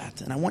is that?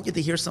 And I want you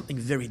to hear something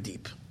very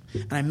deep.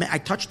 And I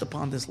touched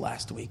upon this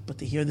last week, but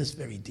to hear this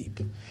very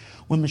deep.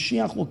 When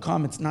Mashiach will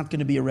come, it's not going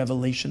to be a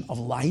revelation of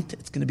light.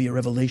 It's going to be a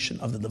revelation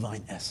of the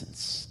divine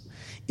essence.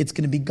 It's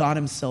going to be God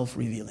Himself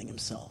revealing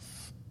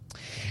Himself.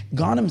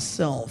 God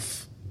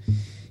Himself,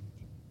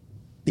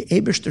 the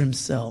Eibishter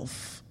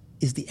Himself,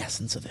 is the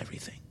essence of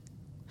everything.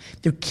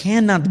 There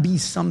cannot be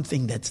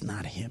something that's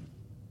not Him.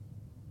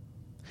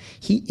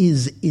 He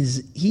is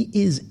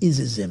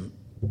Him.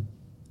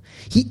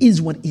 He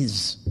is what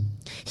is.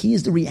 He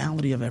is the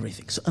reality of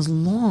everything. So as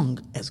long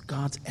as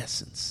God's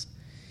essence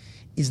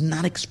is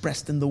not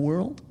expressed in the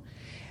world,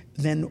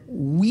 then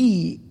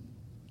we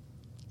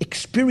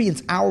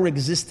experience our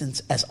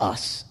existence as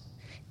us.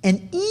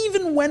 And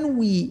even when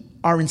we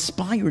are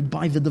inspired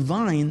by the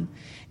divine,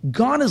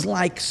 God is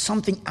like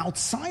something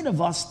outside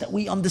of us that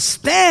we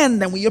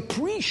understand and we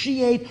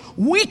appreciate.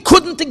 We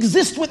couldn't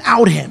exist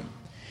without Him.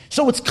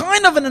 So it's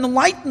kind of an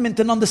enlightenment,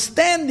 an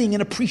understanding,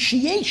 an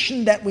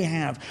appreciation that we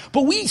have.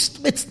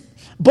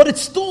 But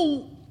it's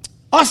still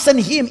us and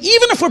Him.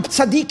 Even if we're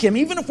tzaddikim,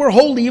 even if we're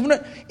holy,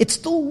 it's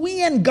still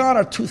we and God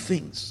are two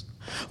things.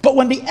 But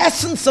when the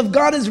essence of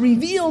God is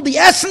revealed, the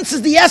essence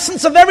is the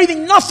essence of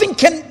everything.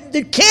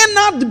 There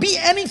cannot be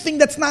anything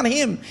that's not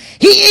Him.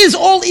 He is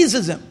all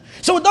isism.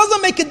 So it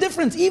doesn't make a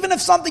difference. Even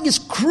if something is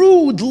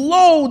crude,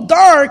 low,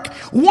 dark,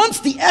 once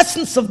the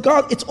essence of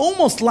God, it's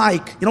almost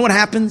like, you know what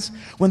happens?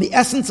 When the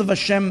essence of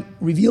Hashem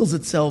reveals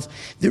itself,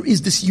 there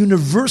is this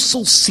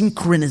universal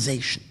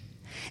synchronization.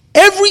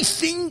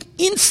 Everything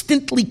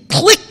instantly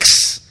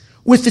clicks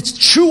with its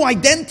true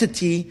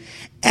identity,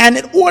 and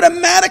it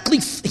automatically,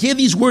 hear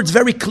these words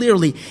very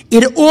clearly,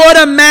 it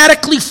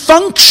automatically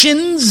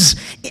functions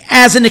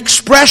as an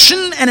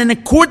expression and in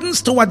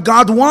accordance to what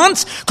God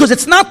wants, because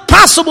it's not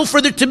possible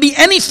for there to be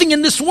anything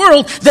in this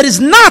world that is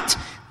not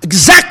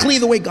exactly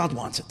the way God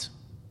wants it.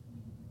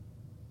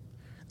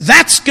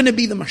 That's going to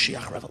be the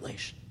Mashiach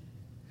revelation.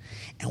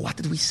 And what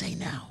did we say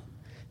now?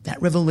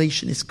 That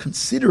revelation is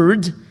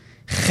considered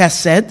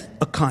chesed,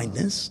 a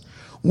kindness,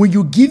 where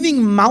you're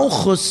giving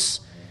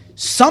malchus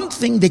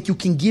something that you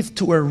can give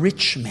to a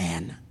rich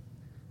man.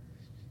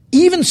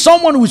 Even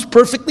someone who's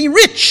perfectly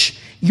rich,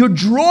 you're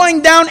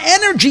drawing down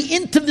energy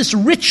into this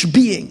rich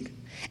being.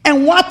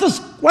 And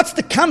what's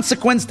the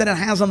consequence that it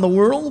has on the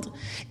world?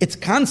 Its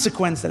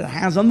consequence that it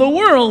has on the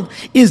world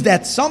is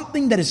that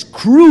something that is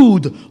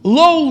crude,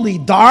 lowly,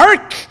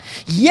 dark,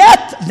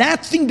 yet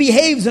that thing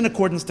behaves in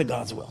accordance to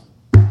God's will.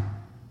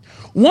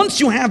 Once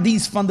you have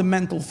these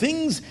fundamental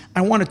things,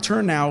 I want to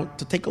turn now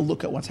to take a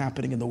look at what's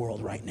happening in the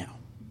world right now.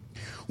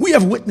 We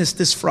have witnessed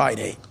this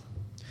Friday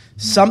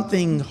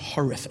something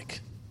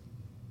horrific.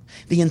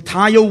 The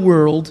entire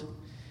world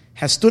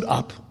has stood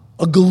up,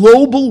 a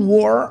global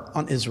war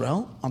on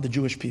Israel, on the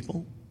Jewish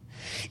people,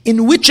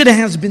 in which it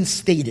has been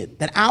stated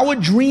that our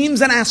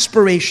dreams and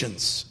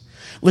aspirations,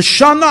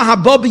 L'shana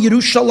haba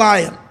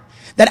b'Yerushalayim,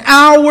 that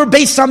our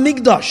Beis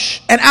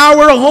HaMikdash and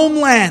our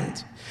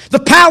homeland, the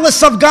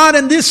palace of God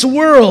in this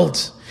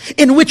world,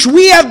 in which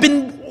we have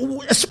been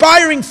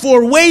aspiring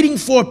for, waiting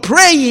for,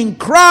 praying,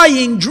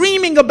 crying,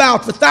 dreaming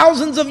about for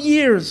thousands of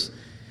years,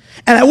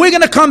 and that we're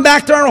going to come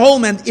back to our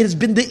homeland.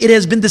 It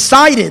has been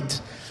decided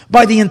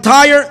by the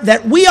entire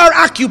that we are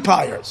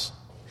occupiers,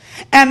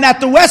 and that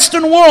the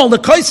Western world, the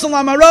Kaisel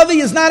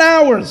Amaravi, is not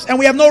ours, and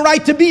we have no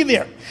right to be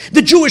there.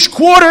 The Jewish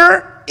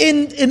quarter.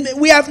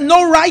 We have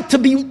no right to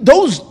be,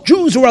 those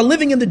Jews who are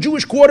living in the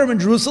Jewish quarter in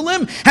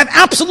Jerusalem have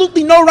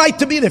absolutely no right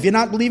to be there. If you're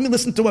not believing me,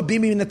 listen to what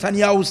Bibi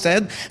Netanyahu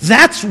said.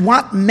 That's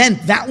what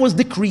meant, that was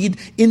decreed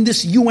in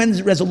this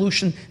UN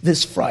resolution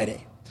this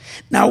Friday.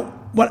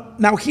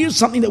 Now here's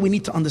something that we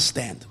need to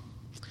understand.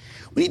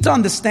 We need to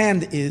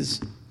understand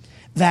is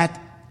that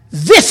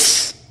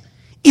this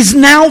is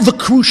now the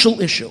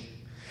crucial issue.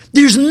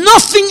 There's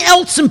nothing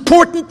else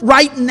important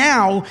right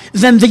now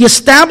than the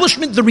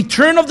establishment, the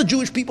return of the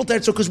Jewish people to Eretz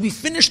Yisrael, because we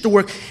finished the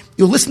work.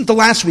 You'll listen to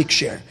last week's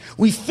share.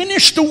 We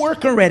finished the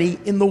work already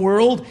in the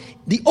world.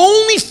 The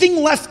only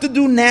thing left to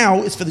do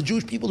now is for the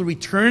Jewish people to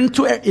return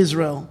to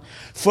Israel,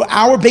 for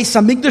our Beis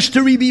Hamikdash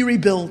to be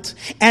rebuilt,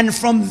 and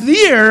from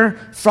there,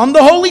 from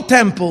the Holy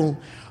Temple,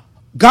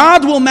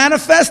 God will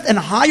manifest and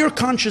higher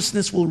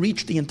consciousness will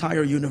reach the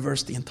entire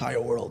universe, the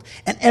entire world.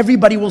 And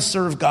everybody will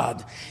serve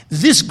God.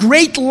 This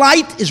great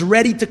light is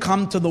ready to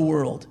come to the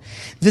world.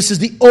 This is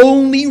the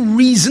only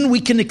reason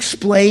we can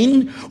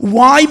explain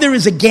why there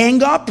is a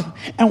gang up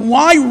and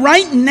why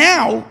right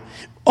now,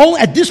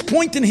 at this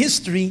point in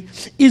history,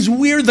 is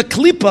where the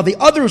Klippa, the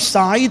other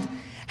side,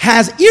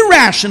 has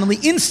irrationally,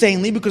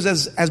 insanely, because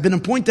as has been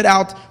pointed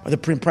out by the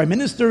Prime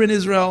Minister in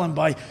Israel and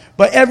by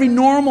every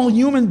normal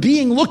human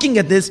being looking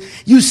at this,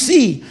 you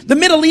see the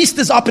Middle East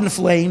is up in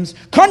flames,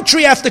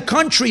 country after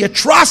country,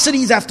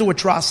 atrocities after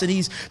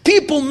atrocities,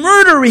 people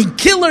murdering,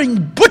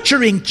 killing,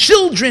 butchering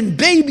children,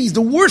 babies,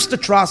 the worst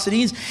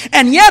atrocities,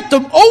 and yet the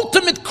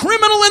ultimate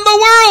criminal in the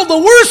world,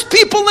 the worst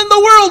people in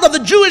the world are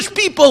the Jewish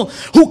people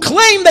who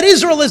claim that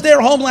Israel is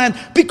their homeland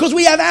because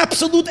we have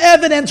absolute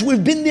evidence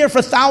we've been there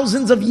for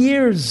thousands of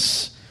years.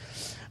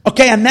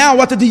 Okay, and now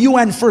what did the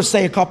UN first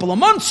say a couple of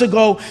months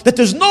ago? That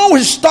there's no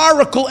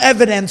historical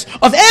evidence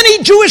of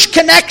any Jewish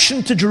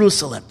connection to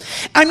Jerusalem.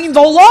 I mean, the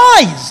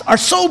lies are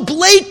so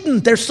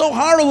blatant, they're so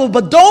horrible,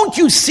 but don't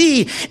you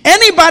see,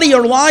 anybody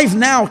alive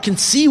now can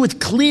see with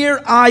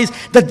clear eyes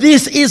that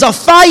this is a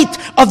fight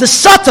of the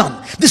Satan.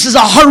 This is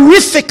a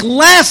horrific,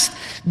 last,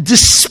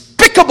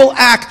 despicable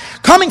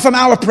act coming from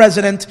our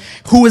president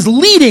who is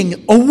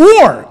leading a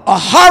war, a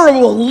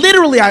horrible,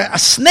 literally a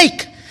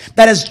snake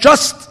that has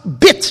just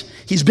bit.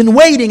 He's been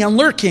waiting and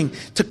lurking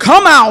to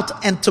come out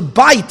and to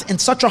bite in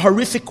such a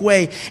horrific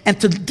way and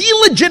to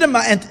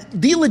delegitimize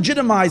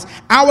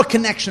our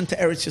connection to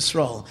Eretz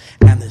Yisrael.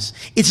 And this,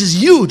 it's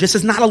huge. This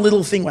is not a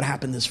little thing what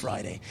happened this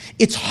Friday.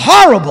 It's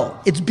horrible.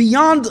 It's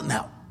beyond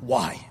now.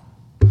 Why?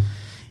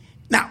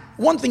 Now,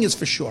 one thing is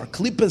for sure.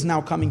 Klippa is now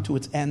coming to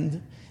its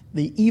end.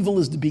 The evil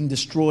is being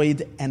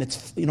destroyed, and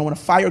it's, when a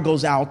fire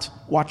goes out,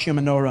 watch your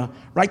menorah,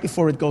 right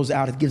before it goes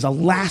out, it gives a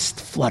last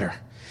flutter.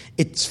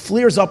 It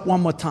flares up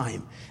one more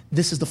time.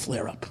 This is the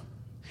flare-up.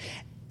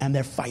 And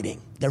they're fighting.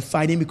 They're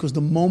fighting because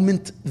the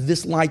moment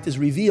this light is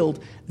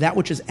revealed, that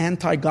which is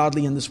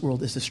anti-godly in this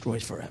world is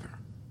destroyed forever.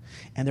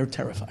 And they're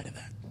terrified of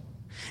that.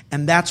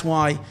 And that's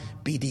why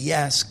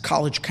BDS,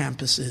 college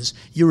campuses,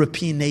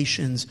 European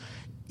nations,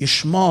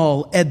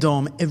 Yishmael,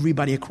 Edom,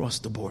 everybody across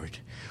the board,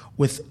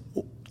 with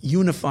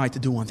unified to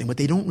do one thing. What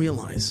they don't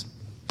realize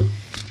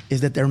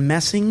is that they're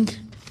messing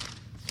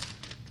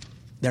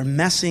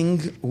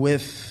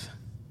with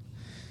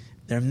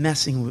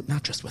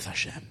not just with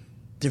Hashem.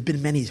 There have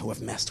been many who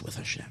have messed with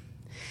Hashem.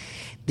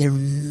 They're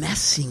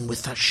messing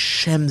with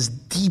Hashem's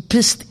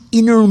deepest,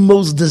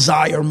 innermost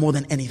desire more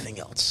than anything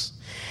else.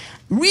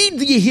 Read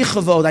the Yehi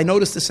Chavod. I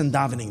noticed this in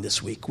davening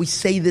this week. We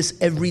say this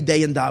every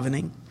day in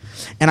davening,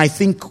 and I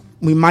think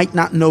we might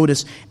not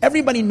notice.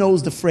 Everybody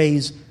knows the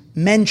phrase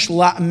Mensch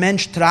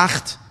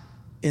tracht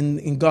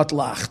in Gott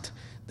lacht.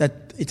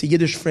 That it's a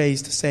Yiddish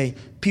phrase to say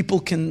people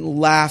can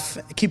laugh,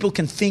 people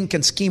can think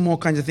and scheme all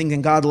kinds of things,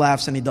 and God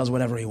laughs and He does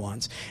whatever He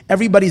wants.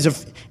 Everybody's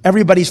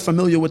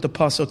familiar with the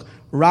pasuk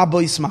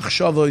Rabois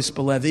machshavos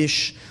belev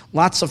ish.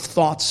 Lots of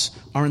thoughts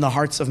are in the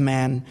hearts of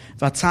man.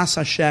 Vatzas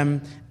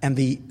Hashem, and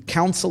the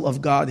counsel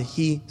of God,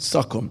 He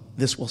sakum.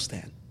 This will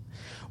stand.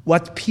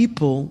 What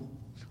people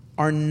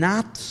are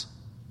not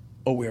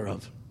aware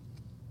of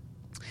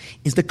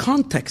is the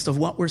context of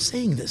what we're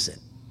saying this in.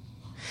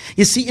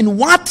 You see, in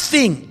what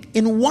thing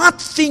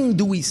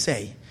do we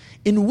say,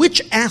 in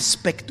which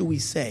aspect do we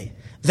say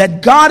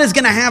that God is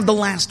going to have the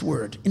last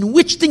word? In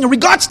which thing? In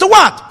regards to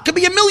what? It could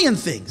be a million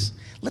things.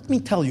 Let me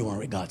tell you in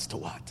regards to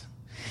what.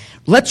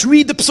 Let's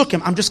read the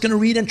psukim. I'm just going to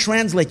read and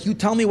translate. You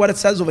tell me what it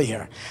says over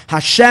here.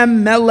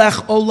 Hashem melech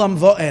olam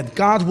vo'ed.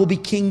 God will be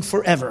king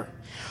forever.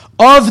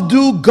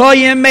 Avdu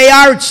goyim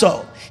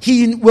me'artzo.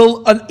 He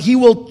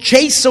will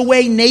chase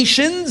away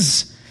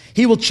nations.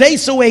 He will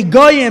chase away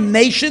goyim,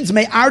 nations,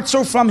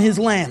 me'artzo, from His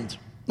land.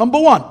 Number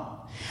one,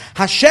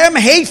 Hashem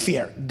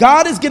Hefir.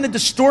 God is going to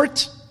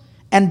distort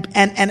and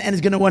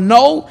is going to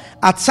annul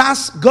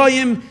atzas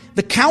goyim,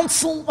 the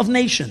council of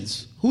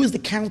nations. Who is the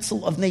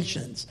council of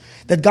nations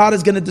that God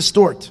is going to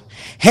distort?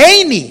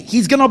 Heini,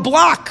 He's going to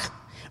block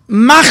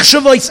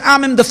machshavois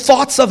amim, the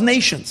thoughts of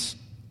nations.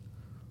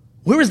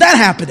 Where is that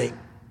happening?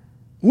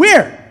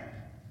 Where?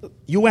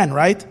 UN,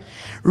 right?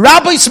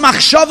 Rabbis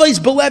machshavois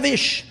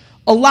belevish.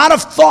 A lot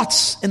of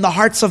thoughts in the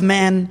hearts of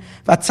man.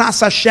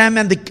 Vatzas Hashem,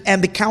 and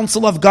the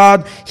counsel of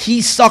God. He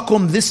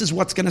sakum. This is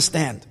what's going to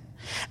stand.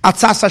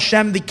 Atzas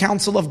Hashem, the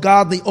counsel of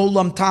God, the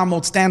olam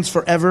tamot, stands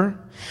forever.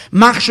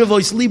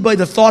 Machshavois libay,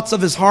 the thoughts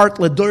of His heart,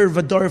 ledor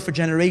v'dor, for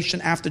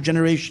generation after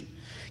generation.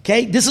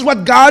 Okay, this is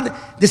what God.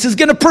 This is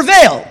going to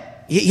prevail.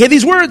 Hear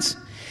these words.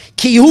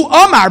 Ki hu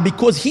amar,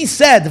 because He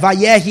said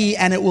vayehi,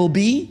 and it will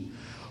be.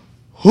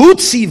 Hu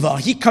tziva,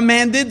 He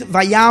commanded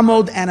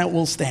vayamod, and it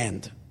will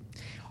stand.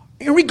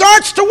 In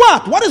regards to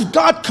what? What is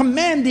God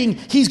commanding?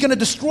 He's going to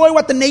destroy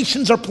what the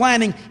nations are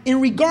planning. In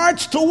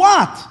regards to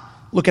what?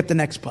 Look at the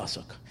next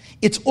pasuk.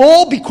 It's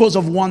all because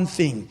of one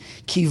thing.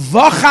 Ki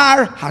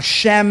vachar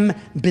Hashem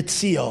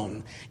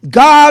b'Tzion.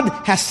 God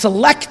has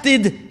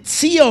selected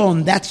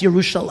Tzion, that's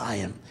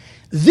Yerushalayim.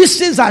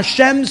 This is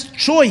Hashem's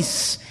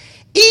choice.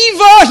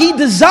 Eva, he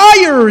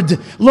desired,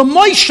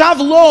 l'moy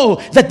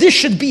shavlo, that this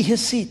should be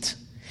his seat.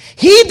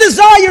 He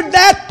desired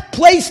that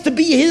place to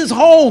be his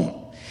home.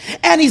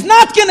 And he's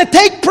not going to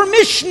take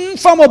permission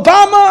from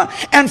Obama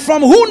and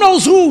from who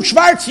knows who,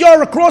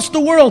 Schwarzjahr across the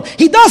world.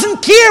 He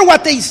doesn't care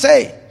what they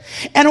say.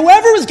 And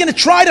whoever is going to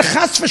try to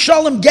chas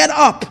v'shalom get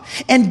up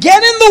and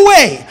get in the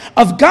way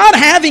of God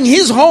having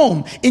his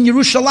home in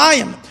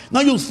Yerushalayim. Now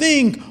you'll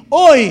think,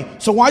 oi,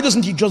 so why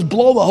doesn't he just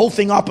blow the whole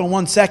thing up in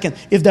 1 second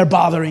if they're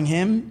bothering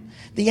him?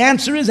 The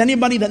answer is,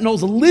 anybody that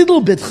knows a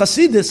little bit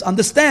Chassidus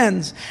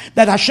understands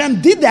that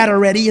Hashem did that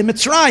already in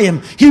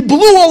Mitzrayim. He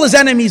blew all his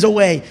enemies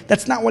away.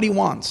 That's not what he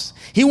wants.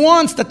 He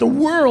wants that the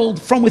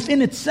world from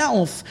within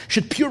itself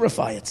should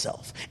purify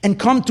itself and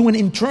come to an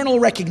internal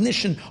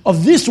recognition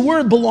of this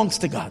word belongs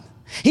to God.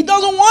 He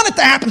doesn't want it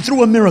to happen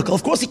through a miracle.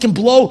 Of course, he can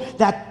blow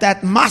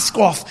that mosque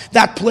off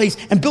that place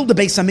and build the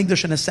Beis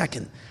HaMikdash in a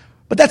second.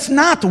 But that's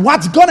not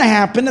what's going to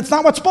happen. That's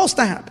not what's supposed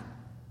to happen.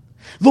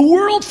 The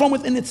world from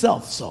within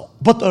itself.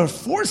 But there are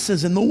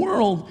forces in the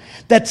world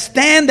that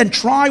stand and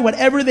try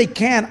whatever they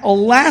can. A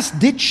last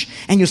ditch,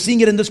 and you're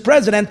seeing it in this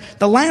president,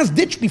 the last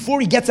ditch before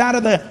he gets out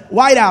of the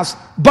White House,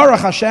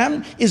 Baruch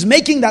Hashem, is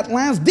making that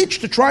last ditch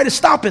to try to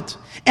stop it.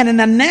 And in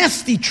a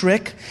nasty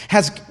trick,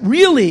 has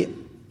really,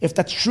 if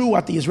that's true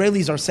what the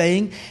Israelis are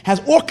saying,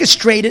 has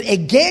orchestrated a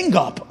gang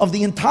up of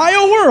the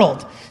entire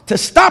world to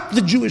stop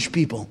the Jewish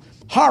people.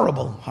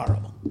 Horrible,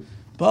 horrible.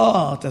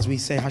 But, as we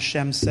say,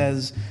 Hashem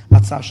says,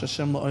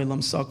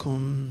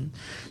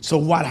 so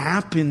what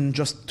happened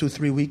just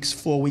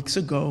 4 weeks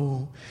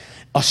ago?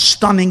 A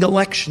stunning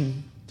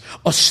election,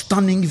 a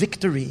stunning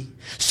victory,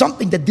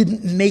 something that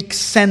didn't make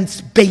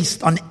sense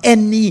based on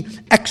any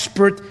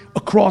expert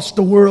across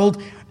the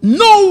world.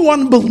 No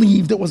one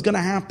believed it was going to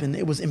happen.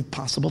 It was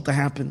impossible to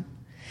happen.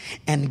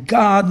 And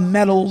God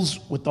meddles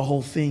with the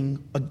whole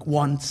thing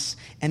once,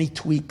 and he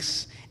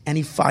tweaks, and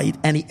he fights,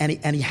 and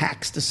he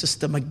hacks the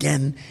system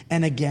again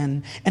and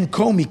again. And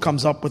Comey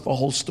comes up with a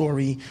whole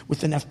story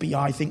with an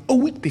FBI thing a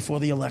week before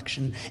the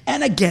election.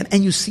 And again,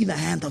 and you see the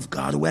hand of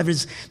God. Whoever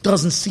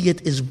doesn't see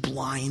it is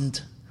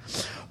blind.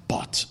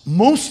 But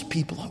most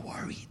people are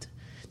worried.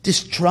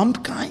 This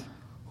Trump guy,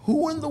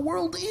 who in the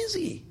world is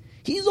he?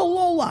 He's a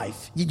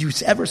lowlife. Did you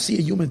ever see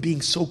a human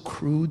being so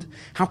crude?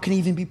 How can he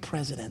even be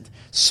president?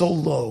 So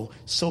low,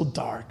 so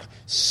dark,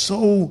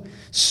 so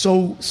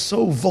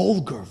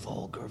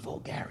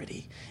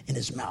vulgarity in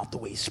his mouth, the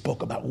way he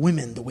spoke about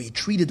women, the way he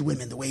treated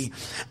women,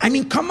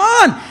 come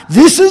on!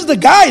 This is the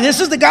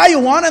guy you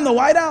want in the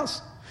White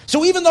House?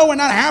 So even though we're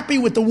not happy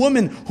with the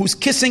woman who's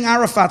kissing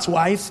Arafat's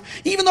wife,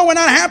 even though we're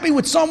not happy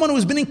with someone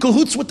who's been in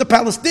cahoots with the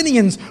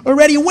Palestinians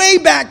already way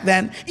back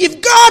then, if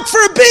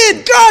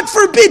God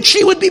forbid,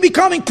 she would be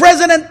becoming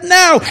president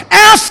now,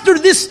 after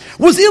this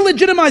was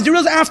illegitimized,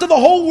 after the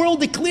whole world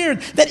declared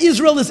that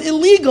Israel is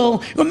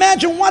illegal,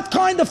 imagine what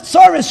kind of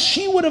tsaris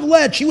she would have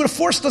led. She would have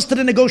forced us to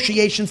the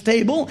negotiations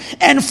table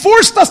and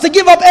forced us to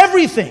give up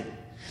everything.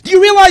 Do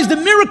you realize the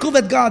miracle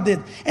that God did?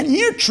 And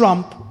here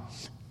Trump,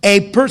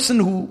 a person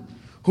who,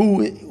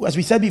 as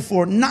we said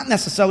before, not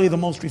necessarily the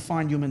most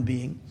refined human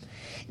being,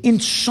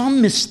 in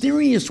some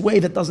mysterious way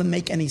that doesn't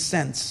make any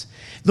sense.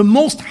 The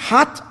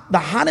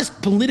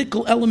hottest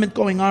political element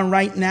going on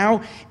right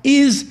now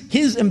is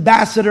his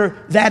ambassador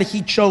that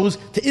he chose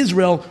to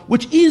Israel,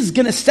 which is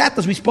going to set,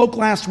 as we spoke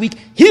last week,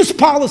 his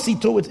policy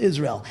towards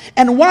Israel.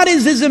 And what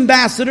is his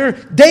ambassador?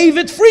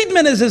 David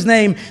Friedman is his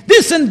name.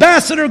 This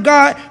ambassador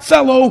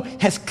fellow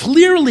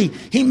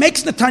he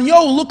makes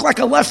Netanyahu look like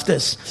a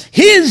leftist.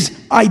 His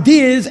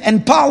ideas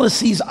and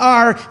policies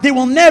are, there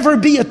will never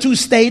be a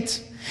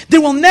two-state. There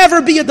will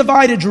never be a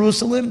divided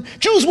Jerusalem.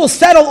 Jews will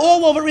settle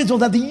all over Israel.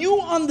 Now, do you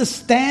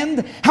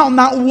understand how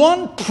not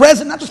one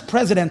president, not just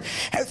president,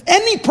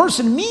 any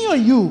person, me or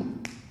you,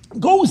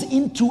 goes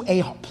into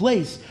a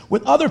place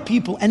with other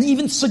people and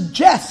even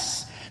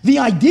suggests the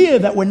idea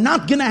that we're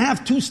not going to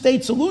have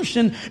two-state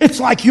solution? It's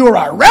like, you're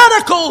a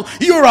radical,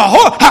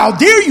 how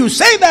dare you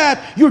say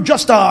that? You're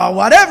just a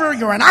whatever,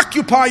 you're an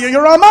occupier,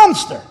 you're a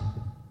monster.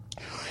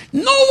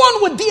 No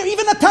one would dare,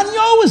 even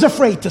Netanyahu is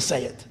afraid to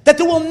say it, that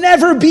there will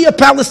never be a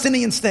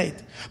Palestinian state.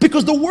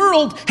 Because the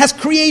world has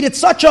created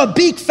such a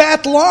big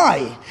fat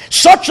lie.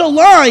 Such a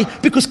lie,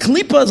 because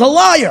Klippa is a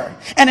liar.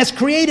 And has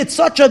created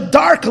such a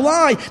dark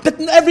lie that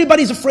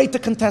everybody's afraid to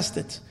contest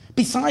it.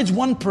 Besides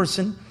one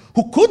person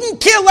who couldn't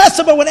care less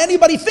about what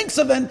anybody thinks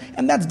of him,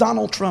 and that's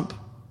Donald Trump.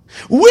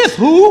 With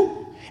who?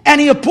 And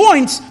he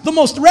appoints the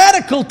most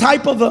radical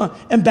type of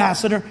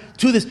ambassador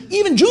to this.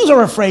 Even Jews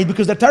are afraid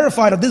because they're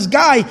terrified of this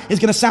guy is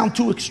going to sound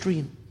too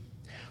extreme.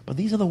 But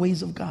these are the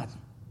ways of God.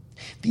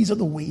 These are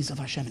the ways of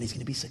Hashem, and he's going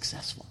to be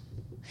successful.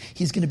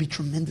 He's going to be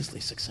tremendously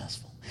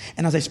successful.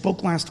 And as I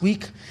spoke last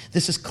week,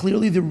 this is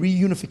clearly the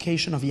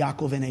reunification of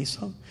Yaakov and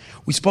Esau.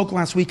 We spoke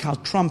last week how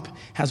Trump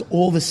has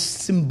all the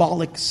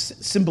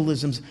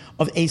symbolisms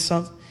of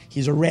Esau.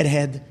 He's a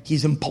redhead.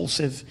 He's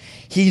impulsive.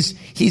 He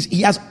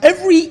has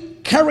every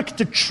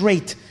character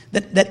trait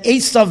that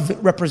Esau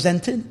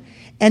represented.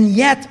 And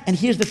yet, and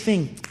here's the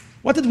thing.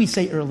 What did we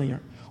say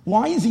earlier?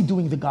 Why is he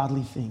doing the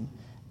godly thing?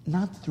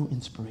 Not through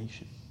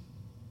inspiration.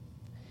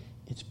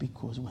 It's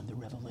because when the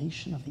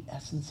revelation of the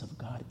essence of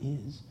God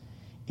is,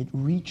 it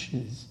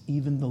reaches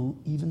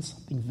even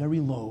something very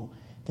low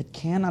that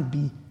cannot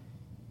be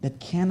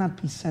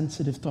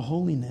sensitive to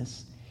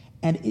holiness,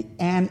 and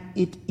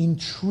it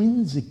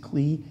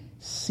intrinsically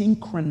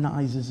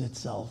synchronizes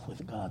itself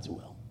with God's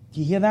will. Do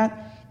you hear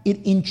that? It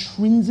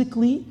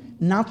intrinsically,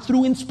 not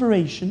through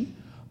inspiration,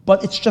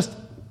 but it just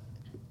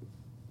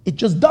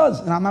does.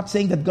 And I'm not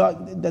saying that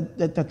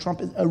that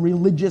Trump is a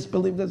religious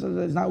believer,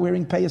 is not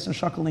wearing payas and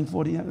shuckling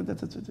 40.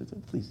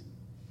 Please.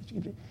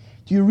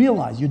 Do you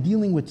realize you're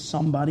dealing with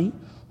somebody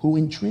who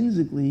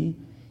intrinsically,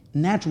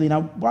 naturally,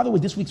 now, by the way,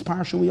 this week's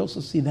parasha, we also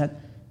see that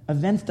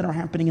events that are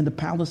happening in the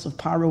palace of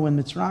Paro and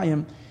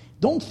Mitzrayim,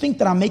 don't think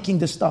that I'm making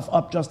this stuff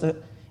up,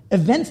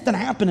 events that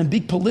happen in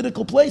big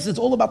political places, it's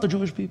all about the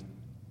Jewish people.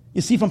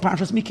 You see from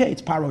Parshas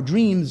Mikeitz, Paro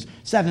dreams,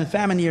 7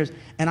 famine years,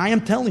 and I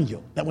am telling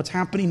you that what's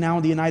happening now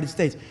in the United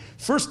States,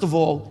 first of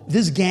all,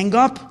 this gang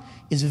up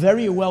is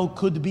very well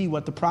could be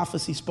what the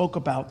prophecy spoke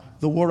about,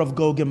 the war of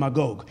Gog and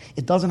Magog.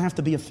 It doesn't have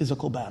to be a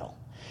physical battle.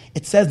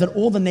 It says that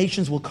all the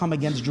nations will come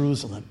against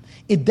Jerusalem.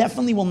 It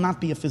definitely will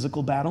not be a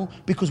physical battle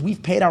because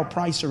we've paid our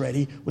price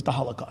already with the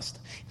Holocaust.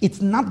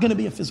 It's not going to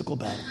be a physical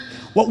battle.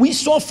 What we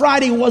saw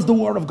Friday was the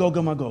war of Gog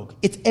and Magog.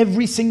 It's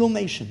every single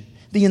nation,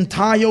 the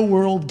entire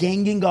world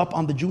ganging up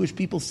on the Jewish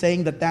people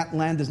saying that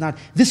land is not.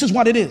 This is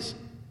what it is.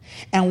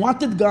 And what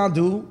did God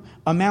do?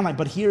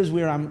 But here's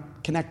where I'm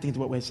connecting to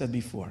what we said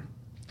before.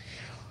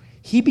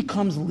 He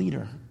becomes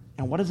leader.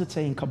 And what does it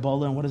say in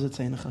Kabbalah and what does it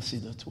say in the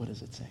Chassidut? What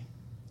does it say?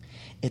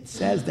 It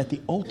says that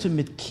the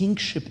ultimate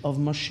kingship of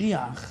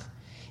Mashiach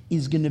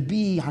is going to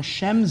be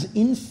Hashem's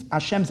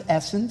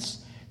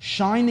essence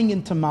shining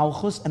into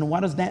Malchus. And what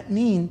does that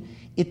mean?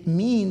 It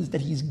means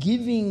that he's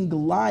giving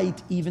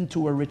light even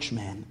to a rich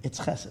man. It's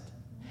chesed.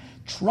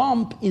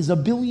 Trump is a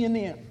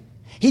billionaire.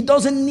 He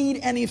doesn't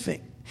need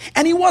anything.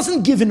 And he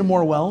wasn't given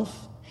more wealth.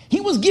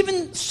 He was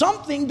given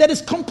something that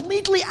is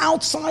completely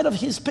outside of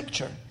his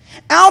picture,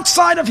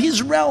 outside of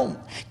his realm,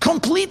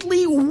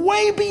 completely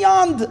way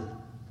beyond.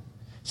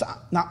 So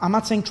now, I'm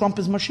not saying Trump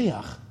is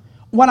Mashiach.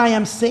 What I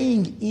am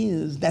saying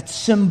is that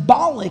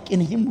symbolic in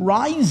him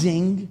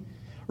rising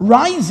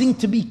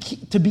to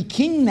be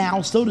king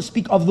now, so to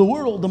speak, of the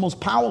world, the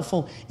most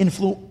powerful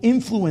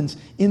influence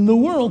in the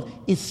world,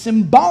 is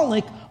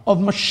symbolic of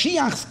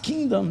Mashiach's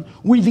kingdom,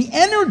 where the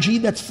energy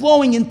that's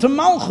flowing into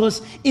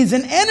Malchus is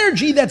an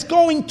energy that's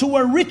going to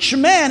a rich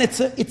man.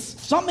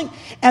 It's something,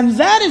 and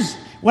that is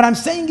what I'm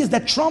saying is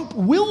that Trump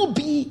will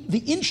be the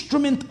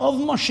instrument of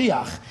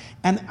Mashiach.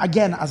 And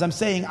again, as I'm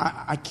saying,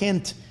 I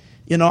can't,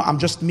 I'm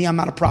just me, I'm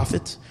not a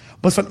prophet.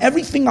 But from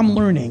everything I'm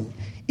learning,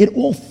 it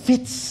all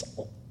fits.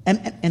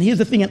 And here's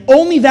the thing, and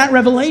only the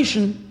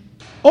revelation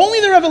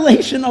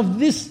of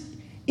this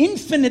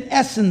infinite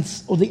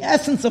essence, or the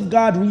essence of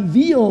God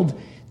revealed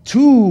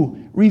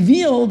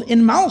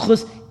in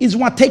Malchus, is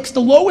what takes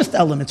the lowest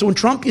element. So in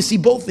Trump, you see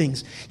both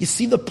things. You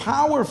see the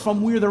power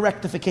from where the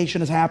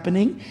rectification is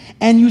happening,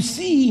 and you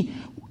see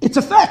its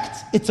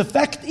effect. Its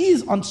effect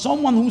is on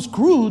someone who's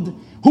crude,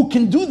 who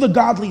can do the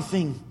godly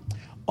thing.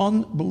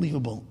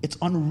 Unbelievable. It's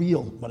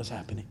unreal what is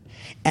happening.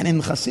 And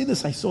in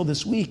Chassidus I saw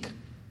this week,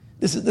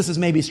 this is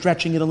maybe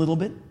stretching it a little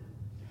bit,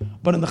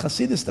 but in the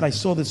Chassidus that I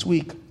saw this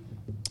week,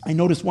 I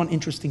noticed one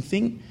interesting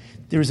thing.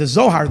 There is a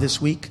Zohar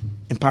this week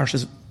in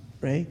Parshas,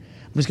 right?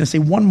 I'm just going to say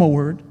one more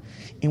word,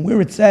 in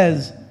where it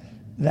says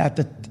that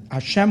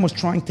Hashem was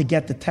trying to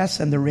get the Tess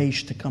and the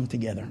Reish to come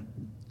together.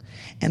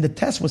 And the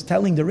Tess was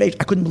telling the Reish,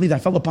 I couldn't believe that, I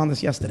fell upon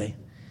this yesterday.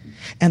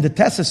 And the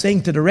Tess is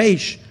saying to the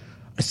Reish,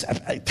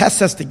 Tess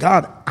says to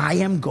God, I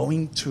am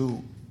going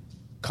to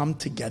come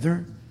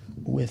together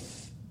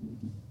with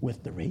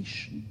the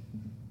Reish.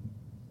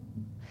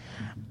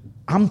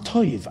 I'm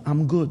toiv,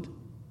 I'm good.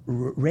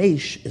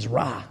 Reish is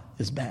ra,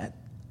 is bad.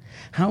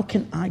 How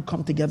can I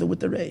come together with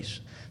the Reish?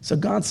 So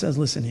God says,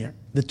 listen here,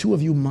 the two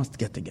of you must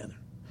get together.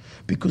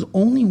 Because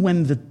only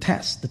when the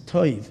test, the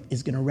toiv,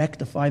 is going to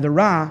rectify the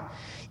ra,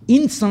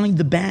 inside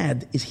the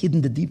bad is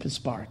hidden the deepest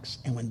sparks.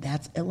 And when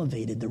that's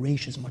elevated, the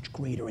Reish is much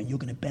greater and you're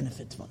going to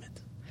benefit from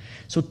it.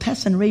 So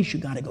Tess and Reish, you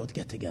got to go to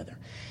get together.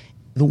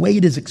 The way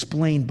it is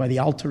explained by the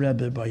Alter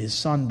Rebbe, by his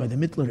son, by the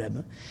Mittler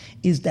Rebbe,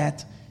 is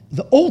that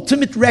the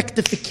ultimate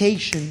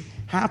rectification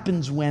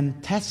happens when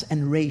Tess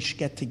and Reish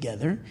get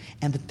together,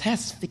 and the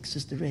Tess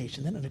fixes the Reish.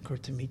 And then it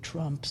occurred to me,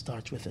 Trump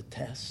starts with a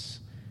Tess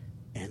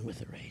and with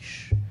a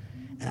Reish.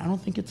 And I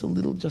don't think it's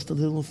just a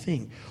little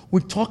thing. We're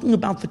talking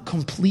about the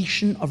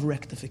completion of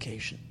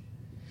rectification.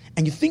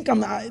 And you think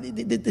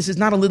this is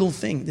not a little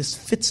thing. This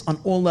fits on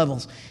all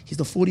levels. He's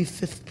the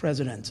 45th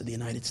president of the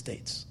United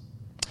States.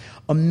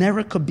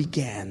 America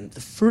began,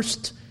 the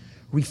first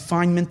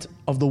refinement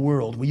of the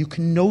world, where you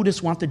can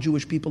notice what the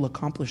Jewish people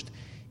accomplished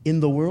in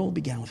the world,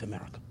 began with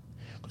America.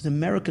 Because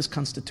America's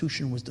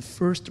Constitution was the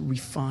first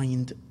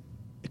refined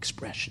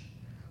expression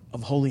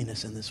of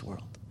holiness in this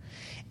world.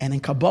 And in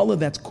Kabbalah,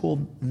 that's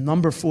called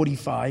number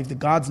 45, the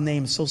God's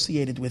name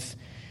associated with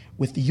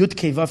the Yud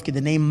Kei Vav Kei,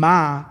 the name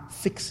Ma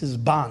fixes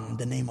Ban,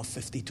 the name of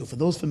 52. For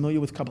those familiar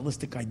with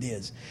Kabbalistic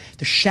ideas,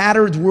 the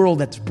shattered world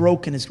that's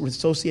broken is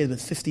associated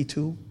with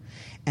 52,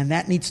 and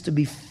that needs to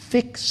be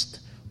fixed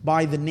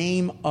by the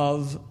name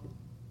of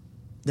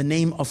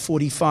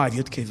 45,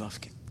 Yud Kei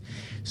Vav Kei.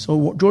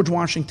 So George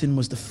Washington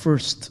was the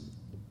first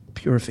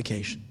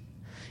purification,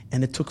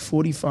 and it took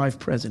 45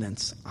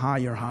 presidents,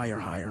 higher,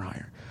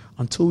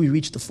 until we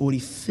reached the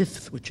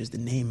 45th, which is the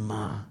name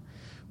Ma,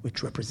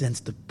 which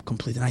represents the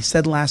complete. And I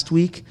said last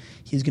week,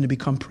 he's going to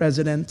become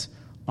president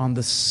when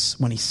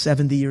he's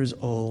 70 years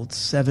old,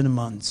 7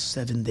 months,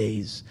 7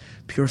 days,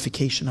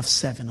 purification of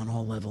 7 on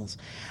all levels.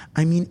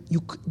 I mean,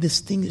 this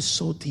thing is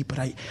so deep, but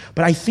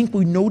I think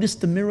we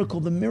noticed the miracle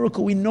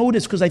we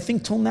noticed, because I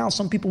think till now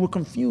some people were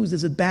confused.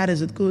 Is it bad?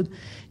 Is it good?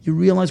 You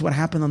realize what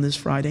happened on this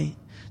Friday?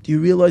 Do you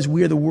realize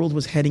where the world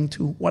was heading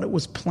to, what it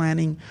was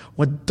planning,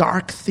 what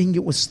dark thing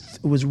it was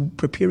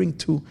preparing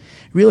to?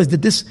 Realize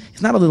that this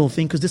is not a little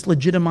thing, because this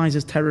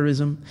legitimizes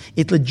terrorism.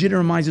 It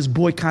legitimizes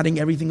boycotting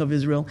everything of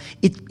Israel.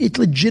 It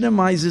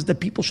legitimizes that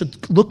people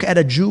should look at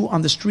a Jew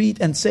on the street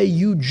and say,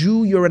 "You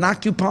Jew, you're an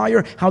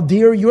occupier. How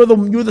dare you're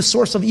the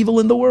source of evil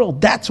in the world."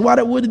 That's what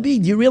it would be.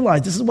 Do you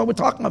realize this is what we're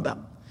talking about?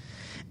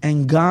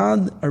 And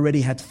God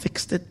already had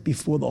fixed it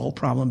before the whole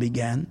problem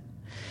began.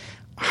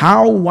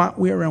 How, what,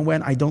 where, and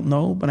when, I don't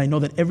know, but I know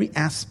that every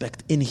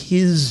aspect in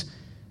his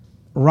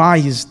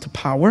rise to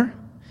power,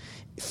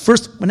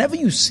 first, whenever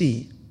you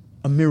see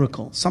a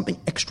miracle, something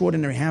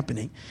extraordinary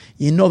happening,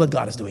 you know that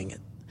God is doing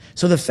it.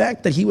 So the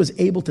fact that he was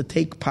able to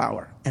take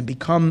power and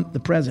become the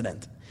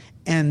president,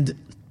 and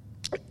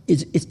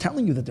it's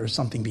telling you that there's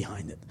something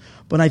behind it.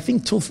 But I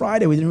think till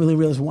Friday, we didn't really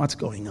realize what's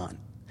going on.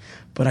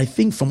 But I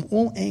think from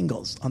all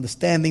angles,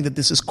 understanding that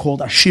this is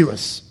called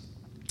Ashiras,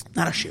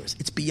 not Ashiras,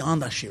 it's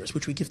beyond Ashiras,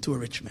 which we give to a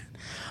rich man.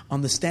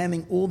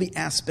 Understanding all the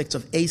aspects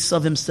of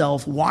Esav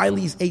himself, while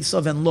he's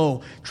Esav and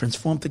Lo,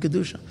 transformed to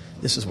Kedusha.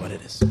 This is what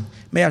it is.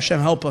 May Hashem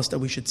help us that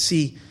we should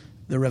see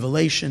the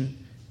revelation,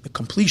 the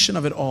completion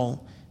of it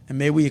all, and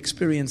may we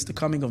experience the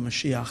coming of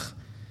Mashiach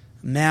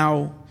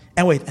now.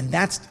 And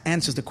that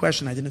answers the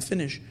question I didn't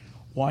finish.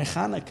 Why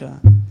Chanukah?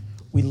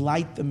 We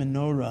light the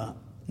menorah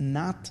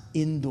not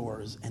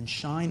indoors and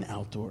shine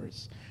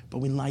outdoors, but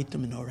we light the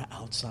menorah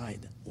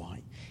outside.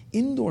 Why?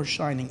 Indoor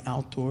shining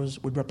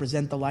outdoors would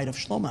represent the light of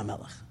Shlomo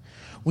HaMelech,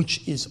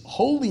 which is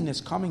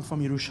holiness coming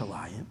from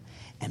Yerushalayim,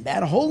 and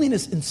that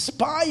holiness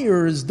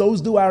inspires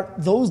those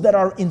that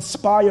are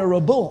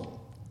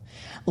inspirable.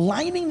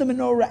 Lighting the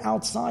menorah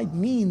outside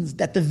means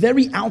that the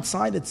very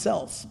outside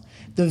itself,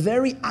 the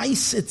very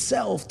ice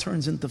itself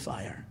turns into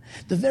fire.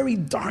 The very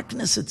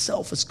darkness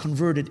itself is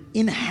converted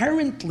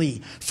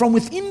inherently from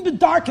within the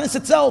darkness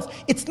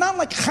itself. It's not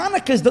like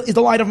Chanukah is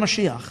the light of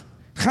Mashiach.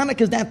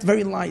 Chanukah is that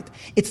very light.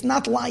 It's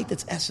not light,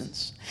 it's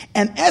essence.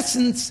 And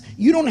essence,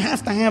 you don't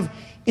have to have,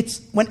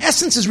 when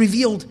essence is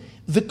revealed,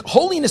 the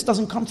holiness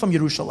doesn't come from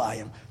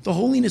Yerushalayim. The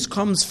holiness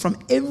comes from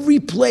every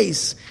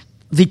place.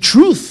 The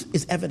truth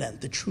is evident.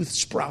 The truth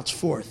sprouts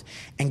forth.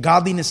 And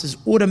godliness is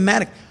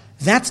automatic.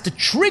 That's the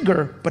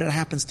trigger, but it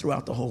happens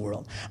throughout the whole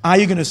world. Are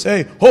you going to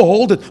say, "Oh,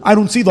 hold it, I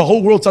don't see the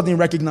whole world suddenly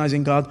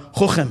recognizing God"?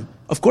 Chochem.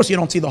 Of course you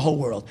don't see the whole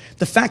world.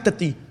 The fact that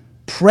the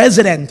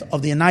President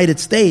of the United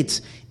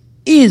States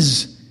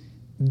is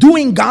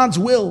doing God's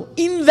will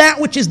in that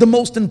which is the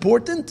most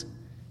important,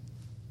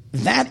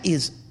 that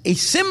is a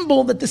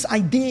symbol that this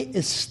idea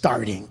is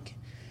starting.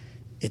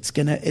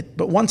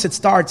 But once it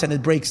starts and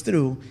it breaks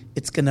through,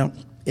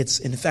 it's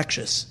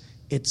infectious.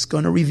 It's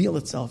going to reveal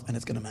itself and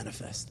it's going to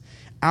manifest.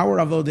 Our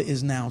avoda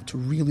is now to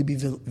really be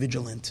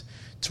vigilant,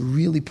 to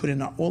really put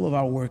in all of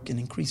our work in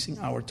increasing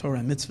our Torah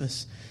and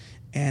mitzvahs,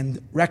 and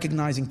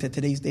recognizing that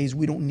today's days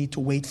we don't need to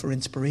wait for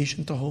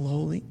inspiration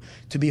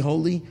to be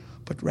holy,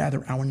 but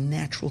rather our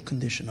natural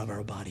condition of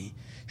our body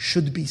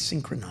should be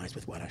synchronized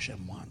with what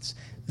Hashem wants.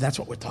 That's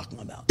what we're talking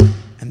about.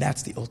 And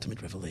that's the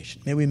ultimate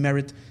revelation. May we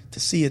merit to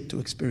see it, to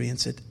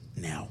experience it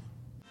now.